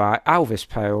pull one back. Alvis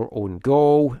Powell own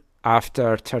goal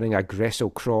after turning a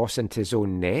Gressel cross into his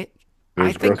own net.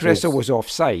 I think Gressel was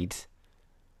offside.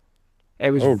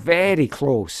 It was very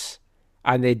close.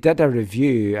 And they did a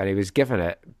review and he was given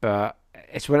it. But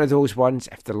it's one of those ones,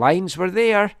 if the lines were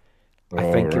there,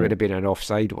 I think it would have been an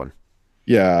offside one.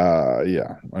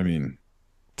 Yeah. I mean,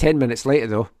 10 minutes later,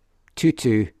 though,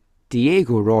 2-2,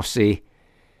 Diego Rossi.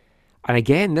 And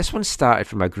again, this one started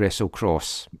from a Gressel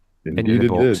cross into the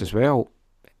box as well.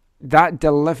 That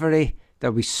delivery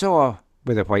that we saw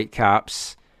with the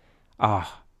Whitecaps, I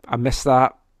missed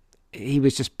that. He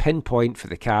was just pinpoint for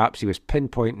the Caps. He was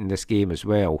pinpointing this game as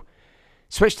well.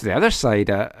 Switched to the other side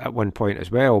at one point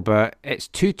as well, but it's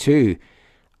 2-2.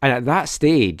 And at that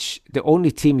stage, the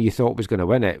only team you thought was going to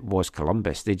win it was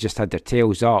Columbus. They just had their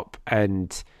tails up,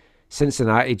 and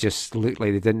Cincinnati just looked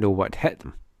like they didn't know what hit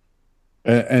them.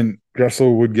 And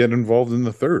Gressel would get involved in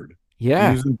the third.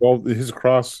 Yeah. He was involved. His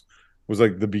cross was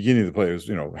like the beginning of the play. It was,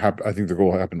 I think the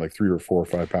goal happened like 3 or 4 or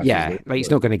 5 passes. Yeah, later,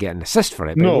 he's not going to get an assist for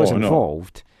it, but he was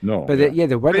involved. No. But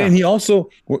the winner. And he also,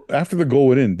 after the goal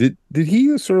went in, did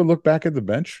he sort of look back at the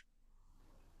bench?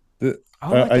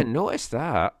 I didn't notice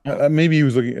that. Maybe he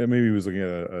was looking at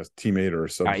a teammate or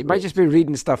something. He might just be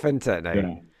reading stuff into it now.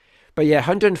 Yeah. But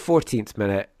 114th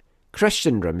minute,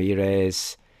 Christian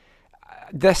Ramirez.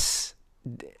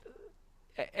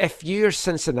 If you're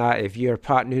Cincinnati, if you're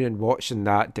Pat Noonan watching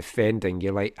that defending,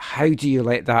 you're like, how do you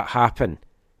let that happen?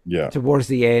 Yeah. Towards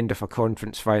the end of a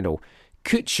conference final.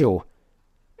 Cucho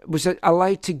was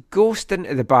allowed to ghost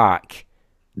into the back.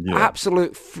 Yeah.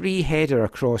 Absolute free header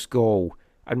across goal.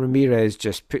 And Ramirez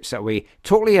just puts it away.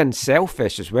 Totally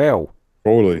unselfish as well.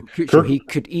 Totally. Cucho, he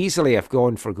could easily have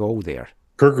gone for goal there.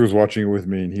 Kirk was watching it with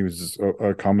me, and he was just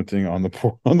commenting on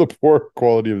the poor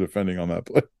quality of defending on that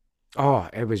play. Oh,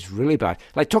 it was really bad.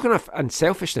 Like, talking of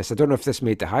unselfishness, I don't know if this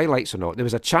made the highlights or not. There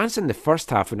was a chance in the first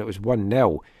half when it was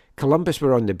 1-0. Columbus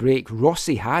were on the break.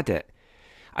 Rossi had it.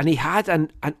 And he had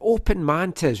an open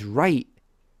man to his right.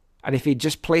 And if he'd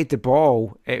just played the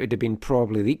ball, it would have been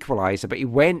probably the equaliser. But he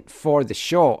went for the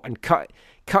shot and cut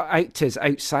out to his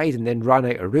outside and then ran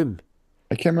out of room.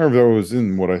 I can't remember if that was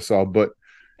in what I saw, but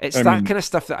it's kind of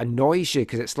stuff that annoys you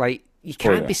because it's like you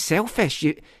can't be selfish.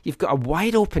 You've got a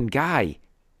wide open guy,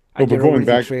 and but you're going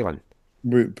back, trailing.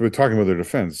 We're talking about their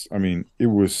defense. I mean, it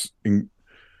was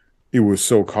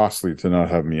so costly to not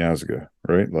have Miazga,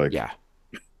 right? Like, yeah,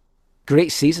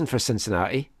 great season for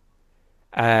Cincinnati,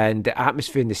 and the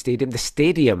atmosphere in the stadium. The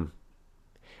stadium,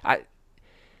 I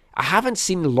haven't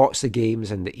seen lots of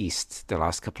games in the East the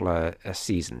last couple of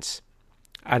seasons,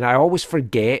 and I always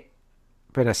forget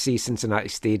when I see Cincinnati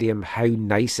Stadium how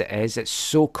nice it is. It's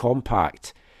so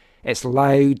compact, it's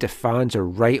loud. The fans are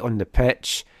right on the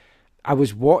pitch. I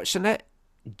was watching it,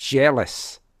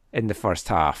 jealous in the first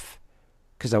half,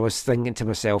 because I was thinking to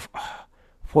myself,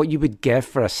 what you would give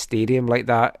for a stadium like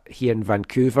that here in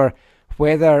Vancouver,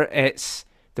 whether it's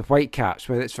the Whitecaps,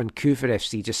 whether it's Vancouver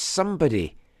FC, just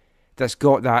somebody that's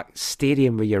got that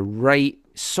stadium where you're right,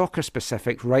 soccer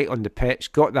specific, right on the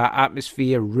pitch, got that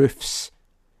atmosphere, roofs.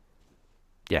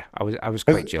 Yeah, I was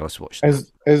quite jealous watching that.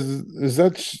 Is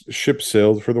that ship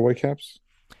sailed for the Whitecaps?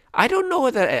 I don't know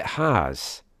whether it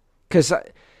has, because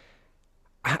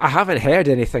I haven't heard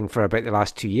anything for about the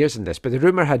last 2 years in this, but the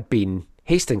rumour had been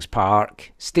Hastings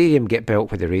Park, stadium get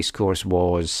built where the racecourse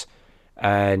was,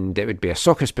 and it would be a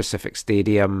soccer-specific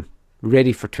stadium,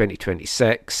 ready for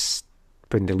 2026,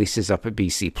 when the lease is up at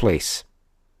BC Place.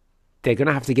 They're going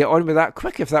to have to get on with that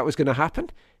quick if that was going to happen.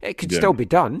 It could still be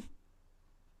done.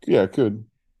 Yeah, it could.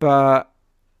 But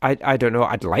I don't know.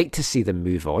 I'd like to see them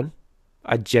move on.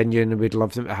 I genuinely would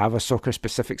love them to have a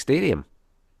soccer-specific stadium.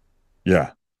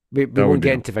 Yeah. We won't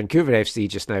get into Vancouver FC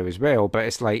just now as well, but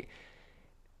it's like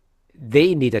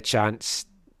they need a chance.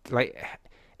 Like,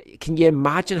 can you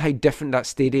imagine how different that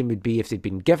stadium would be if they'd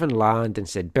been given land and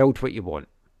said, build what you want?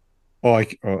 I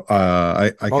can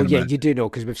imagine. You do know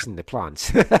because we've seen the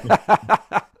plans.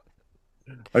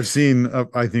 I've seen,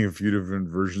 I think, a few different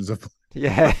versions of.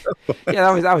 Yeah,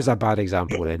 that was a bad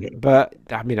example then. But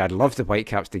I mean, I'd love the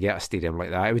Whitecaps to get a stadium like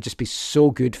that. It would just be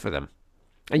so good for them.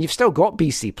 And you've still got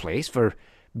BC Place for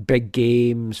big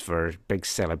games, for big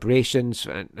celebrations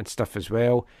and stuff as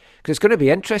well. Because it's going to be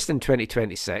interesting in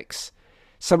 2026.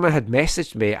 Someone had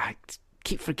messaged me. I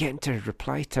keep forgetting to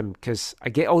reply to him because I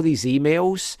get all these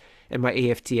emails in my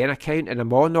AFTN account, and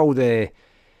I'm on all the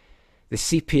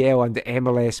CPL and the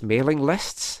MLS mailing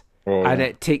lists. And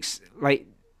it takes, like,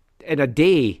 in a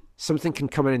day, something can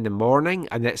come in the morning,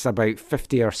 and it's about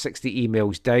 50 or 60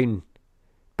 emails down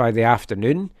by the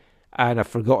afternoon, and I've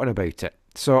forgotten about it.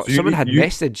 So someone had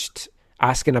messaged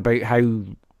asking about how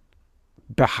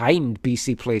behind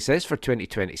BC Place is for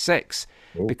 2026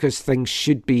 because things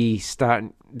should be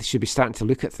starting to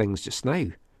look at things just now.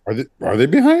 Are they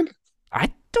behind?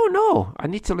 I don't know. I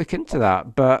need to look into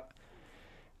that, but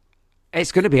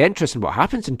it's going to be interesting what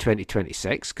happens in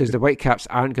 2026 because the Whitecaps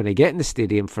aren't going to get in the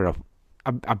stadium for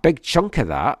a big chunk of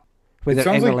that. Whether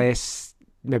MLS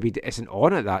maybe isn't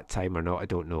on at that time or not, I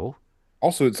don't know.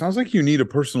 Also, it sounds like you need a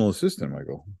personal assistant,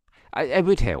 Michael. It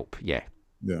would help, yeah.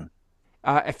 Yeah.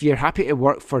 If you're happy to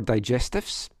work for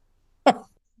digestives,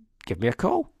 give me a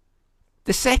call.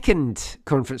 The second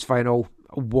conference final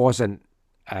wasn't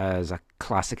as a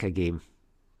classic a game.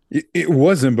 It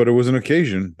wasn't, but it was an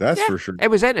occasion. That's for sure. It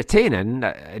was entertaining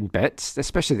in bits,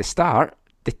 especially the start.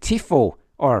 The tifo,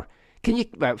 or can you?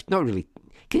 Well, not really.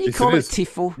 Can you call it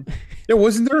tifo? Yeah,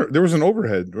 wasn't there? There was an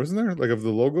overhead, wasn't there? Like of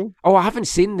the logo. Oh, I haven't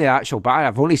seen the actual banner.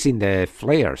 I've only seen the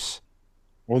flares.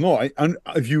 Well, no.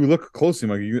 If you look closely,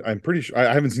 Mike, I'm pretty sure.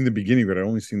 I haven't seen the beginning, but I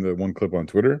only seen the one clip on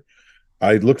Twitter.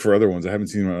 I looked for other ones. I haven't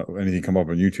seen anything come up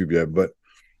on YouTube yet, but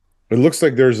it looks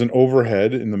like there's an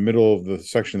overhead in the middle of the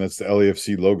section. That's the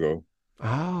LAFC logo.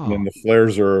 Oh. And then the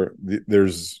flares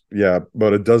there's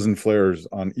about a dozen flares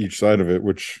on each side of it,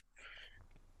 which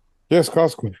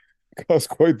cost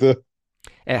quite the.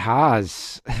 It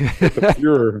has. The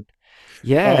furor.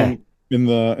 Yeah. In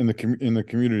the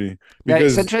community. Yeah,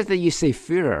 it's interesting that you say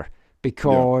furor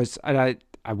because, and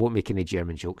I won't make any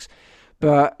German jokes,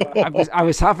 but I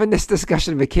was having this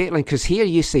discussion with Caitlin because here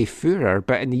you say furor,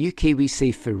 but in the UK we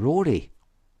say furore.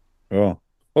 Oh,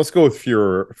 let's go with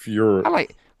furor. I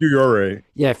like furore.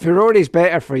 Yeah, furore is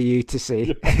better for you to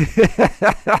say.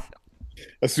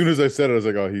 As soon as I said it, I was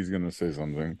like, "Oh, he's going to say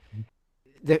something."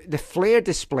 The flare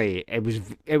display, it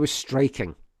was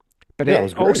striking, but it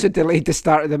it also delayed the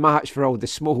start of the match for all the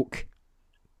smoke.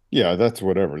 Yeah, that's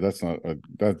whatever. That's not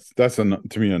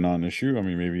to me a non-issue. I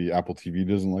mean, maybe Apple TV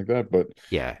doesn't like that, but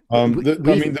yeah,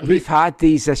 we've had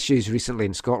these issues recently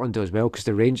in Scotland as well because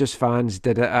the Rangers fans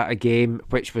did it at a game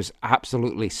which was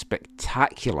absolutely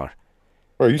spectacular.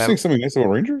 Are you But saying something nice about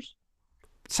Rangers?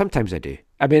 sometimes I do.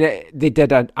 I mean, they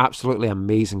did an absolutely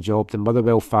amazing job. The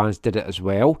Motherwell fans did it as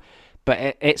well.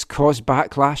 But it's caused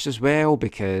backlash as well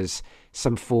because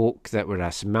some folk that were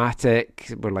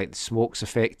asthmatic were like, the smoke's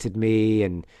affected me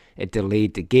and it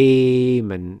delayed the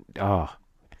game. And,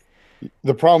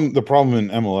 The problem in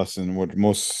MLS and what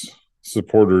most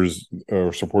supporters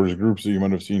or supporters groups that you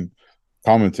might have seen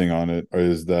commenting on it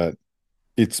is that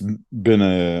it's been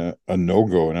a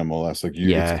no-go in MLS. Like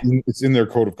Yeah. it's in their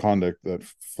code of conduct that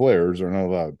flares are not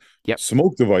allowed. Yep.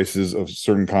 Smoke devices of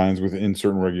certain kinds within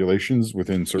certain regulations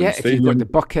within certain yeah, if you've got stadiums. the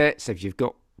buckets, if you've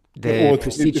got the Well,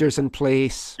 procedures in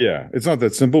place. Yeah, it's not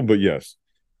that simple, but yes.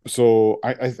 So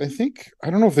I think I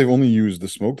don't know if they've only used the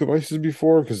smoke devices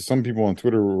before, because some people on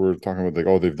Twitter were talking about like,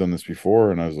 oh, they've done this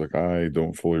before, and I was like, I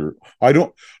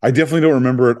definitely don't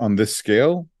remember it on this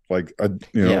scale, like a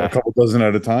couple dozen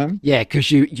at a time. Yeah,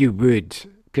 because you would. I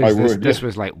Because would, this yeah.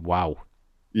 was like, wow.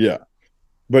 Yeah,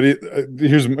 but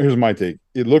here's my take.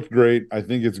 It looked great. I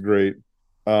think it's great.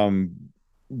 But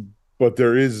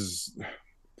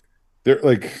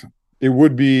it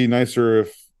would be nicer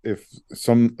if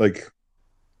some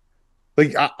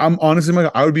I'm honestly,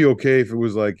 Mike, I would be okay if it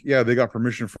was like, yeah, they got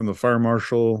permission from the fire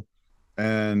marshal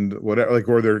and whatever, like,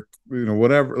 or their,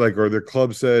 whatever, like, or their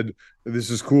club said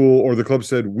this is cool, or the club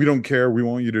said we don't care, we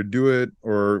want you to do it,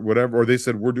 or whatever, or they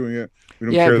said we're doing it, we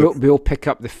don't care. We'll pick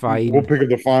up the fine. We'll pick up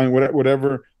the fine,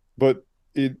 whatever. But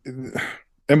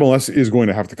MLS is going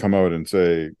to have to come out and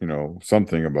say,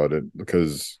 something about it,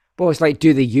 because Well, it's like,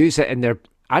 do they use it in their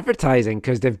advertising?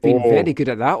 Because they've been very good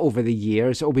at that over the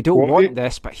years. Oh, we don't want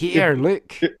this, but here,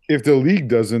 look. If the league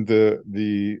doesn't, the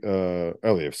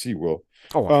LAFC will.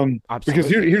 Oh, because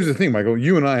absolutely. here's the thing, Michael.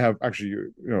 You and I have actually,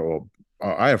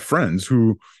 I have friends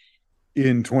who,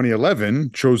 in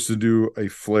 2011, chose to do a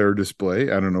flare display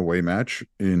at an away match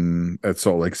at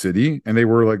Salt Lake City, and they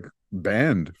were like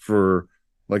banned for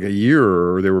like a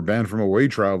year, or they were banned from away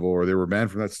travel, or they were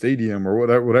banned from that stadium, or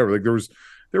whatever. Like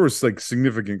there was like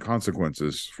significant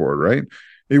consequences for it, right?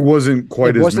 It wasn't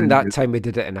quite. It wasn't that time we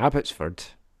did it in Abbotsford.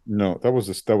 No, that was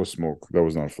smoke. That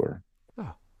was not a flare.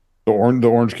 Oh. The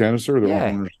orange canister,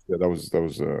 Yeah. orange, that was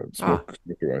a smoke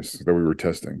device that we were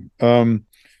testing.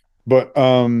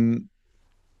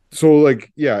 So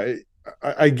like, yeah,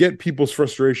 I get people's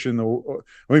frustration. Though,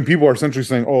 I mean, people are essentially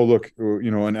saying, "Oh, look,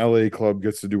 an LA club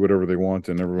gets to do whatever they want,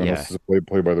 and everyone else has to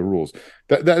play by the rules."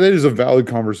 That is a valid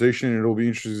conversation, and it'll be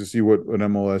interesting to see what an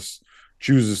MLS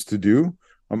chooses to do.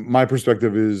 My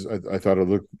perspective is, I thought it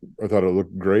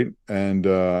looked great, and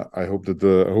I hope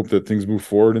that things move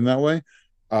forward in that way.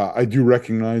 I do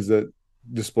recognize that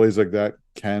displays like that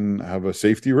can have a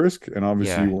safety risk, and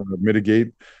obviously you want to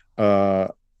mitigate,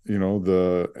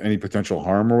 any potential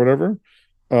harm or whatever,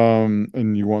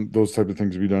 and you want those type of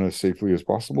things to be done as safely as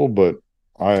possible. But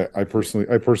I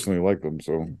personally like them,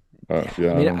 so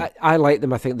yeah. I mean, I like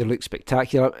them. I think they look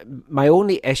spectacular. My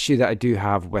only issue that I do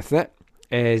have with it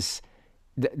is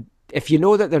if you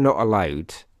know that they're not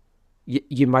allowed,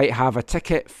 you might have a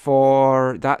ticket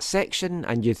for that section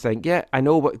and you think, yeah, I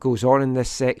know what goes on in this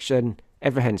section,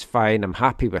 everything's fine, I'm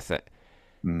happy with it.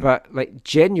 But like,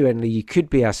 genuinely, you could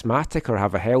be asthmatic or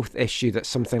have a health issue that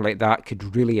something like that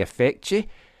could really affect you.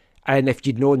 And if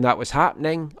you'd known that was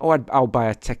happening, I'll buy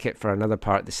a ticket for another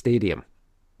part of the stadium.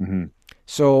 Mm-hmm.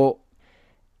 So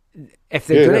if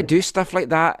they're going to do stuff like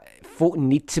that, folk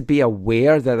need to be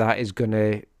aware that is going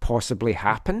to possibly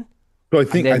happen. So I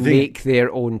think make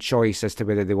their own choice as to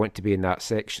whether they want to be in that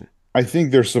section. I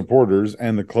think their supporters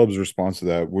and the club's response to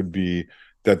that would be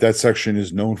that section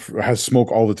is known for, has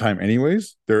smoke all the time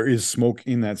anyways. There is smoke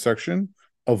in that section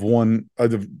of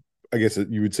I guess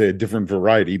you would say a different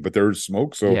variety, but there is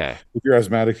smoke. So if you're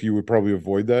asthmatic, you would probably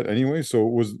avoid that anyway. So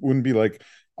wouldn't be like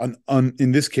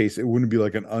in this case, it wouldn't be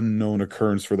like an unknown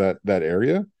occurrence for that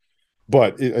area.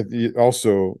 But it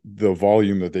also, the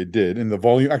volume that they did, and the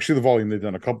volume they've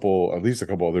done at least a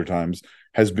couple other times,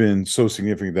 has been so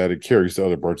significant that it carries to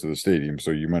other parts of the stadium.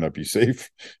 So you might not be safe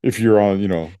if you're on,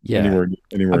 anywhere.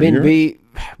 I mean, near.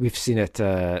 We've seen it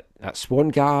at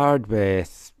Swangard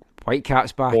with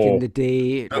Whitecaps back in the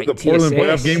day. The Portland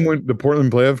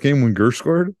playoff game when Gersh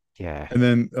scored. Yeah, and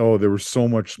then there was so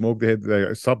much smoke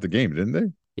they stopped the game, didn't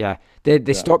they? Yeah,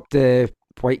 they stopped the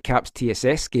Whitecaps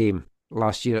TSS game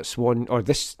last year at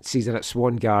this season at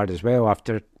Swangard as well,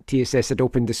 after TSS had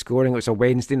opened the scoring. It was a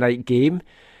Wednesday night game,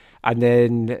 and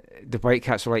then the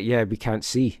Whitecaps were like, yeah, we can't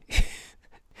see.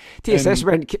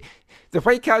 The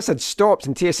Whitecaps had stopped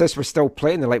and TSS were still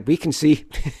playing. They're like, we can see.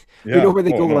 We know where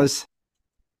the goal is.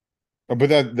 But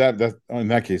that in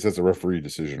that case, that's a referee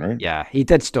decision, right? Yeah, he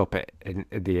did stop it in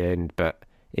the end, but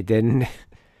it didn't.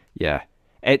 Yeah,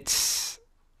 it's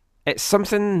It's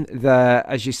something that,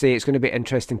 as you say, it's going to be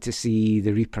interesting to see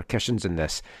the repercussions in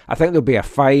this. I think there'll be a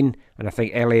fine, and I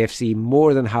think LAFC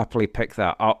more than happily pick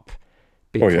that up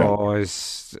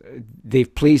because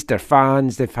they've pleased their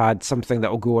fans. They've had something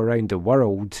that will go around the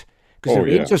world. Because the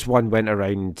Rangers one went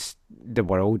around the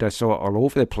world. I saw it all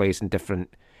over the place in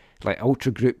different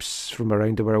ultra groups from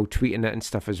around the world tweeting it and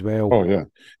stuff as well. Oh, yeah.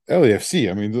 LAFC,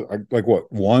 I mean, like what,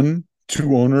 1-2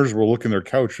 owners will look in their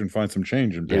couch and find some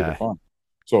change and pay the fine.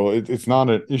 So it's not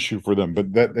an issue for them.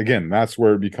 But that, again, that's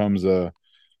where it becomes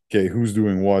okay, who's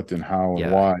doing what and how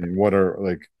and why and what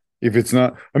are, if it's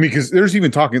not, I mean, because there's even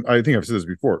talking, I think I've said this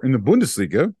before, in the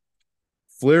Bundesliga,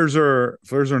 flares are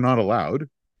not allowed.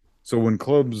 So when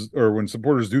clubs or when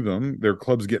supporters do them, their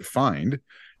clubs get fined.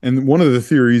 And one of the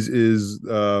theories is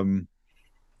that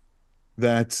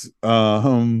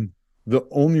the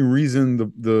only reason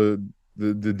the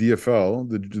DFL,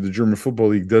 the German Football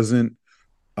League, doesn't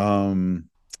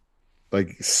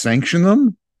sanction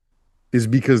them is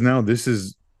because now this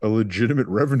is a legitimate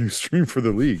revenue stream for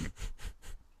the league.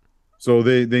 So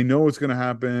they know it's going to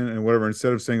happen and whatever.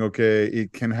 Instead of saying, okay,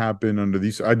 it can happen under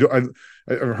these, I've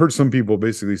heard some people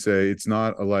basically say it's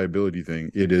not a liability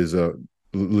thing. It is a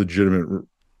legitimate,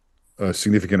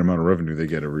 significant amount of revenue they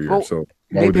get every year. Well, so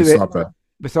why would they stop that?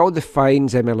 With all the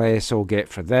fines MLS will get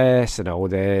for this and all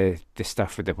the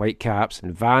stuff with the Whitecaps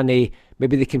and Vanni,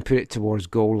 maybe they can put it towards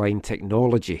goal line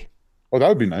technology. Oh, that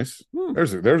would be nice.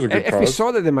 There's a good If cause. we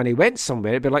saw that the money went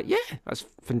somewhere, it'd be like, yeah, that's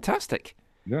fantastic.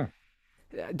 Yeah.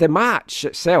 The match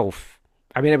itself,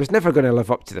 I mean, it was never going to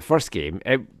live up to the first game.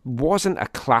 It wasn't a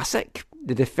classic.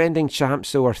 The defending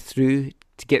champs, though, are through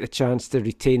to get the chance to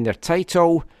retain their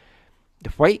title.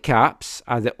 The Whitecaps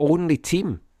are the only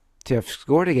team to have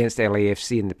scored against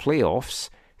LAFC in the playoffs.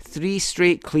 3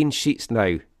 straight clean sheets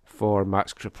now for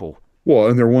Max Kripal. Well,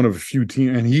 and they're one of a few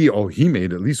teams, and he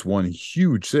made at least one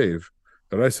huge save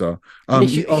that I saw.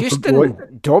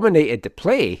 Houston dominated the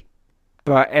play,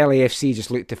 but LAFC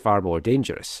just looked far more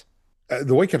dangerous.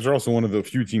 The Whitecaps are also one of the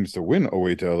few teams to win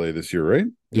away to LA this year, right?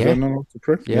 Is that not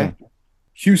correct? Yeah.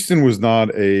 Houston was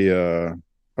not a,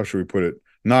 how should we put it,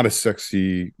 not a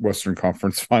sexy Western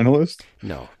Conference finalist.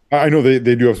 No. I know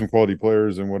they do have some quality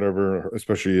players and whatever,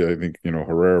 especially I think,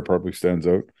 Herrera probably stands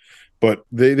out. But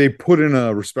they put in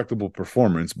a respectable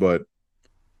performance, but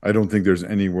I don't think there's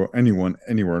anyone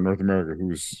anywhere in North America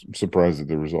who's surprised at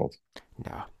the result.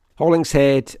 No.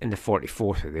 Hollingshead in the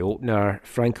 44th of the opener.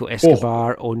 Franco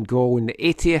Escobar on goal in the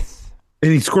 80th.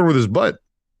 And he scored with his butt.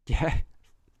 Yeah.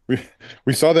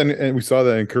 We saw that,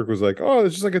 and Kirk was like, "Oh,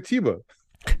 it's just like a Tiba."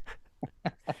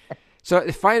 So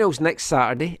the finals next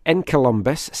Saturday in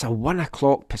Columbus. It's a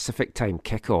 1:00 Pacific time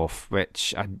kickoff,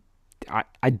 which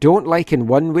I don't like in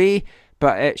one way,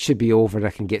 but it should be over. I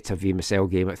can get to a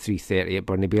VMSL game at 3:30 at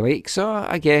Burnaby Lake, so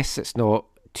I guess it's not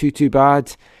too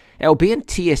bad. It'll be in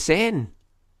TSN,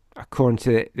 according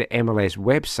to the MLS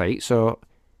website, so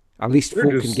at least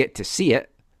folk can get to see it.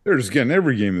 They're just getting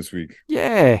every game this week.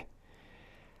 Yeah.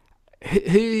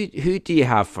 Who do you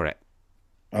have for it?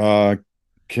 I'll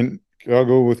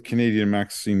go with Canadian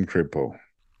Maxime Crépeau.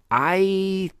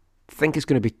 I think it's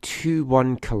going to be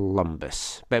 2-1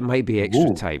 Columbus, but it might be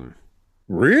extra time.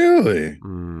 Really?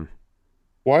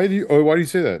 Why do you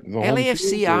say that?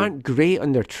 LAFC aren't great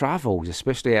on their travels,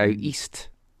 especially out east.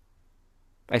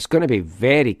 It's going to be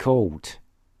very cold.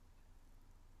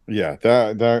 Yeah,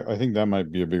 that I think that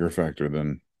might be a bigger factor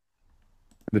than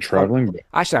the traveling. Well,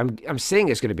 actually, I'm saying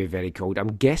it's going to be very cold.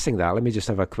 I'm guessing that. Let me just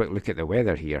have a quick look at the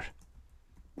weather here.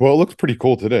 Well, it looks pretty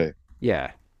cold today.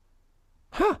 Yeah.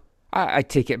 Huh. I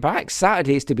take it back.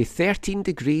 Saturday is to be 13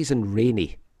 degrees and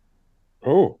rainy.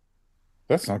 Oh,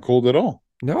 that's not cold at all.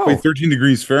 No. Wait, 13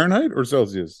 degrees Fahrenheit or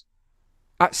Celsius?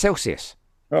 At Celsius.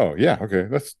 Oh, yeah. Okay.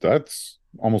 That's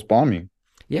almost balmy.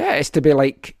 Yeah, it's to be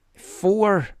like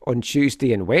 4 on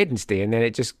Tuesday and Wednesday, and then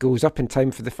it just goes up in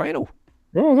time for the final.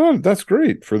 Oh, that's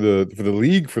great for the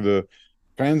league, for the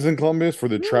fans in Columbus, for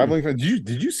the traveling fans.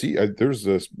 Did you see? There's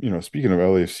speaking of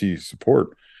LAFC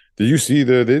support, did you see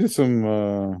they did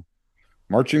some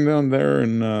marching down there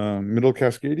in Middle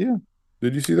Cascadia?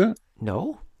 Did you see that?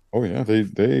 No. Oh yeah,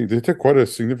 they took quite a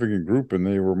significant group, and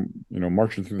they were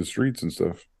marching through the streets and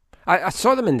stuff. I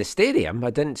saw them in the stadium.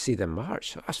 I didn't see them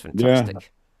march. That's fantastic. Yeah.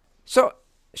 So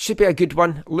should be a good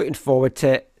one. Looking forward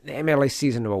to it. The MLS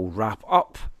season will wrap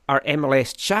up. Our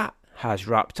MLS chat has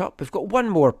wrapped up. We've got one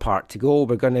more part to go.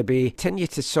 We're going to continue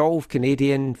to solve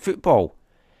Canadian football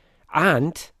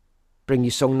and bring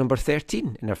you song number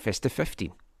 13 in our Festive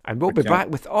 15. And we'll be back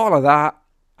with all of that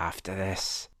after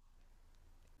this.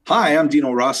 Hi, I'm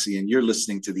Dino Rossi, and you're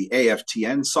listening to the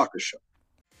AFTN Soccer Show.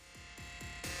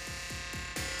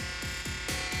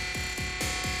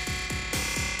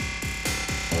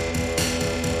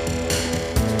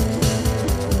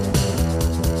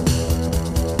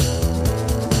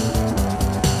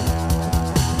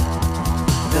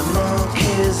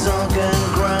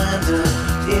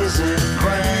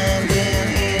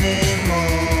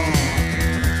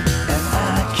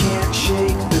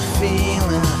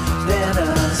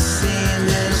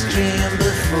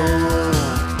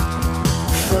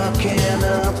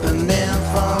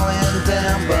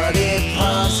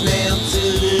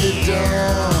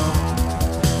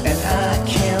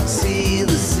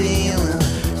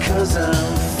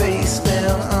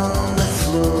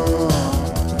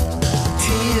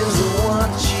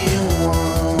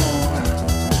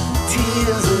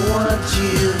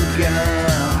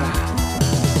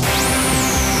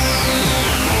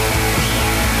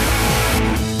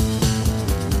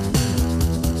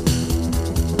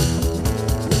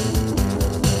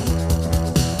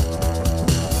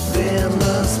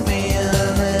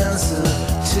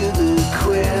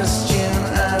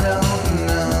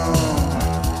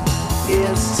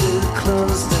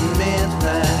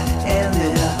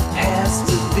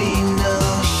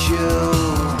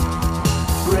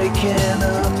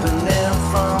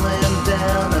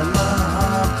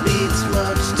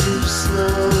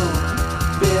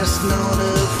 Just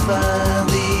notify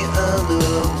the other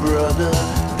brother.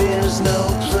 There's no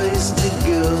place to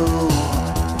go.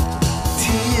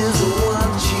 Tears are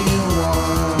what you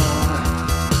want.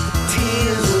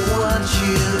 Tears are what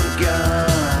you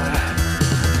got.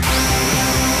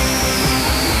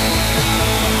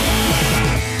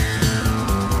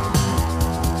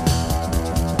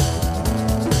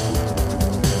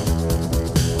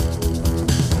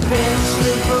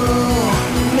 Vegetable,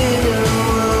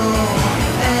 mineral,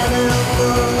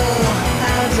 animal,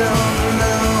 I don't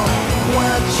know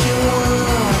what you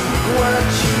want, what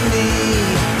you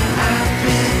need. I've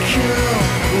become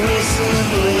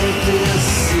recently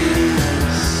deceased.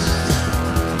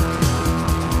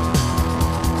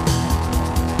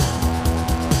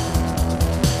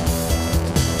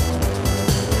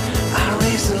 I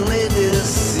recently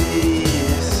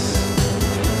deceased.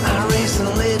 I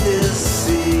recently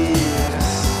deceased.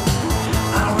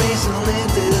 I recently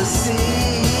deceased.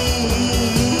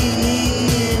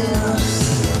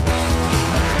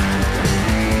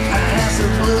 I had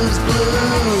some blues.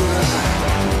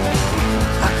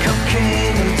 I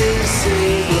cocaine and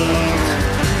disabled.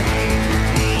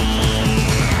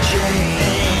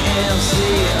 J-A-M-C-O-D.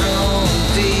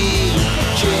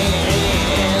 J-A-M-C-O-D.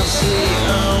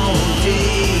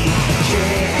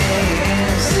 J-A-M-C-O-D.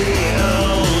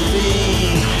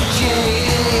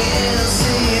 J-A-M-C-O-D.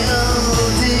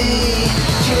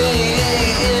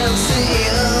 J-A-M-C-O-D.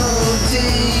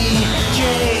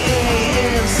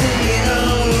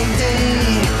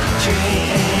 J-A-M-C-O-D.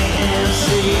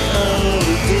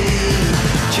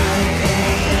 J-A-M-C-O-D.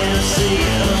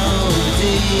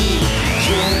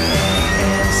 J-A-M-C-O-D.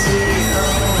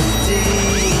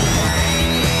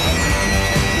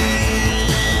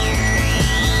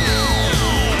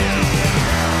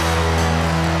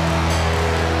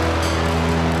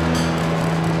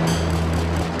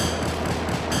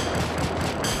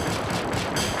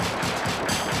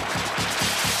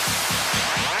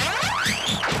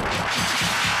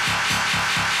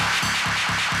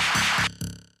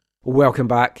 Welcome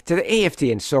back to the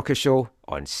AFTN Soccer Show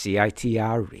on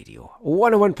CITR Radio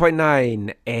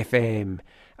 101.9 FM,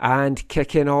 and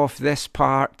kicking off this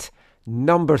part,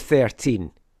 number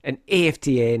 13 in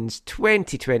AFTN's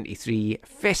 2023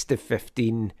 Festive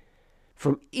 15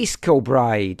 from East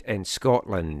Kilbride in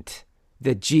Scotland,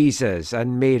 the Jesus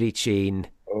and Mary Chain.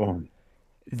 Oh,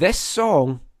 This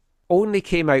song only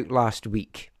came out last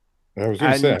week. I was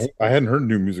going to say, I hadn't heard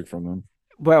new music from them.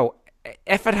 Well,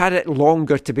 if I'd had it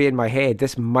longer to be in my head,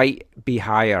 this might be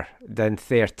higher than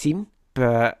 13.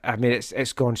 But, I mean,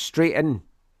 it's gone straight in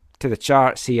to the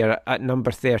charts here at number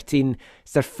 13.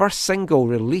 It's their first single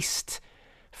released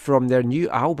from their new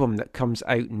album that comes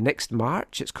out next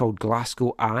March. It's called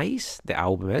Glasgow Eyes, the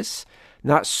album is.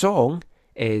 And that song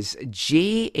is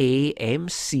J-A-M-C-O-D.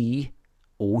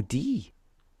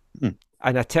 And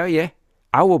I tell you,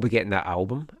 I will be getting that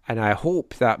album, and I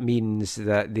hope that means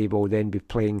that they will then be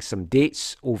playing some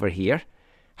dates over here.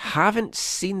 Haven't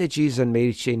seen the Jesus and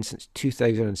Mary Chain since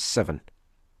 2007.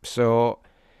 So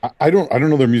I don't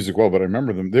know their music well, but I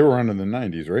remember them. They were around in the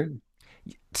 90s, right?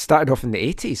 Started off in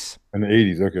the 80s. In the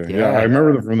 80s, okay. Yeah. Yeah, I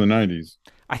remember them from the 90s.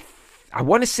 I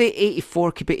want to say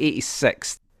 84, could be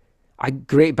 86. A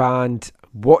great band.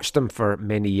 Watched them for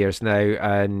many years now,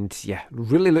 and yeah,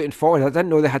 really looking forward. I didn't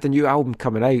know they had a new album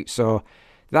coming out, so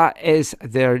that is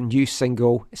their new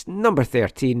single. It's number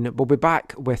 13. We'll be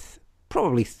back with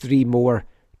probably 3 more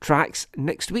tracks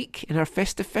next week in our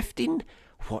Festive 15.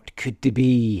 What could they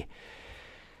be?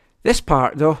 This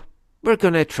part, though, we're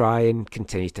going to try and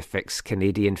continue to fix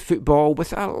Canadian football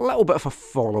with a little bit of a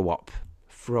follow-up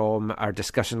from our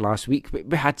discussion last week.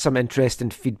 We had some interesting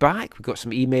feedback. We got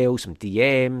some emails, some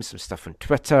DMs, some stuff on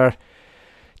Twitter,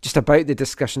 just about the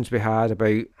discussions we had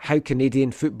about how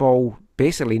Canadian football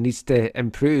basically needs to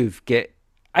improve. Get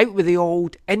out with the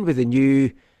old, in with the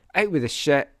new, out with the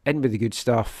shit, in with the good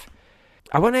stuff.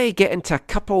 I want to get into a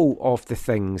couple of the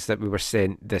things that we were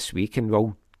sent this week, and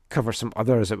we'll cover some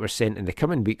others that were sent in the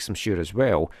coming weeks, I'm sure, as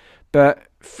well. But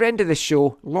friend of the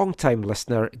show, long-time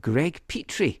listener, Greg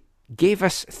Petrie, gave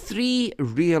us 3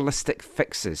 realistic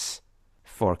fixes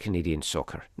for Canadian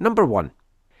soccer. Number 1,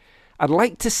 I'd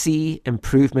like to see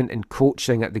improvement in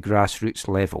coaching at the grassroots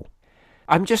level.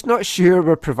 I'm just not sure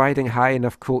we're providing high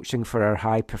enough coaching for our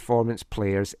high performance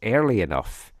players early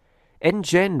enough. In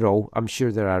general, I'm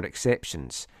sure there are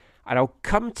exceptions. And I'll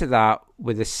come to that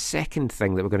with the second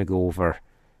thing that we're going to go over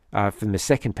from the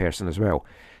second person as well.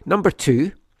 Number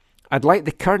 2, I'd like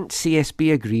the current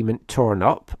CSB agreement torn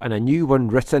up and a new one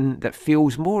written that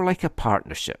feels more like a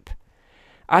partnership.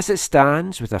 As it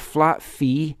stands, with a flat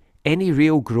fee, any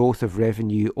real growth of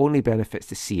revenue only benefits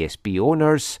the CSB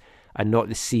owners, and not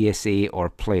the CSA or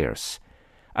players.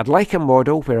 I'd like a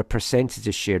model where a percentage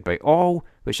is shared by all,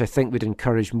 which I think would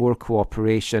encourage more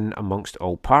cooperation amongst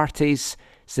all parties,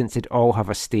 since they'd all have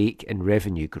a stake in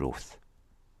revenue growth.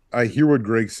 I hear what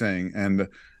Greg's saying, and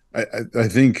I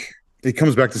think it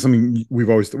comes back to something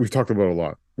we've talked about a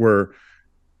lot, where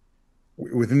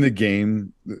within the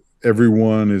game,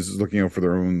 everyone is looking out for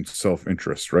their own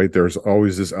self-interest, right? There's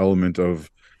always this element of,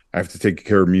 I have to take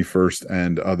care of me first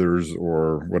and others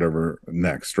or whatever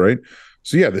next, right?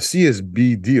 So yeah, the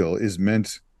CSB deal is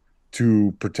meant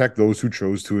to protect those who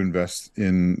chose to invest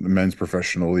in the men's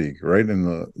professional league, right?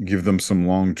 And give them some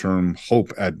long-term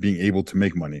hope at being able to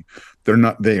make money. They're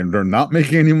not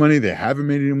making any money. They haven't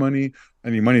made any money.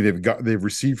 Any money they've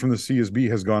received from the CSB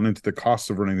has gone into the costs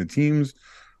of running the teams.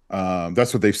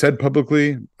 That's what they've said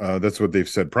publicly. That's what they've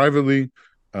said privately.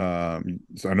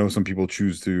 So I know some people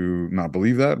choose to not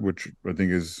believe that, which I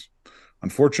think is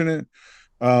unfortunate.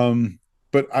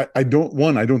 But I don't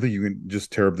think you can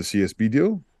just tear up the CSB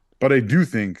deal. But I do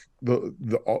think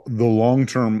the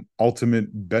long-term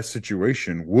ultimate best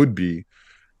situation would be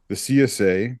the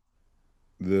CSA,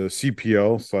 the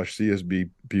CPL/CSB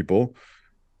people,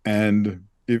 and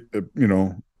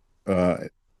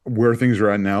where things are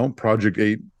at now, Project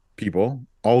 8 people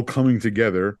all coming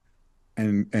together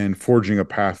and forging a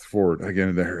path forward.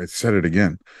 Again, there, I said it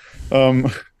again. Carving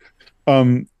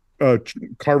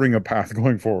a path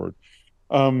going forward.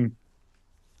 And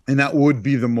that would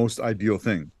be the most ideal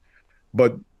thing.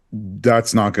 But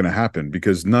that's not going to happen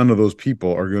because none of those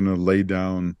people are going to lay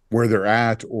down where they're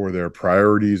at or their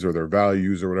priorities or their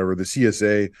values or whatever. The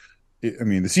CSA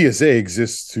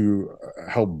exists to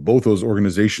help both those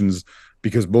organizations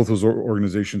because both those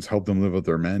organizations help them live out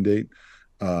their mandate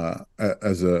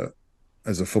as a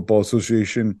football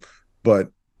association. But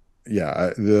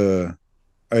yeah,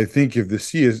 I think if the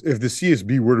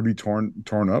CSB were to be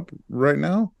torn up right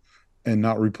now and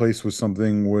not replaced with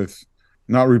something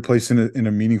not replaced in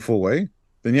a meaningful way,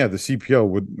 then yeah, the CPL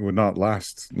would not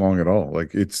last long at all.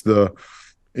 Like it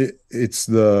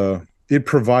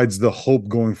provides the hope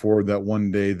going forward that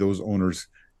one day those owners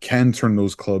can turn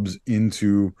those clubs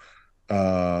into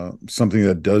something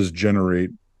that does generate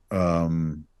a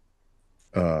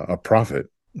profit.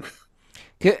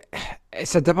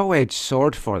 It's a double-edged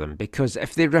sword for them because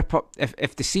if they rip up, if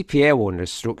the CPL owners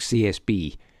stroke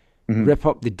CSB rip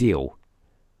up the deal,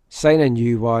 sign a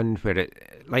new one where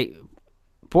it, like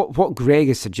what Greg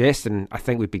is suggesting, I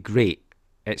think would be great.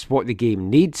 It's what the game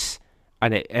needs,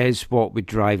 and it is what would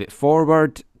drive it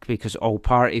forward because all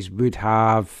parties would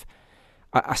have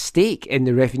a stake in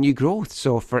the revenue growth.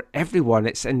 So for everyone,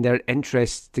 it's in their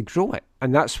interest to grow it,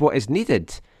 and that's what is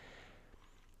needed.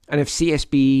 And if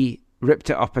CSB ripped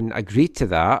it up and agreed to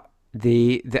that,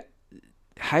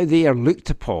 how they are looked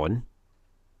upon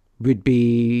would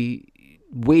be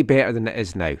way better than it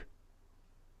is now,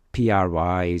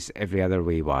 PR-wise, every other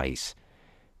way-wise.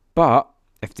 But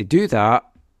if they do that,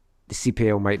 the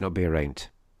CPL might not be around.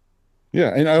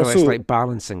 Yeah, and it's like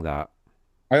balancing that.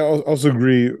 I also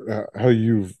agree how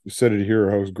you've said it here,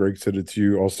 how Greg said it to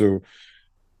you. Also,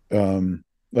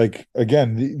 like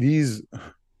again, these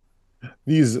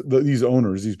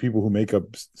owners, these people who make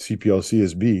up CPL,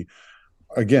 CSB,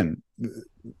 again,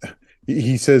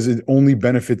 he says it only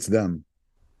benefits them.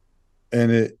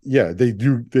 And they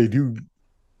do.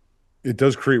 It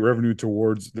does create revenue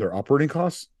towards their operating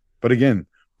costs, but again,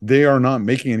 they are not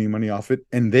making any money off it,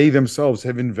 and they themselves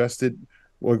have invested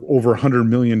like over $100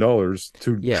 million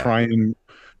to try and.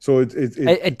 So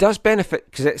it does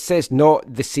benefit because it says not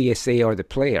the CSA or the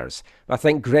players. But I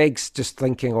think Greg's just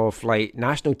thinking of like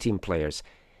national team players.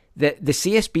 The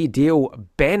CSB deal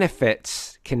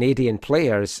benefits Canadian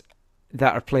players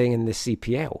that are playing in the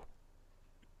CPL.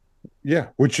 Yeah,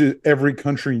 which is, every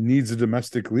country needs a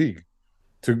domestic league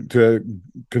to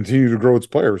continue to grow its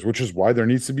players, which is why there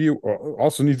needs to be a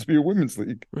women's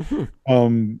league.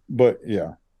 Mm-hmm. But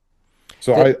yeah,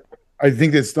 so I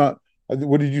think it's not.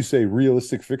 What did you say?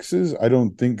 Realistic fixes? I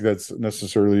don't think that's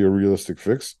necessarily a realistic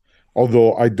fix.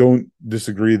 Although I don't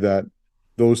disagree that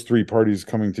those three parties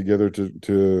coming together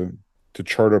to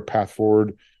chart a path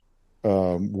forward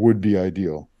would be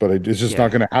ideal, but it's just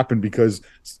not going to happen because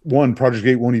one, Project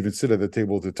 8 won't even sit at the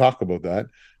table to talk about that,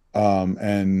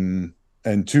 and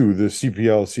two, the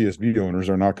CPL CSB owners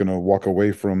are not going to walk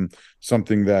away from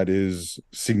something that is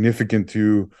significant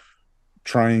to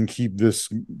try and keep this,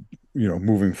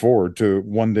 moving forward to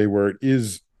one day where it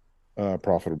is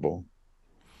profitable.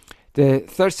 The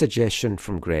third suggestion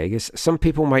from Greg is some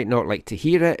people might not like to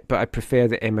hear it, but I prefer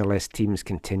that MLS teams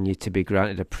continue to be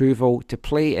granted approval to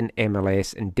play in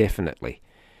MLS indefinitely.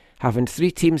 Having 3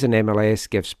 teams in MLS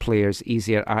gives players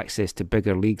easier access to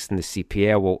bigger leagues than the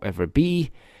CPL will ever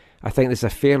be. I think there's a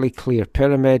fairly clear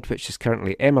pyramid, which is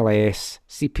currently MLS,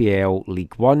 CPL,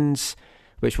 League Ones,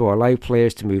 which will allow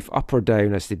players to move up or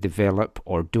down as they develop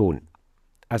or don't.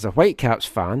 As a Whitecaps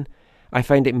fan, I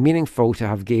find it meaningful to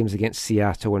have games against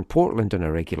Seattle and Portland on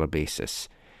a regular basis.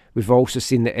 We've also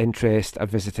seen the interest a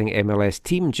visiting MLS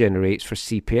team generates for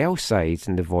CPL sides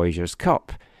in the Voyageurs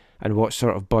Cup, and what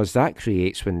sort of buzz that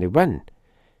creates when they win.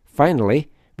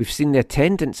 Finally, we've seen the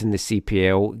attendance in the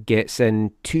CPL gets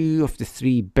in 2 of the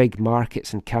 3 big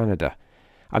markets in Canada.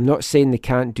 I'm not saying they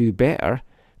can't do better,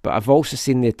 but I've also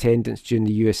seen the attendance during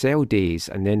the USL days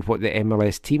and then what the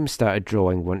MLS team started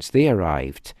drawing once they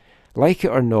arrived. Like it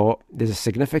or not, there's a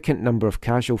significant number of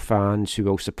casual fans who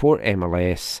will support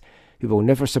MLS who will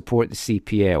never support the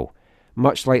CPL,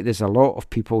 much like there's a lot of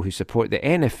people who support the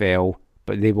NFL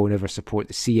but they will never support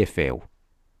the CFL.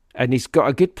 And he's got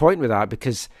a good point with that,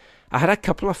 because I had a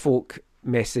couple of folk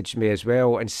message me as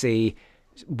well and say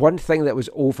one thing that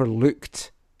was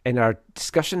overlooked in our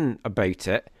discussion about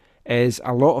it is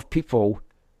a lot of people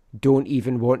don't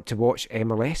even want to watch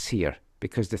MLS here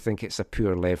because they think it's a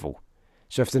poor level.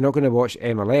 So if they're not going to watch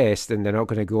MLS, then they're not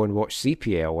going to go and watch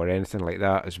CPL or anything like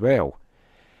that as well.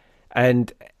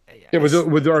 And yeah, but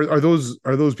are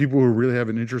those people who really have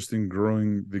an interest in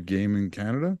growing the game in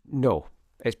Canada? No,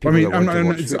 it's people. I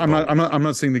mean, I'm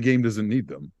not saying the game doesn't need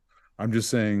them. I'm just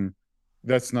saying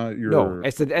that's not your. No,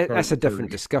 that's a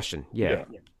different discussion. Yeah.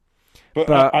 But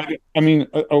I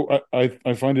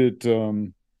find it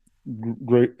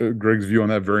Greg's view on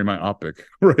that very myopic,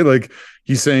 right? Like,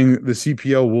 he's saying the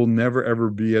CPL will never ever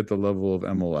be at the level of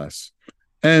MLS,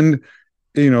 and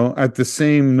at the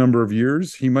same number of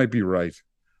years, he might be right.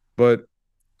 But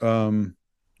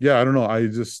yeah, I don't know. I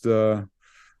just I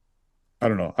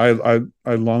don't know.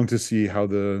 I long to see how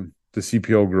the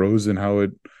CPL grows and how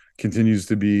it continues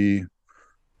to be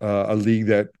a league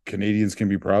that Canadians can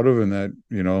be proud of, and that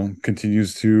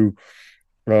continues to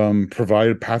provide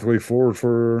a pathway forward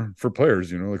for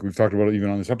players. Like we've talked about it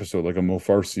even on this episode, like a Mo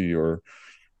Farsi or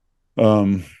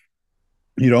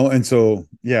and so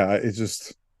yeah, it's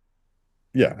just.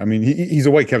 Yeah, I mean, he's a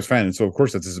Whitecaps fan, and so of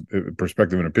course that's his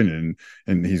perspective and opinion,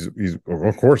 and he's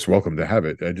of course welcome to have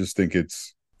it. I just think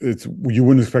it's you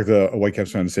wouldn't expect a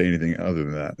Whitecaps fan to say anything other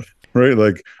than that, right?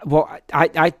 Like, well,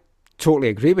 I totally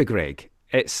agree with Greg.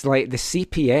 It's like the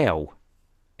CPL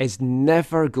is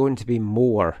never going to be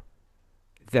more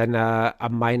than a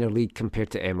minor league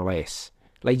compared to MLS.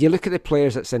 Like, you look at the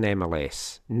players that's in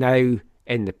MLS now.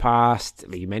 In the past,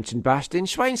 you mentioned Bastian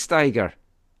Schweinsteiger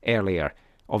earlier.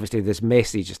 Obviously, there's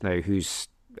Messi just now, who's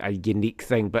a unique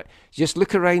thing. But just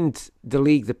look around the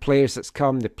league, the players that's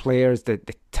come, the players, the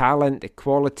talent, the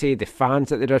quality, the fans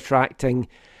that they're attracting.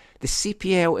 The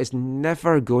CPL is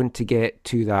never going to get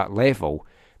to that level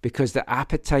because the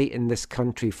appetite in this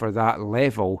country for that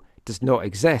level does not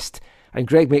exist. And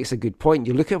Greg makes a good point.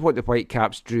 You look at what the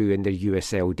Whitecaps drew in their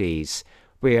USL days,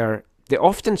 where they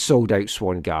often sold out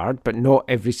Swan Guard, but not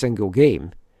every single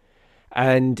game.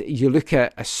 And you look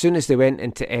at, as soon as they went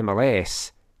into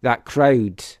MLS, that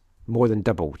crowd more than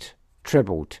doubled,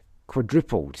 tripled,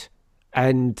 quadrupled.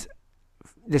 And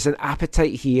there's an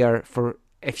appetite here for,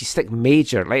 if you stick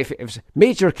major, like if it was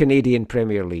major Canadian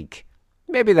Premier League,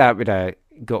 maybe that would have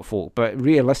got folk. But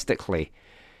realistically,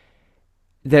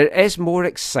 there is more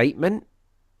excitement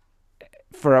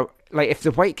for, like, if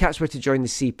the Whitecaps were to join the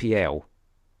CPL,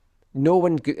 no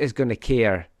one is going to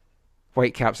care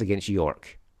Whitecaps against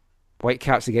York.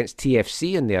 Whitecaps against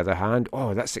TFC, on the other hand,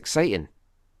 oh, that's exciting.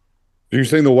 Are you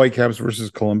saying the Whitecaps versus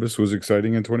Columbus was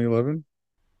exciting in 2011?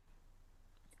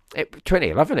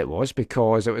 2011 it was,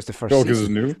 because it was the first season. Because it's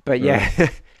new? But yeah.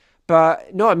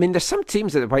 But no, I mean, there's some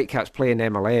teams that the Whitecaps play in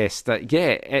MLS that, yeah,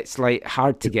 it's like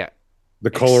hard to get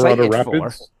the Colorado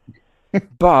Rapids.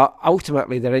 But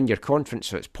ultimately, they're in your conference,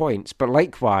 so it's points. But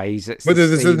likewise, it's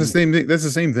the same thing. That's the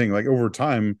same thing. Like, over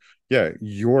time, yeah,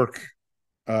 York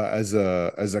as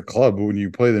a club, when you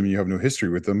play them, you have no history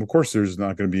with them. Of course, there's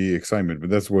not going to be excitement, but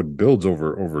that's what builds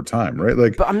over time, right?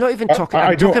 Like, but I'm not even talking.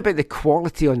 I'm talking about the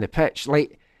quality on the pitch.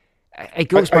 Like, it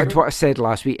goes back to what I said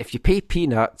last week. If you pay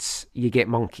peanuts, you get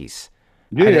monkeys.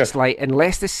 Yeah, and it's like,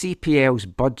 unless the CPL's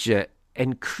budget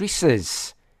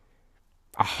increases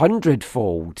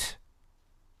 100-fold,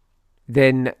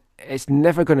 then it's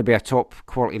never going to be a top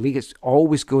quality league. It's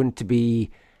always going to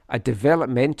be a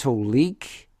developmental league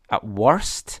at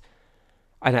worst,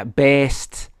 and at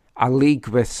best, a league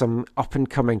with some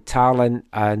up-and-coming talent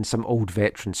and some old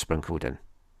veterans sprinkled in.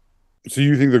 So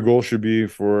you think the goal should be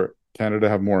for Canada to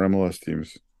have more MLS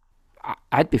teams?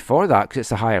 I'd be for that because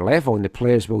it's a higher level and the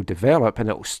players will develop, and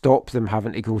it'll stop them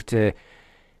having to go to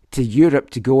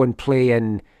Europe to go and play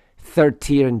in third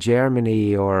tier in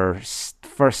Germany or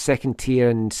first, second tier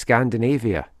in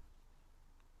Scandinavia.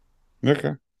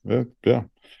 Okay. Yeah.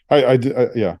 I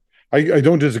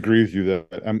don't disagree with you that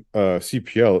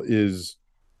CPL is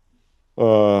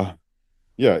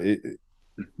it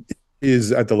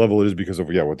is at the level it is because of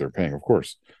what they're paying, of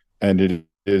course. And it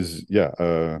is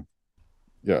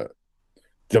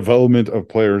development of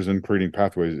players and creating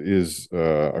pathways is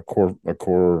a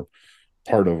core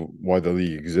part of why the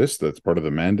league exists. That's part of the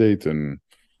mandate. And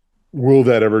will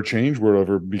that ever change? Will it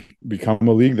ever become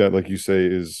a league that, like you say,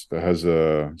 has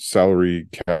a salary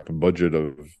cap budget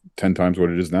of 10 times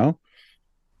what it is now?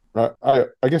 I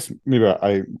guess maybe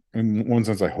in one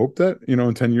sense I hope that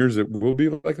in 10 years it will be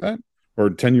like that, or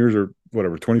 10 years or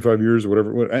whatever, 25 years or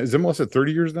whatever. Is MLS at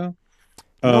 30 years now?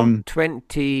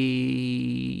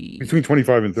 20 between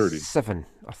 25 and 30. 7,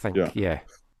 I think. Yeah.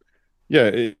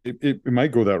 It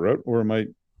might go that route, or it might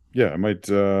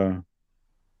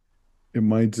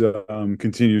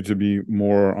continue to be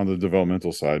more on the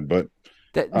developmental side. But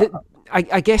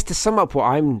I guess to sum up what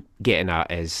I'm getting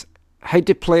at is, how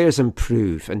do players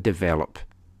improve and develop?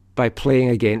 By playing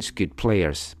against good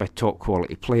players, by top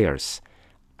quality players.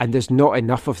 And there's not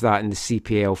enough of that in the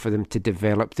CPL for them to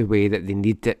develop the way that they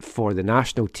need it for the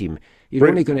national team. You're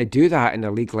only going to do that in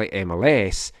a league like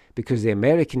MLS because the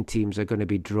American teams are going to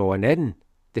be drawing in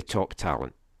the top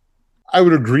talent. I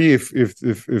would agree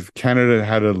if Canada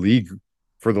had a league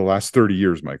for the last 30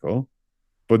 years, Michael.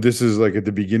 But this is like at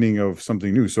the beginning of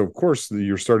something new. So, of course,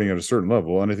 you're starting at a certain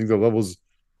level. And I think the levels,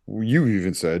 you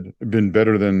even said, have been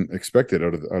better than expected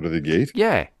out of the gate.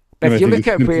 Yeah. But if you look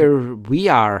at where we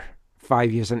are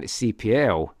 5 years into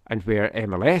CPL and where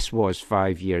MLS was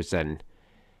 5 years in,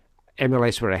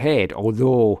 MLS were ahead,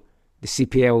 although the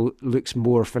CPL looks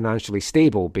more financially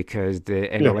stable because the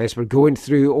MLS were going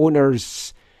through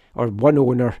owners, or one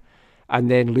owner, and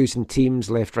then losing teams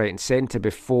left, right and centre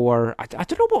before. I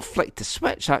don't know what flicked the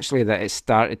switch, actually, that it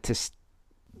started to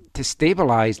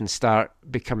stabilise and start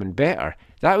becoming better.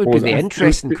 That would be the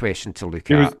interesting question to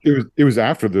look at. It was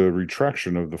after the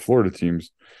retraction of the Florida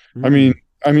teams. I mean,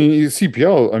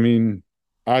 CPL,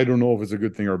 I don't know if it's a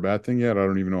good thing or a bad thing yet. I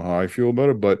don't even know how I feel about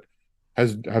it, but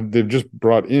they've just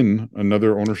brought in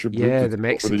another ownership group? Yeah, the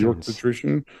Mexicans. For the York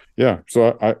situation. Yeah.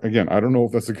 So I don't know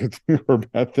if that's a good thing or a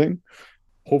bad thing.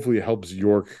 Hopefully it helps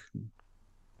York.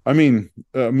 I mean,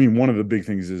 one of the big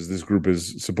things is this group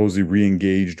is supposedly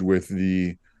re-engaged with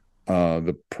the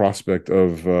prospect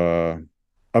of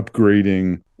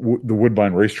upgrading the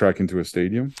Woodbine racetrack into a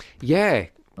stadium. Yeah.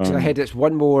 So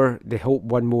they hope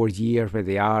one more year where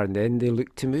they are, and then they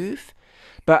look to move.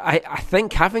 But I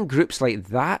think having groups like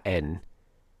that in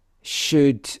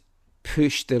should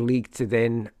push the league to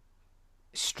then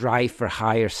strive for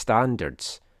higher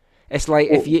standards. It's like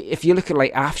if you look at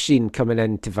like Afshin coming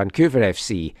into Vancouver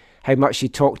FC, how much he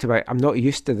talked about, I'm not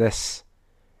used to this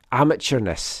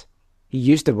amateurness. He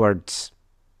used the words,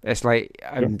 it's like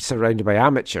I'm surrounded by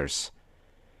amateurs.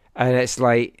 And it's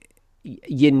like,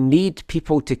 you need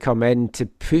people to come in to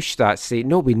push that, say,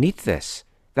 no, we need this.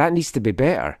 That needs to be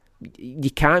better. You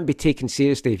can't be taken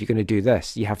seriously if you're going to do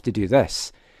this. You have to do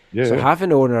this.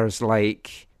 Having owners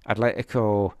like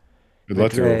Atletico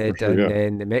Madrid sure, and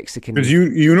then the Mexican, because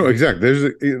you know exactly.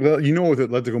 With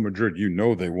Atletico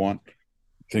Madrid, they want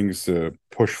things to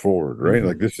push forward, right? Mm-hmm.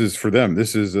 Like this is for them.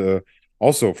 This is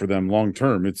also for them long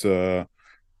term. It's an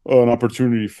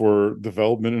opportunity for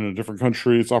development in a different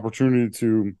country. It's opportunity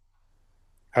to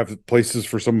have places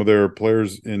for some of their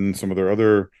players in some of their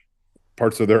other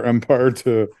parts of their empire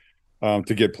to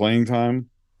get playing time.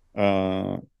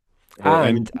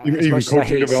 And as much as I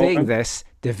hate saying this,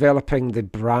 developing the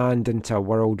brand into a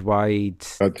worldwide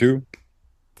thing.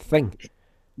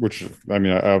 Which,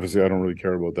 obviously I don't really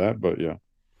care about that, but yeah.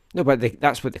 No, but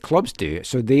that's what the clubs do.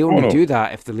 So they only do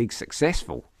that if the league's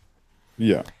successful.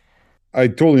 Yeah. I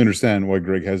totally understand why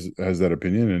Greg has that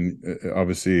opinion. And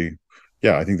obviously,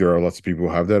 I think there are lots of people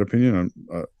who have that opinion.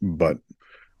 But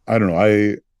I don't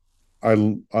know.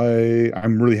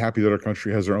 I'm really happy that our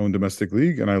country has our own domestic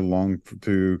league, and I long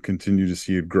to continue to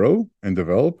see it grow and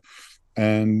develop.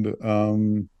 And I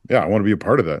want to be a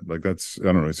part of that. Like I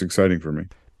don't know, it's exciting for me.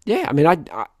 Yeah,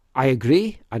 I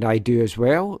agree, and I do as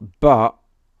well. But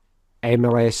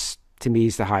MLS to me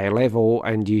is the higher level,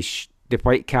 and the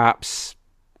Whitecaps,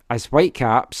 as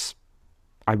Whitecaps,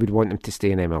 I would want them to stay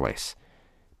in MLS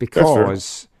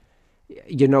because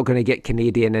you're not going to get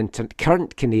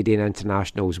current Canadian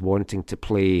internationals wanting to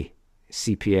play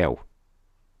CPL.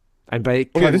 And by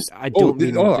current, I don't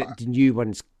mean that the new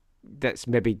ones that's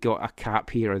maybe got a cap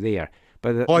here or there.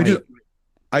 But Oh,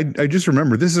 I just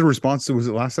remember this is a response to, was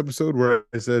it last episode where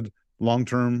I said long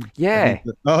term? Yeah.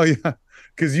 Oh yeah,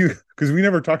 because we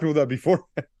never talked about that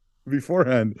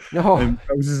beforehand. No. And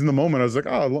I was just in the moment. I was like,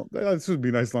 oh, this would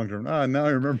be nice long term. Now I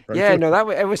remember. Yeah, no,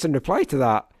 it was in reply to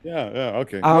that. Yeah,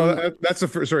 okay. No, that's a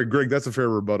fair, sorry, Greg. That's a fair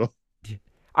rebuttal.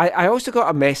 I also got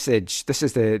a message. This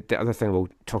is the other thing we'll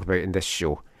talk about in this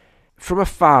show, from a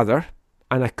father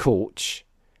and a coach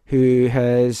who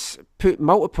has put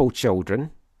multiple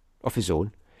children of his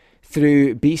own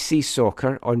through BC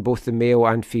soccer on both the male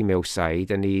and female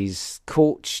side, and he's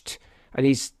coached, and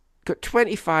he's got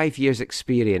 25 years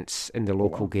experience in the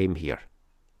local game here.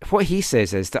 What he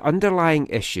says is the underlying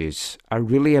issues are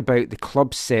really about the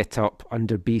club setup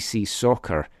under BC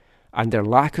soccer and their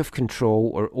lack of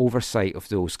control or oversight of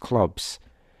those clubs.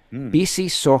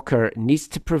 BC soccer needs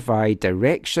to provide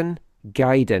direction,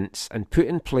 guidance, and put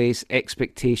in place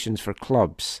expectations for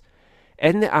clubs.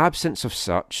 In the absence of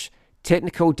such,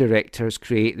 technical directors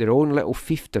create their own little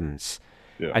fiefdoms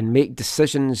and make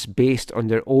decisions based on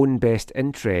their own best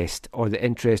interest or the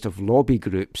interest of lobby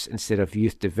groups instead of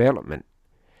youth development.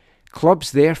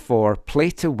 Clubs therefore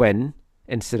play to win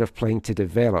instead of playing to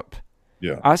develop.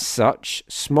 As such,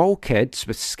 small kids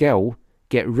with skill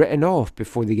get written off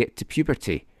before they get to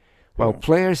puberty, while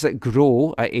players that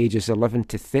grow at ages 11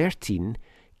 to 13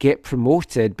 get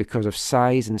promoted because of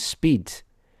size and speed.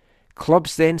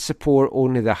 Clubs then support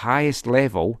only the highest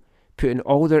level, putting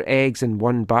all their eggs in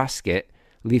one basket,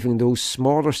 leaving those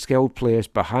smaller skilled players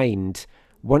behind.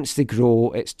 Once they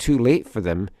grow, it's too late for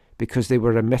them because they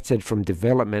were omitted from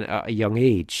development at a young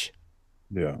age.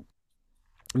 Yeah.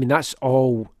 I mean, that's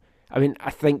all. I mean,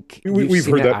 I think we've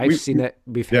heard that. I've seen it.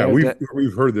 We've heard it.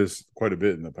 We've heard this quite a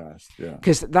bit in the past. Yeah,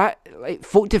 because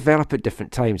folk develop at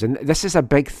different times, and this is a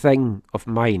big thing of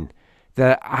mine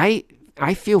that I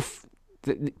feel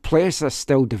that players are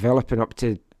still developing up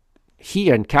to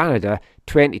here in Canada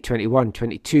 20, 21,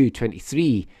 22,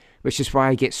 23, which is why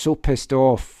I get so pissed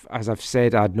off, as I've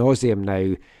said ad nauseum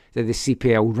now, that the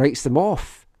CPL writes them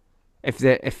off if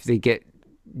they get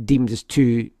deemed as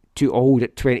too old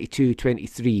at 22,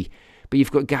 23. But you've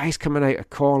got guys coming out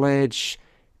of college,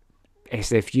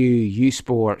 SFU, U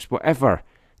Sports, whatever,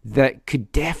 that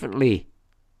could definitely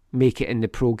make it in the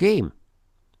pro game.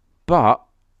 But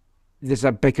there's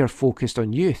a bigger focus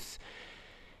on youth.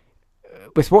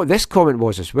 With what this comment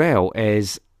was as well,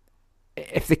 is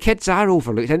if the kids are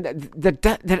overlooked, and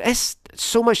there is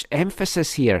so much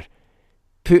emphasis here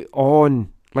put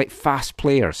on like fast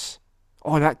players.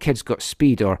 Oh, that kid's got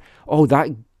speed, or oh, that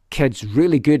kid's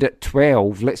really good at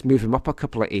 12, let's move him up a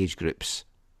couple of age groups.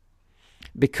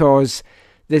 Because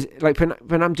there's like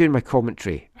when I'm doing my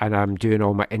commentary and I'm doing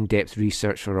all my in-depth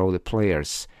research for all the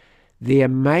players, the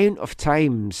amount of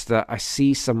times that I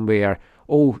see somewhere,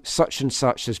 oh, such and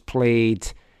such has played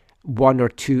 1 or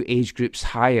 2 age groups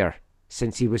higher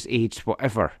since he was aged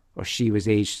whatever, or she was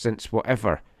aged since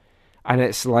whatever. And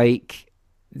it's like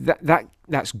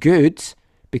that's good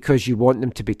because you want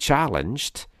them to be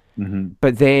challenged.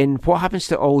 But then what happens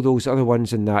to all those other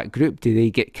ones in that group? Do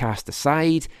they get cast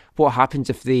aside? What happens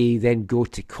if they then go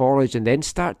to college and then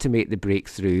start to make the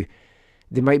breakthrough?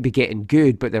 They might be getting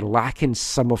good, but they're lacking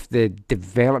some of the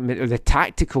development or the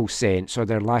tactical sense, or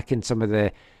they're lacking some of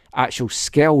the actual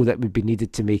skill that would be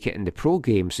needed to make it in the pro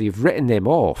game. So you've written them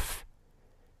off.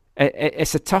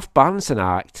 It's a tough balancing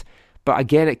act, but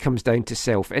again, it comes down to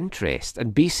self-interest.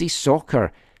 And BC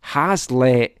Soccer has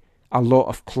let a lot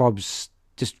of clubs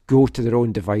just go to their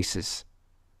own devices.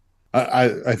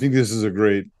 I think this is a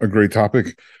great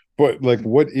topic, but like,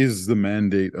 what is the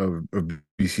mandate of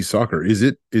BC Soccer?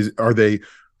 Are they?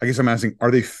 I guess I'm asking, are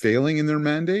they failing in their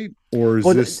mandate, or is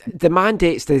this the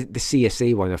mandate's the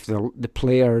CSA one of the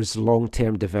players'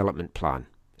 long-term development plan?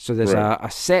 So there's a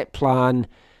set plan,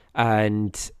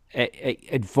 and it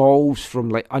evolves from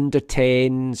like under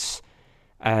 10s,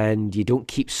 and you don't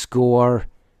keep score.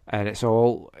 And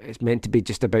it's meant to be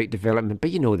just about development, but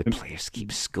the players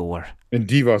keep score. And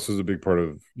Divas was a big part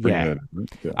of bringing that in, right?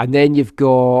 Yeah. And then you've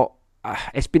got,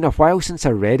 it's been a while since I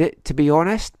read it, to be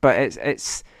honest, but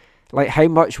it's like how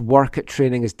much work at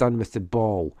training is done with the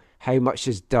ball, how much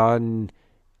is done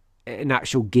in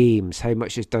actual games, how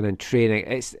much is done in training.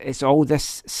 It's all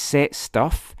this set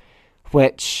stuff,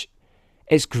 which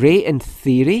is great in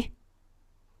theory,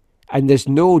 and there's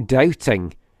no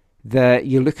doubting that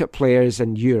you look at players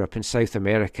in Europe and South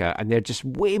America and they're just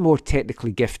way more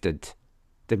technically gifted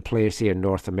than players here in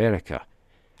North America.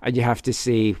 And you have to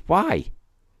say, why?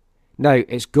 Now,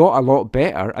 it's got a lot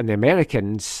better, and the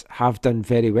Americans have done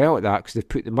very well at that because they've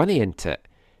put the money into it.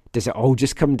 Does it all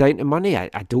just come down to money? I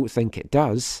don't think it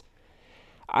does.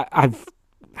 I've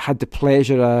had the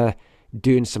pleasure of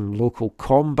doing some local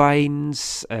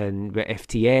combines and with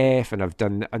FTF, and I've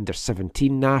done under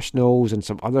 17 nationals and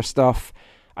some other stuff.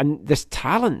 And there's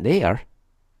talent there.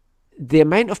 The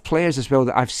amount of players as well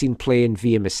that I've seen play in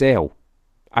VMSL,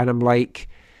 and I'm like,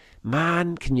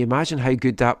 man, can you imagine how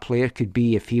good that player could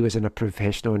be if he was in a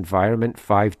professional environment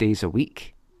 5 days a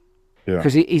week? Yeah.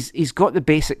 Because he's got the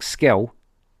basic skill,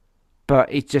 but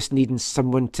he's just needing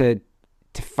someone to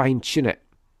fine tune it.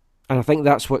 And I think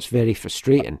that's what's very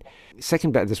frustrating. The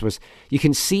second bit of this was, you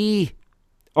can see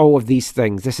all of these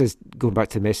things. This is going back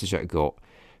to the message that I got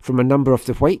from a number of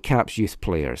the Whitecaps youth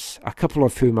players, a couple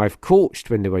of whom I've coached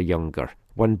when they were younger,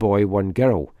 one boy, one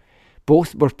girl.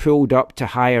 Both were pulled up to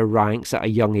higher ranks at a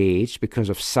young age because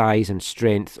of size and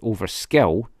strength over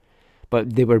skill,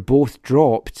 but they were both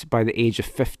dropped by the age of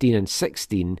 15 and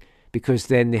 16 because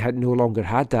then they had no longer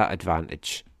had that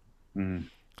advantage. Mm.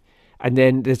 And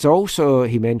then there's also,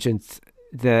 he mentioned,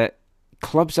 that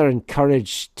clubs are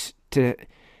encouraged that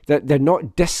they're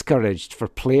not discouraged for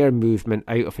player movement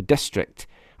out of a district.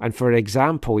 And for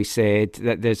example, he said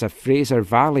that there's a Fraser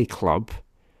Valley club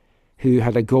who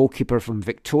had a goalkeeper from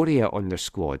Victoria on their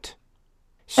squad.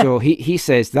 So he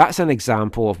says that's an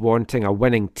example of wanting a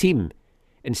winning team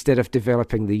instead of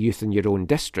developing the youth in your own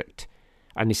district.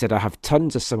 And he said, I have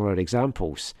tons of similar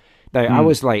examples. Now, I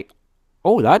was like,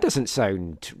 oh, that doesn't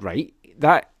sound right.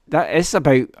 That is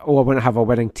about, I want to have a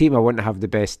winning team. I want to have the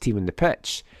best team on the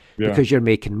pitch. Yeah. Because you're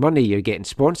making money, you're getting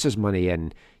sponsors money,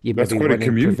 and you may That's be quite a winning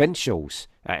commute. provincials.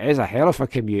 It is a hell of a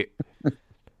commute.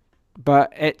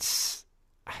 But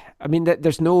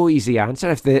there's no easy answer.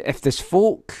 If there's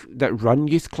folk that run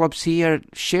youth clubs here,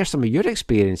 share some of your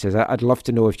experiences. I'd love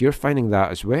to know if you're finding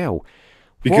that as well.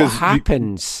 What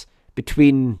happens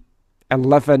between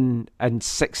 11 and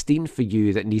 16 for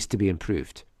you that needs to be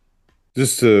improved?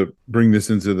 Just to bring this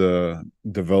into the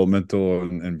developmental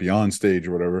and beyond stage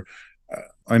or whatever,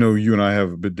 I know you and I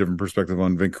have a bit different perspective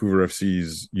on Vancouver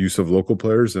FC's use of local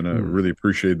players, and I really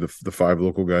appreciate the 5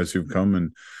 local guys who've come,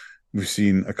 and we've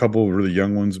seen a couple of really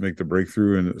young ones make the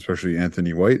breakthrough, and especially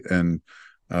Anthony White and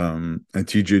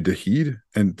TJ Daheed.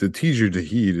 And the TJ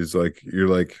Daheed is like, you're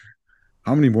like,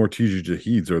 how many more TJ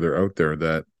Daheeds are there out there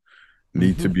that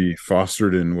need to be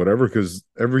fostered in whatever? Because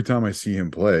every time I see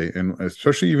him play, and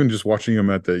especially even just watching him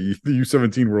at the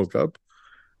U17 World Cup,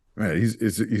 man,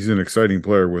 he's an exciting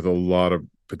player with a lot of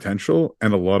potential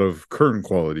and a lot of current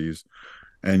qualities,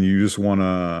 and you just want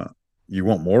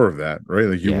more of that, right?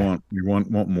 Like you want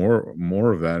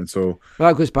more of that. And so,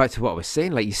 well, that goes back to what I was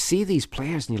saying. Like, you see these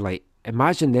players and you're like,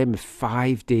 imagine them with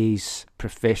 5 days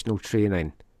professional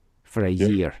training for a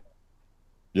year.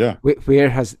 Yeah. Where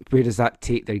does that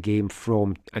take their game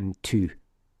from and to?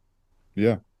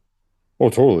 Yeah. Oh,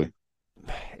 totally.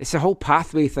 It's a whole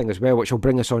pathway thing as well, which will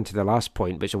bring us on to the last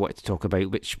point, which I wanted to talk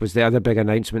about, which was the other big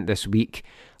announcement this week.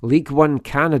 League1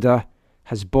 Canada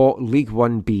has bought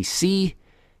League1 BC,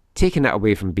 taking it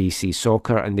away from BC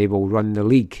Soccer, and they will run the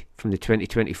league from the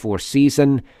 2024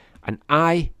 season, and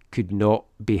I could not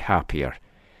be happier.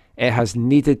 It has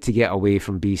needed to get away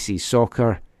from BC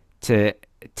Soccer to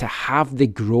have the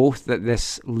growth that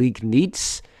this league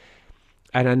needs.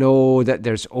 And I know that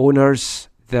there's owners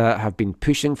that have been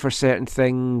pushing for certain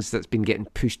things that's been getting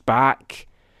pushed back,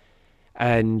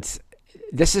 and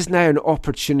this is now an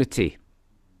opportunity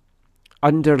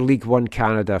under League1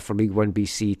 Canada for League1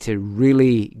 BC to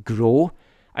really grow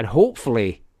and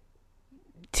hopefully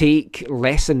take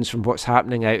lessons from what's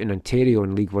happening out in Ontario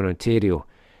and League1 Ontario.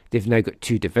 They've now got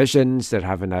 2 divisions. They're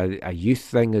having a youth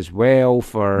thing as well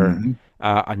for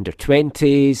under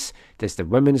 20s. There's the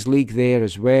women's league there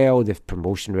as well. They've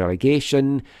promotion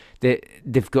relegation.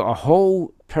 They've got a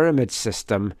whole pyramid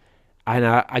system and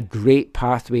a great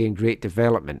pathway and great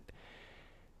development.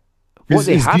 What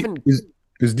they haven't...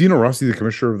 Is Dino Rossi the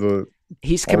commissioner of the...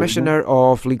 He's commissioner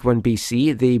of League1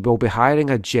 BC. They will be hiring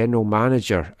a general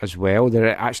manager as well.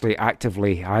 They're actually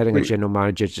actively hiring a general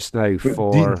manager just now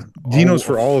for... Dino's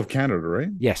for all of Canada, right?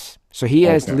 Yes. So he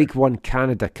is League1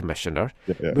 Canada commissioner.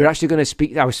 We're actually going to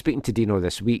speak... I was speaking to Dino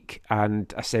this week,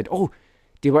 and I said, do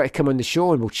you want to come on the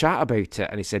show and we'll chat about it?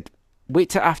 And he said,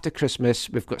 wait till after Christmas.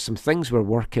 We've got some things we're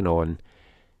working on.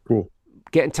 Cool.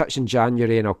 Get in touch in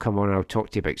January and I'll come on and I'll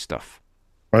talk to you about stuff.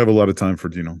 I have a lot of time for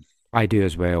Dino. I do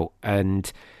as well.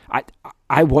 And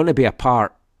I want to be a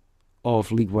part of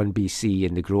League1 BC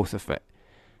and the growth of it.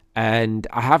 And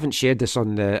I haven't shared this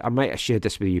on I might have shared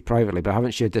this with you privately, but I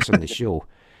haven't shared this on the show.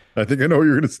 I think I know what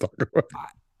you're going to talk about.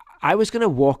 I was going to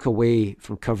walk away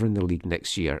from covering the league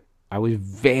next year. I was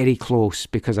very close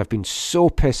because I've been so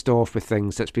pissed off with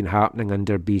things that's been happening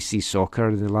under BC Soccer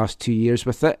in the last 2 years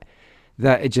with it,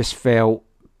 that it just felt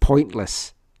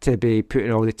pointless to be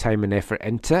putting all the time and effort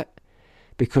into it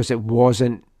because it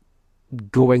wasn't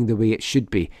going the way it should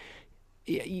be.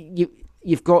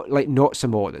 You've got like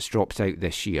Notsamot that's dropped out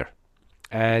this year,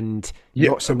 and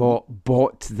Notsamot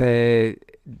bought the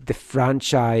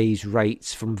franchise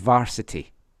rights from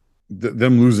Varsity.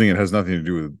 Them losing it has nothing to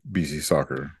do with BC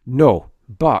Soccer. No,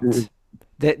 but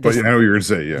I know what you're going to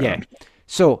say, yeah.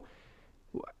 So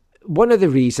one of the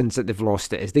reasons that they've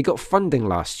lost it is they got funding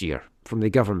last year from the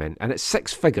government, and it's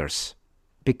 6 figures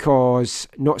because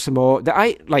Notsamot.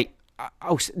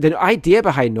 The idea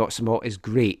behind Notsamot is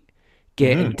great.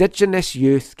 Get Indigenous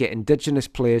youth, get Indigenous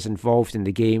players involved in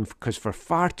the game because for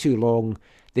far too long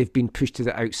they've been pushed to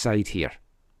the outside here.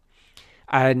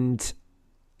 And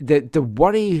the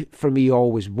worry for me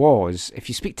always was, if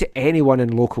you speak to anyone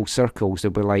in local circles,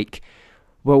 they'll be like,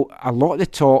 well, a lot of the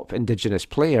top Indigenous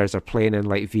players are playing in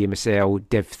like VMSL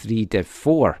Div 3, Div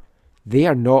 4. They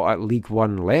are not at League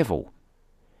 1 level.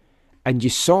 And you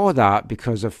saw that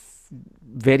because of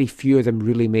very few of them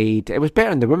really made... It was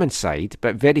better on the women's side,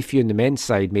 but very few on the men's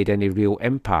side made any real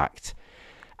impact.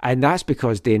 And that's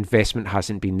because the investment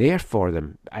hasn't been there for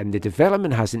them, and the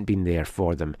development hasn't been there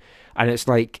for them. And it's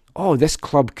like, oh, this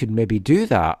club could maybe do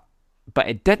that, but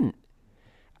it didn't.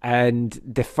 And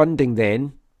the funding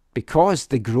then, because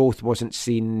the growth wasn't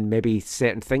seen, maybe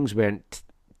certain things weren't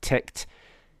ticked,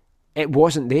 it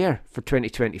wasn't there for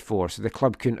 2024, so the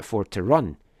club couldn't afford to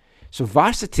run. So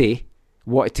Varsity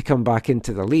wanted to come back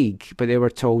into the league, but they were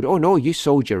told, oh no, you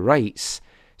sold your rights,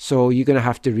 so you're going to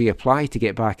have to reapply to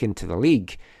get back into the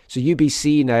league. So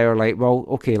UBC now are like, well,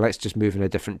 okay, let's just move in a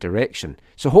different direction.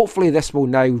 So hopefully this will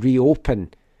now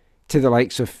reopen to the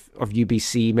likes of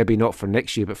UBC, maybe not for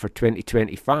next year, but for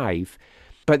 2025.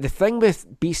 But the thing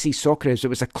with BC Soccer is it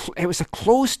was a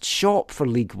closed shop for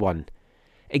League 1.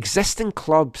 Existing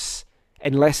clubs,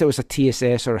 unless it was a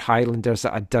TSS or Highlanders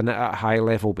that had done it at a high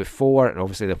level before, and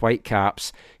obviously the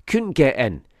Whitecaps, couldn't get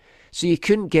in. So you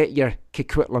couldn't get your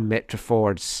Coquitlam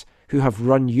Metrofords, who have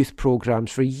run youth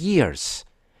programmes for years.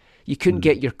 You couldn't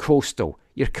get your Coastal,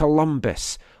 your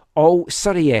Columbus, all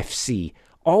Surrey FC,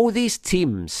 all these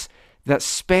teams that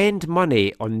spend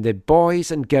money on the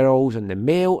boys and girls, on the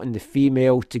male and the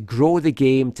female, to grow the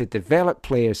game, to develop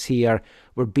players here,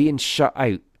 were being shut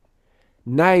out.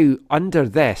 Now, under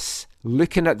this,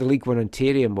 looking at the League 1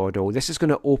 Ontario model, this is going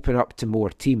to open up to more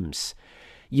teams.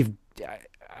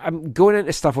 I'm going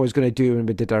into stuff I was going to do when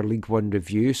we did our League 1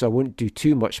 review, so I won't do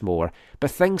too much more. But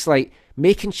things like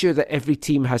making sure that every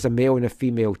team has a male and a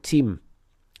female team.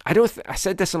 I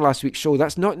said this on last week's show,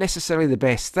 that's not necessarily the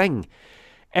best thing.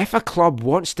 If a club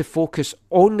wants to focus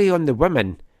only on the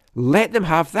women, let them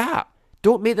have that.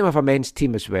 Don't make them have a men's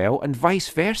team as well, and vice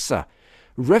versa.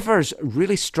 Rivers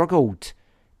really struggled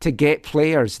to get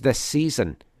players this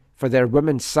season for their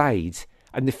women's side,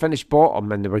 and they finished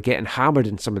bottom and they were getting hammered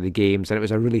in some of the games, and it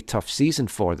was a really tough season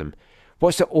for them.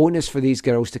 What's the onus for these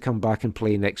girls to come back and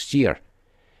play next year?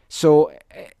 So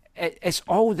it's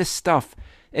all this stuff.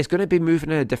 It's going to be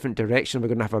moving in a different direction. We're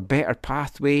going to have a better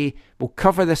pathway. We'll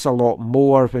cover this a lot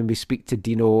more when we speak to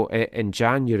Dino in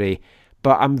January,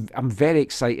 but I'm very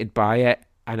excited by it,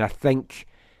 and I think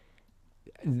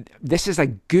this is a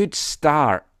good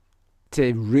start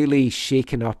to really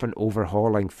shaking up and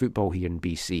overhauling football here in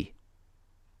BC.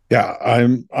 Yeah,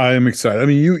 I'm excited. I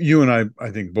mean, you and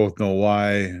I think both know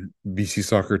why BC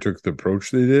Soccer took the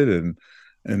approach they did,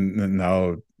 and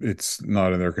now it's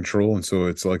not in their control, and so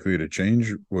it's likely to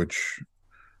change, which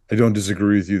I don't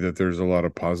disagree with you that there's a lot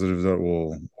of positives that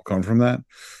will come from that.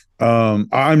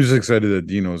 I'm just excited that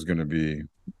Dino is going to be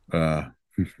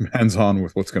hands-on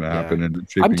with what's going to happen. And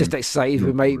I'm just excited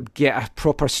we might get a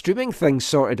proper streaming thing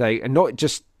sorted out, and not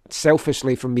just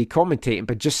selfishly from me commentating,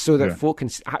 but just so that folk can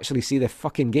actually see the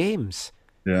fucking games.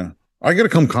 Yeah, I got to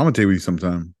come commentate with you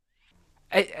sometime.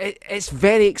 It's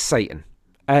very exciting,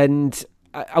 and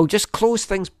I'll just close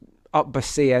things up by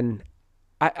saying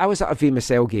I was at a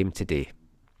VMSL game today,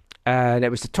 and it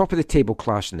was the top of the table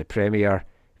clash in the Premier.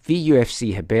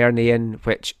 VUFC Hibernian,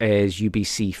 which is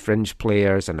UBC fringe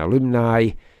players and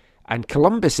alumni, and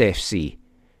Columbus FC,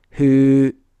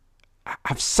 who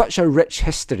have such a rich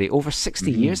history, over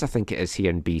 60 years I think it is here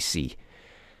in BC.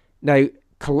 Now,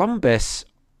 Columbus,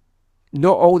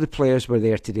 not all the players were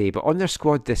there today, but on their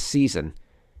squad this season,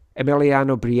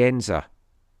 Emiliano Brienza,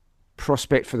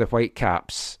 prospect for the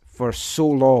Whitecaps for so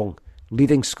long,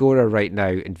 leading scorer right now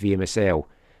in VMSL.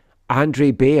 Andre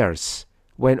Bears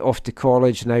went off to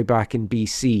college, now back in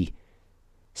BC.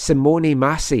 Simone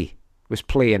Massey was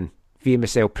playing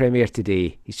VMSL Premier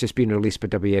today. He's just been released by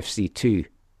WFC 2.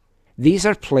 These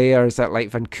are players that, like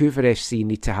Vancouver FC,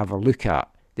 need to have a look at.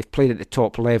 They've played at the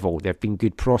top level. They've been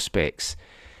good prospects.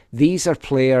 These are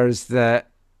players that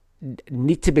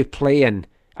need to be playing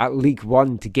at League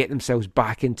One to get themselves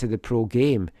back into the pro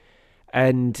game.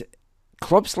 And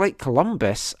clubs like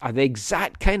Columbus are the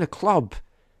exact kind of club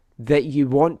that you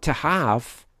want to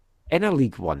have in a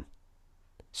League One.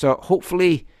 So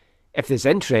hopefully, if there's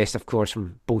interest, of course,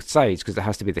 from both sides, because it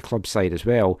has to be the club side as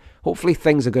well, hopefully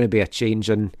things are going to be a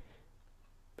changing.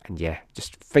 And yeah,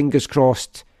 just fingers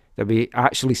crossed that we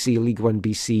actually see League1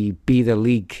 BC be the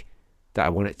league that I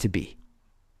want it to be.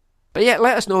 But yeah,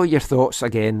 let us know your thoughts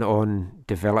again on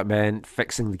development,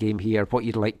 fixing the game here, what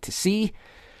you'd like to see.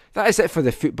 That is it for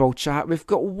the football chat. We've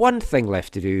got one thing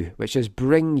left to do, which is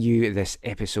bring you this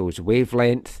episode's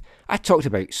wavelength. I talked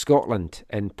about Scotland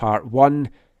in part 1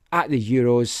 at the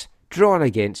Euros, drawn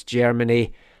against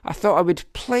Germany. I thought I would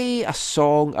play a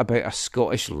song about a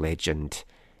Scottish legend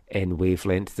in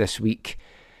Wavelength this week,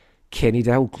 Kenny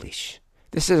Dalglish.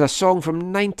 This is a song from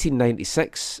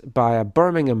 1996 by a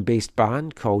Birmingham-based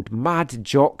band called Mad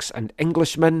Jocks and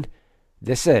Englishmen.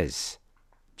 This is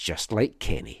Just Like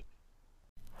Kenny.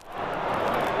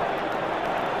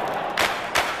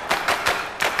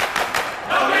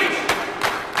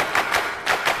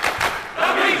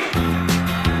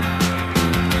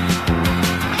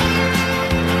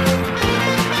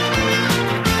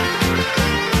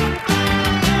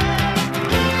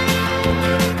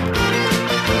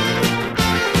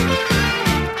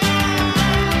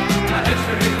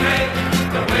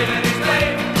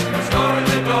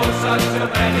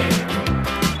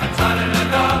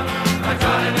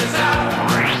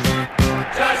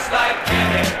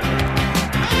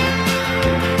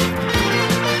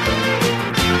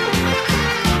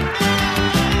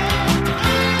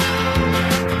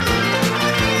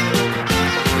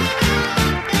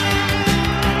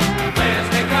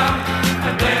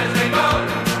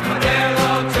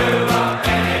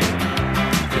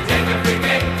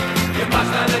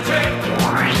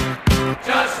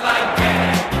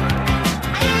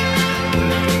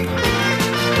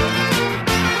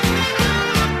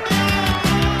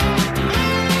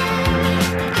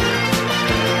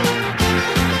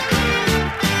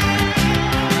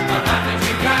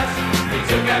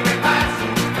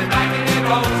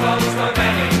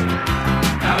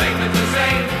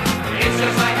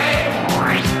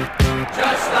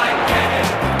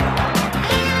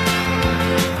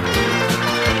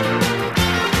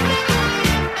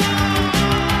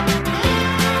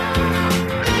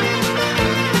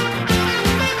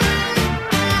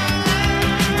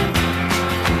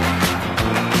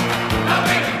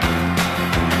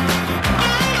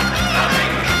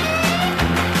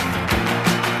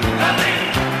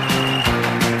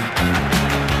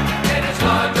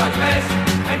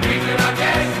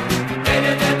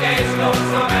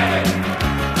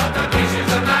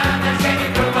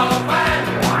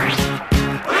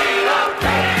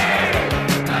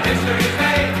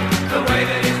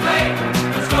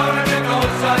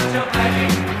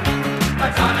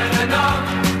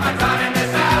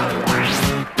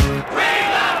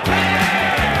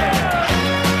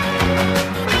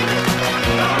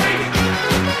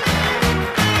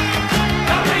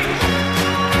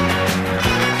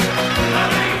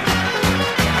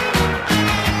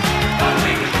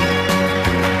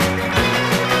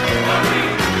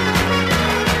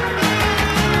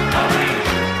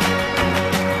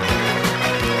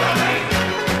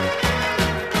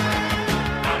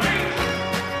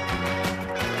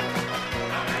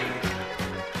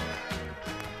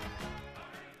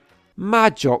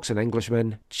 Mad Jocks and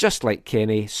Englishmen, Just Like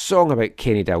Kenny, song about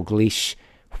Kenny Dalglish.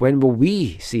 When will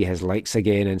we see his likes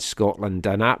again in Scotland?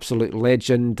 An absolute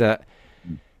legend that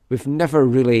we've never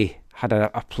really had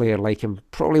a player like him.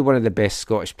 Probably one of the best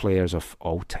Scottish players of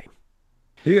all time.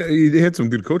 He had some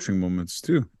good coaching moments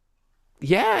too.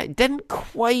 Yeah, it didn't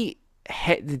quite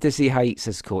hit the dizzy heights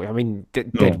as coach. I mean,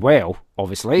 did well,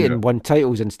 obviously, and won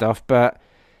titles and stuff, but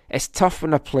it's tough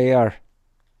when a player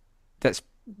that's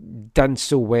done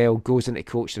so well goes into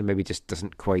coaching and maybe just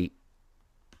doesn't quite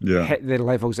hit the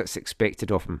levels that's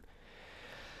expected of him.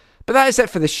 But that is it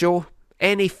for the show.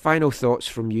 Any final thoughts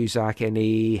from you, Zach?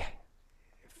 Any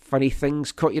funny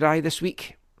things caught your eye this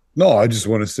week? No, I just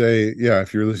want to say,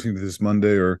 if you're listening to this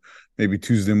Monday or maybe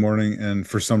Tuesday morning and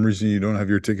for some reason you don't have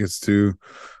your tickets to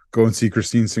go and see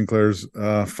Christine Sinclair's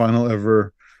final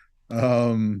ever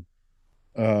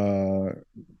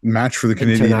match for the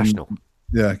Canadian International.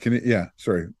 Final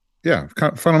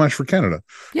match for Canada.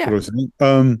 Yeah. Come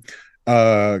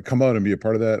out and be a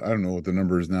part of that. I don't know what the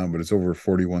number is now, but it's over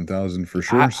 41,000 for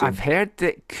sure. I've heard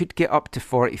that could get up to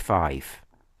 45.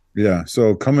 Yeah,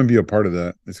 so come and be a part of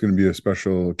that. It's going to be a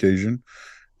special occasion.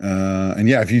 And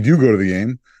if you do go to the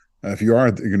game, if you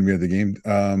are going to be at the game,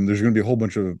 there's going to be a whole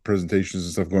bunch of presentations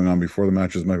and stuff going on before the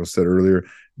match, as Michael said earlier.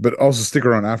 But also stick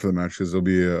around after the match because there'll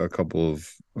be a couple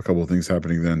of things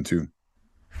happening then too.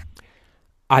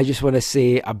 I just want to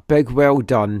say a big well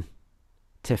done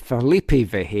to Felipe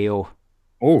Vihel.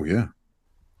 Oh yeah.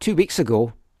 2 weeks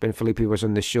ago, when Felipe was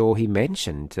on the show, he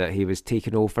mentioned that he was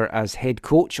taking over as head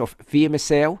coach of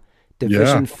VMSL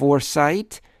Division 4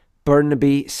 side,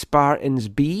 Burnaby Spartans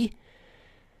B.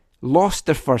 Lost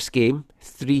their first game,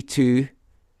 3-2.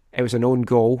 It was an own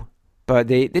goal, but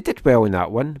they did well in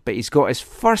that one. But he's got his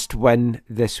first win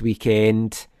this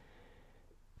weekend.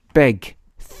 Big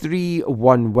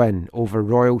 3-1 win over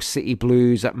Royal City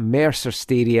Blues at Mercer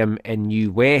Stadium in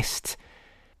New West.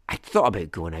 I thought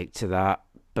about going out to that,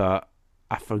 but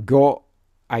I forgot.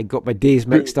 I got my days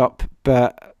mixed up.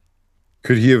 But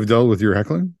could he have dealt with your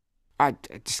heckling? I'd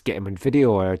just get him on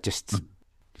video or just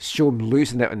show him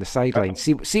losing it on the sideline.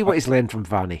 See what he's learned from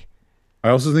Vanni. I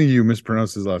also think you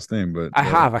mispronounced his last name, but I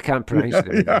have. I can't pronounce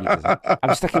it.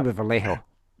 I'm sticking with Vallejo.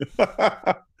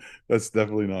 That's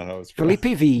definitely not how it's pronounced.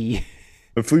 Felipe V.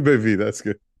 Felipe V. That's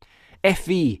good.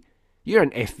 FV. You're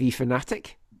an FV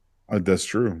fanatic. That's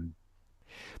true.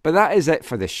 But that is it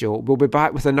for the show. We'll be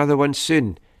back with another one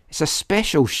soon. It's a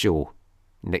special show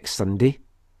next Sunday.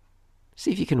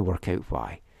 See if you can work out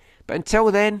why. But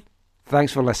until then,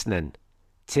 thanks for listening.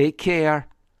 Take care.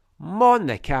 Mon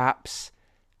the Caps.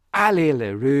 Allez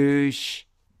le Rouge.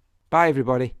 Bye,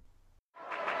 everybody.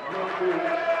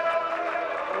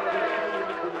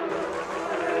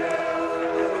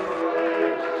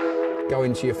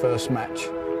 Going to your first match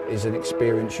is an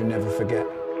experience you never forget.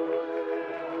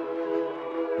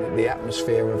 The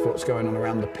atmosphere of what's going on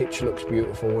around the pitch looks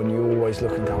beautiful, and you always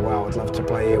look and go, wow, I'd love to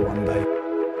play here one day.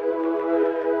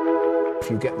 If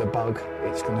you get the bug,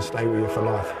 it's going to stay with you for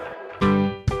life.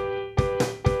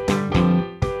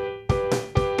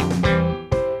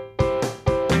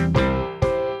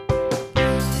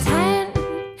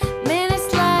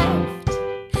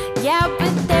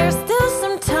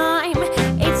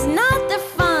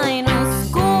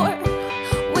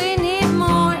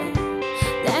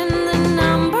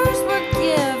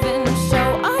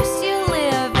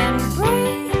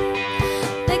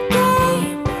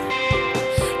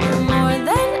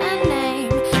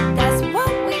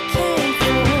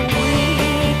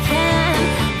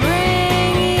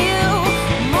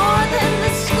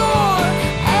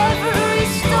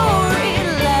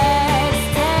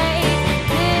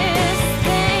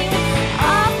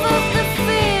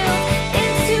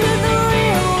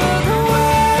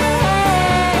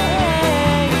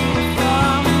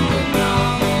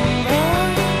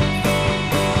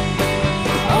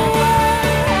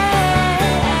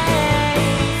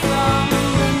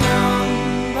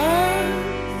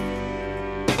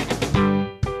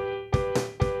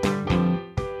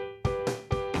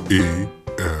 AFTN